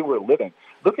 look at the way we're living,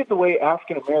 look at the way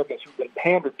African Americans who've been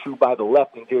pandered to by the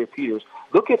left and Gary Peters,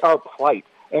 look at our plight,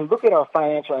 and look at our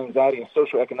financial anxiety and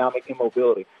socioeconomic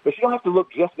immobility. But you don't have to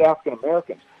look just at African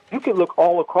Americans. You can look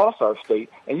all across our state,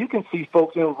 and you can see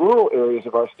folks in rural areas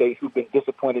of our state who've been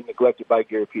disappointed and neglected by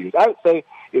Gary Peters. I would say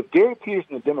if Gary Peters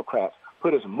and the Democrats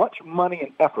put as much money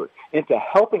and effort into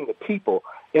helping the people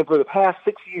and for the past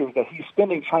 6 years that he's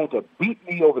spending trying to beat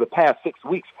me over the past 6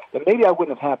 weeks, then maybe I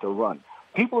wouldn't have had to run.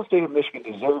 People in the state of Michigan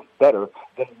deserve better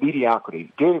than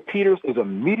mediocrity. Gary Peters is a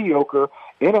mediocre,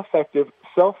 ineffective,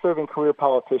 self-serving career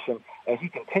politician, and he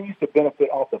continues to benefit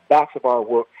off the backs of our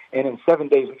work, and in 7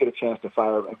 days we get a chance to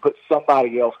fire him and put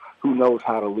somebody else who knows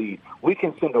how to lead. We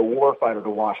can send a warfighter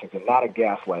to Washington, not a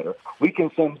gaslighter. We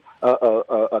can send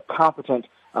a competent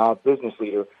business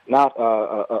leader, not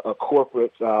a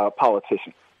corporate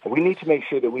politician. We need to make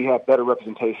sure that we have better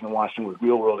representation in Washington with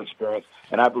real-world experience,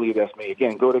 and I believe that's me.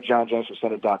 Again, go to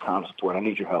JohnJamesForSenate.com to support. I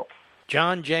need your help.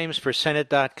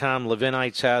 JohnJamesForSenate.com.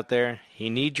 Levinites out there,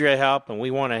 he needs your help, and we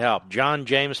want to help.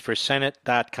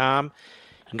 JohnJamesForSenate.com.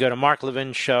 And go to Mark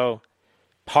Levin Show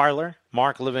Parler,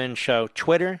 Mark Levin Show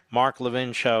Twitter, Mark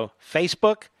Levin Show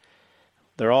Facebook.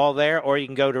 They're all there, or you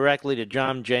can go directly to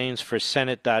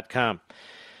JohnJamesForSenate.com.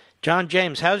 John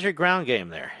James, how's your ground game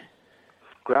there?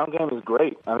 Ground game is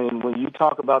great. I mean, when you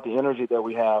talk about the energy that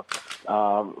we have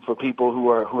for people who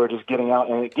are just getting out,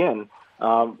 and again,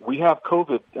 we have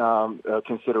COVID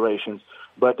considerations,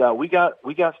 but we got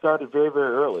started very,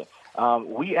 very early.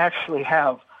 We actually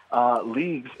have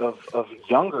leagues of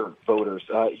younger voters,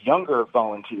 younger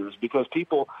volunteers, because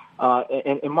people,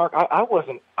 and Mark,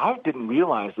 I didn't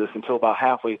realize this until about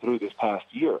halfway through this past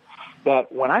year,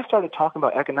 that when I started talking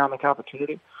about economic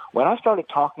opportunity, when I started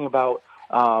talking about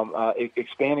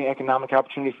expanding economic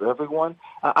opportunity for everyone,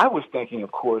 I was thinking,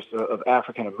 of course, of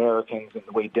African Americans and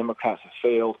the way Democrats have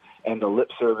failed and the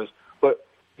lip service. But,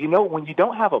 when you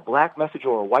don't have a black message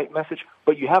or a white message,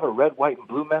 but you have a red, white, and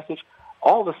blue message,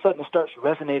 all of a sudden it starts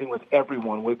resonating with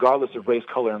everyone, regardless of race,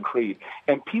 color, and creed.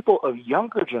 And people of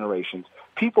younger generations,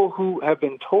 people who have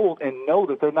been told and know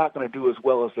that they're not going to do as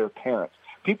well as their parents,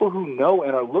 people who know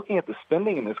and are looking at the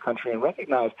spending in this country and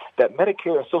recognize that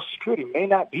Medicare and Social Security may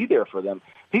not be there for them,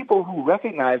 people who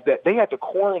recognize that they had to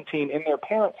quarantine in their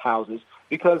parents' houses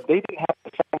because they didn't have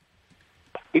the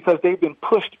because they've been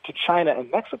pushed to China and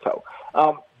Mexico.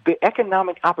 The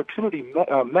economic opportunity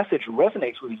message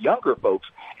resonates with younger folks,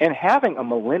 and having a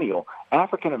millennial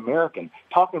African-American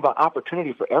talking about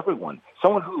opportunity for everyone,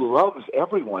 someone who loves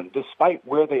everyone despite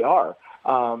where they are,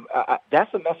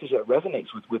 that's a message that resonates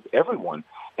with everyone.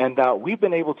 And we've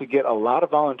been able to get a lot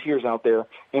of volunteers out there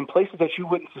in places that you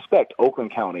wouldn't suspect: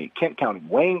 Oakland County, Kent County,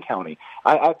 Wayne County.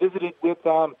 I visited with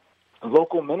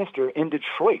local minister in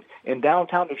Detroit, in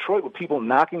downtown Detroit, with people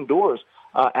knocking doors,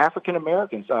 African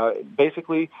Americans,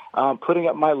 basically putting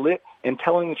up my lip and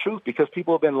telling the truth because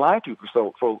people have been lied to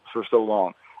for so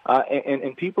long.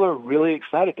 And people are really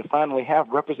excited to finally have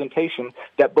representation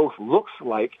that both looks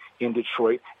like in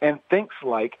Detroit and thinks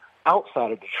like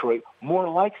outside of Detroit, more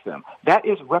like them. That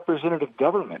is representative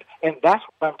government, and that's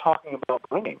what I'm talking about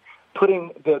bringing, putting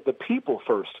the people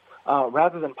first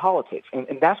rather than politics.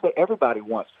 And that's what everybody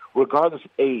wants, regardless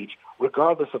of age,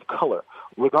 regardless of color,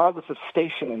 regardless of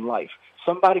station in life.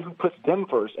 Somebody who puts them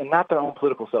first and not their own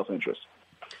political self-interest.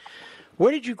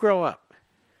 Where did you grow up?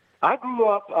 I grew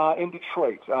up in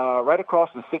Detroit, right across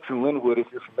the 6 in Linwood, if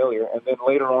you're familiar. And then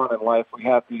later on in life, we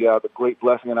had the great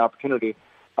blessing and opportunity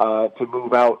to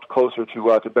move out closer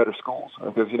to better schools.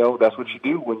 Because, that's what you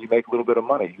do when you make a little bit of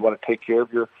money. You want to take care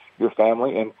of your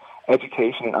family. And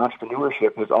education and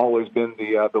entrepreneurship has always been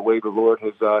the way the Lord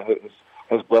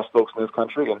has blessed folks in this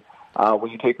country. And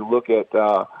when you take a look at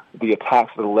the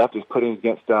attacks that the left is putting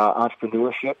against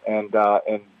entrepreneurship and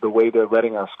the way they're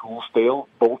letting our schools fail,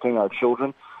 bolting our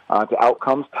children to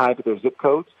outcomes tied to their zip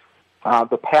codes,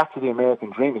 the path to the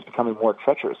American dream is becoming more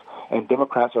treacherous, and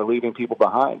Democrats are leaving people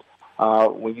behind.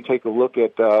 When you take a look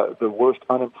at the worst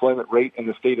unemployment rate in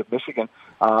the state of Michigan,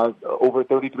 over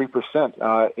 33%.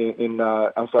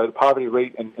 The poverty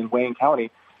rate in Wayne County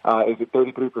is at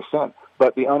 33%,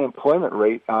 but the unemployment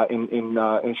rate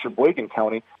in Sheboygan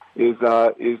County is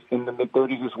in the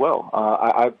mid-30s as well.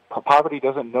 Poverty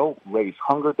doesn't know race.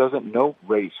 Hunger doesn't know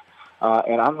race.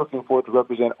 And I'm looking forward to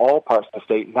represent all parts of the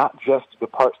state, not just the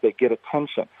parts that get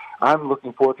attention. I'm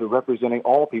looking forward to representing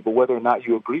all people, whether or not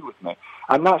you agree with me.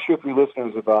 I'm not sure if your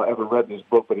listeners have ever read this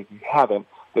book, but if you haven't,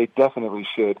 they definitely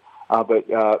should. But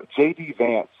J.D.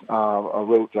 Vance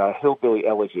wrote Hillbilly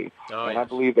Elegy, and I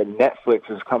believe that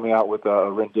Netflix is coming out with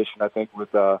a rendition, I think,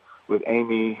 with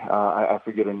Amy, I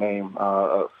forget her name,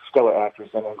 a stellar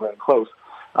actress, and then Glenn Close,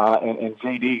 and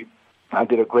J.D.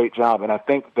 did a great job, and I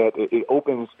think that it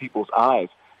opens people's eyes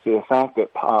to the fact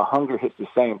that hunger hits the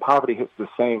same, poverty hits the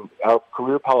same. Our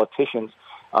career politicians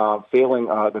failing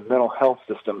the mental health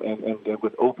system and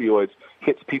with opioids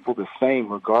hits people the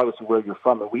same regardless of where you're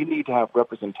from. And we need to have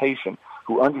representation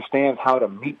who understands how to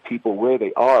meet people where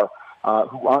they are,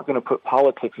 who aren't going to put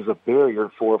politics as a barrier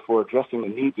for addressing the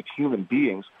needs of human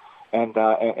beings. And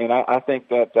I think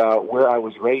that where I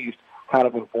was raised kind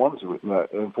of informs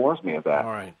me of that.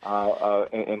 All right.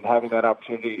 And having that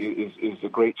opportunity is a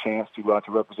great chance to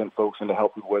represent folks and to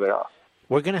help people where they are.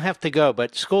 We're going to have to go,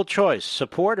 but school choice,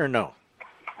 support or no?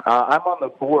 I'm on the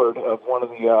board of one of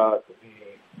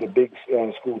the big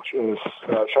charter schools in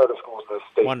the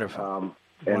state. Wonderful.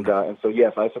 And so,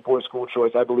 yes, I support school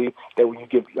choice. I believe that when you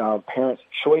give parents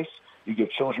choice, you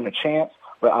give children a chance.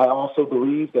 But I also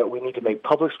believe that we need to make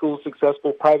public schools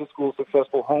successful, private schools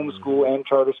successful, homeschool and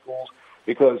charter schools,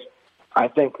 because I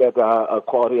think that a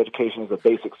quality education is a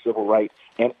basic civil right,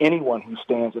 and anyone who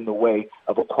stands in the way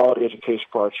of a quality education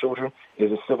for our children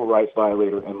is a civil rights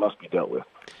violator and must be dealt with.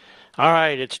 All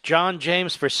right, it's John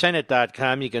James for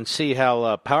Senate.com. You can see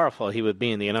how powerful he would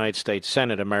be in the United States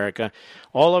Senate, America.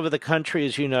 All over the country,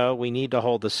 as you know, we need to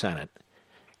hold the Senate.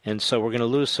 And so we're going to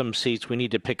lose some seats. We need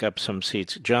to pick up some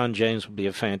seats. John James will be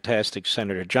a fantastic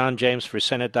senator. John James for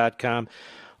Senate.com.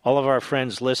 All of our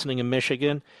friends listening in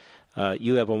Michigan,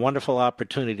 you have a wonderful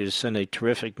opportunity to send a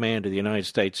terrific man to the United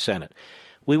States Senate.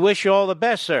 We wish you all the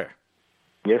best, sir.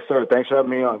 Yes, sir. Thanks for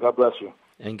having me on. God bless you.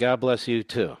 And God bless you,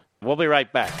 too. We'll be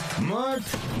right back. Mark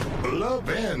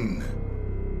Levin.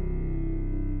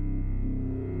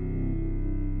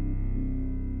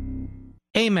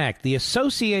 AMAC, the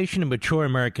Association of Mature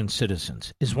American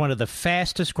Citizens, is one of the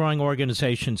fastest-growing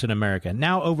organizations in America,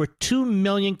 now over 2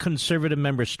 million conservative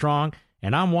members strong,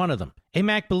 and I'm one of them.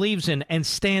 AMAC believes in and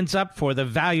stands up for the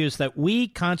values that we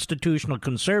constitutional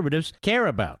conservatives care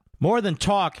about. More than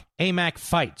talk, AMAC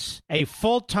fights. A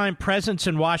full-time presence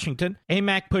in Washington,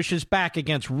 AMAC pushes back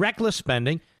against reckless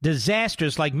spending,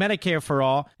 disasters like Medicare for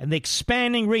All, and the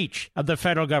expanding reach of the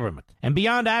federal government. And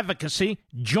beyond advocacy,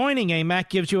 joining AMAC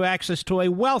gives you access to a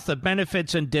wealth of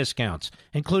benefits and discounts,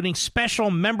 including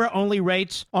special member-only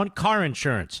rates on car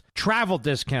insurance, travel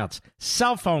discounts,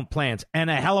 cell phone plans, and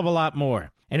a hell of a lot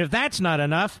more. And if that's not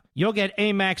enough, you'll get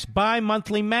AMAC's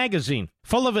bi-monthly magazine,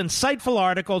 full of insightful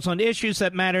articles on issues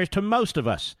that matter to most of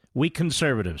us, we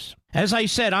conservatives. As I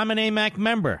said, I'm an AMAC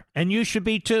member, and you should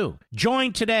be too.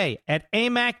 Join today at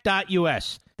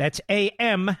amac.us. That's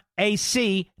AMAC.us.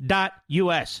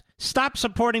 Stop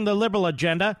supporting the liberal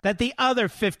agenda that the other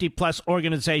 50-plus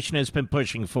organization has been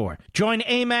pushing for. Join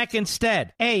AMAC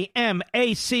instead. AMAC.us.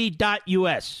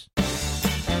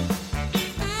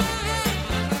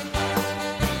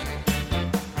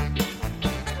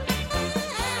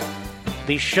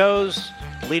 These shows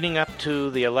leading up to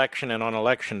the election and on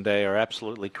Election Day are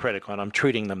absolutely critical, and I'm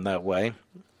treating them that way.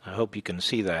 I hope you can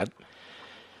see that.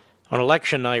 On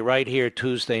Election night, right here,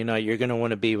 Tuesday night, you're going to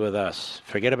want to be with us.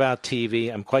 Forget about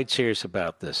TV. I'm quite serious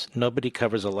about this. Nobody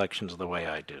covers elections the way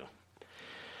I do.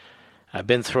 I've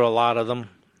been through a lot of them.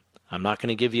 I'm not going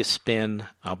to give you spin.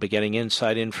 I'll be getting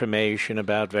inside information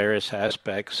about various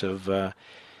aspects of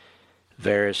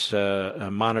various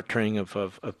monitoring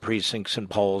of precincts and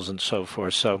polls and so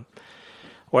forth. So,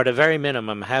 or at a very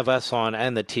minimum, have us on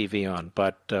and the TV on.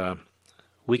 But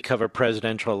we cover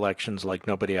presidential elections like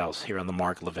nobody else here on the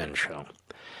Mark Levin Show.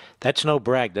 That's no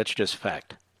brag. That's just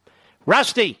fact.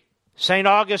 Rusty, St.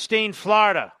 Augustine,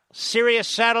 Florida. Sirius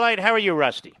Satellite. How are you,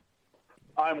 Rusty?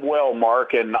 I'm well,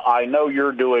 Mark, and I know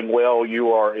you're doing well.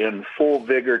 You are in full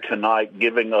vigor tonight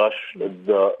giving us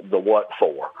the what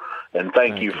for. And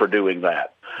thank you for doing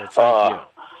that. Well, thank you.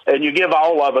 And you give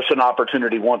all of us an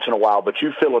opportunity once in a while, but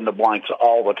you fill in the blanks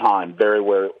all the time. Very,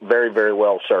 very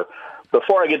well, sir.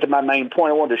 Before I get to my main point,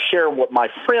 I wanted to share what my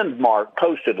friend Mark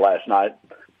posted last night.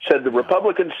 Said the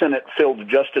Republican Senate filled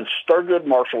Justice Thurgood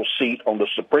Marshall's seat on the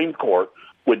Supreme Court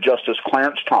with Justice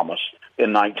Clarence Thomas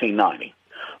in 1990.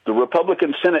 The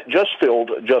Republican Senate just filled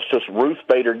Justice Ruth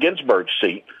Bader Ginsburg's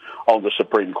seat on the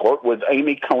Supreme Court with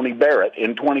Amy Coney Barrett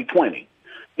in 2020.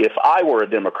 If I were a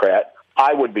Democrat,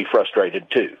 I would be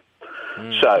frustrated too.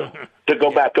 So, to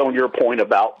go back on your point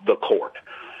about the court.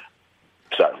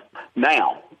 So,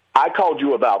 now, I called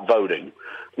you about voting.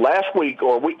 Last week,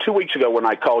 or 2 weeks ago when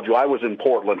I called you, I was in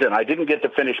Portland, and I didn't get to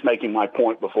finish making my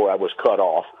point before I was cut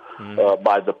off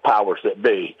by the powers that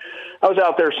be. I was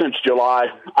out there since July.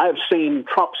 I have seen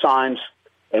Trump signs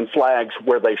and flags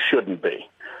where they shouldn't be.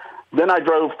 Then I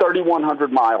drove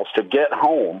 3,100 miles to get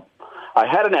home. I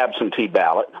had an absentee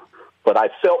ballot, but I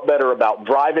felt better about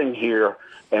driving here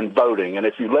and voting. And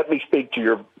if you let me speak to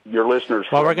your listeners.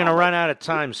 Well, we're going to run out of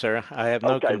time, sir. I have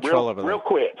no control over that. Real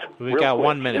quick. We've got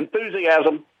 1 minute.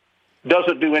 Enthusiasm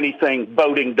doesn't do anything.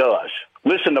 Voting does.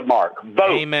 Listen to Mark.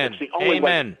 Vote. Amen. It's the only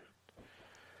Amen.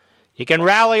 You can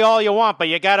rally all you want, but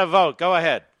you got to vote. Go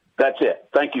ahead. That's it.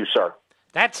 Thank you, sir.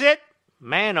 That's it?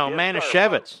 Man, oh, yes,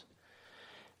 Manischewitz.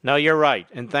 No, you're right,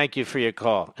 and thank you for your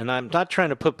call. And I'm not trying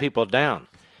to put people down.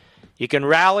 You can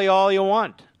rally all you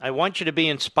want. I want you to be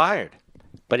inspired,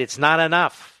 but it's not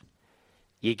enough.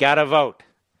 You got to vote.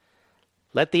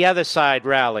 Let the other side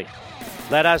rally.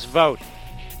 Let us vote.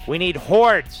 We need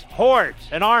hordes,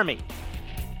 an army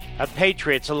of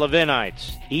patriots and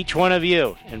Levinites, each one of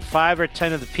you, and 5 or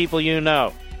 10 of the people you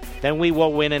know. Then we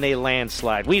will win in a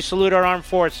landslide. We salute our armed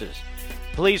forces,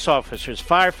 police officers,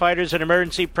 firefighters, and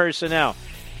emergency personnel.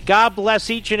 God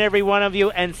bless each and every one of you,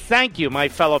 and thank you, my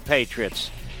fellow patriots.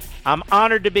 I'm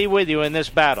honored to be with you in this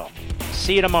battle.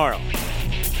 See you tomorrow.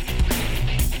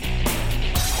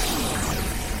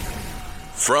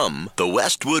 From the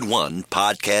Westwood One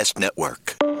Podcast Network.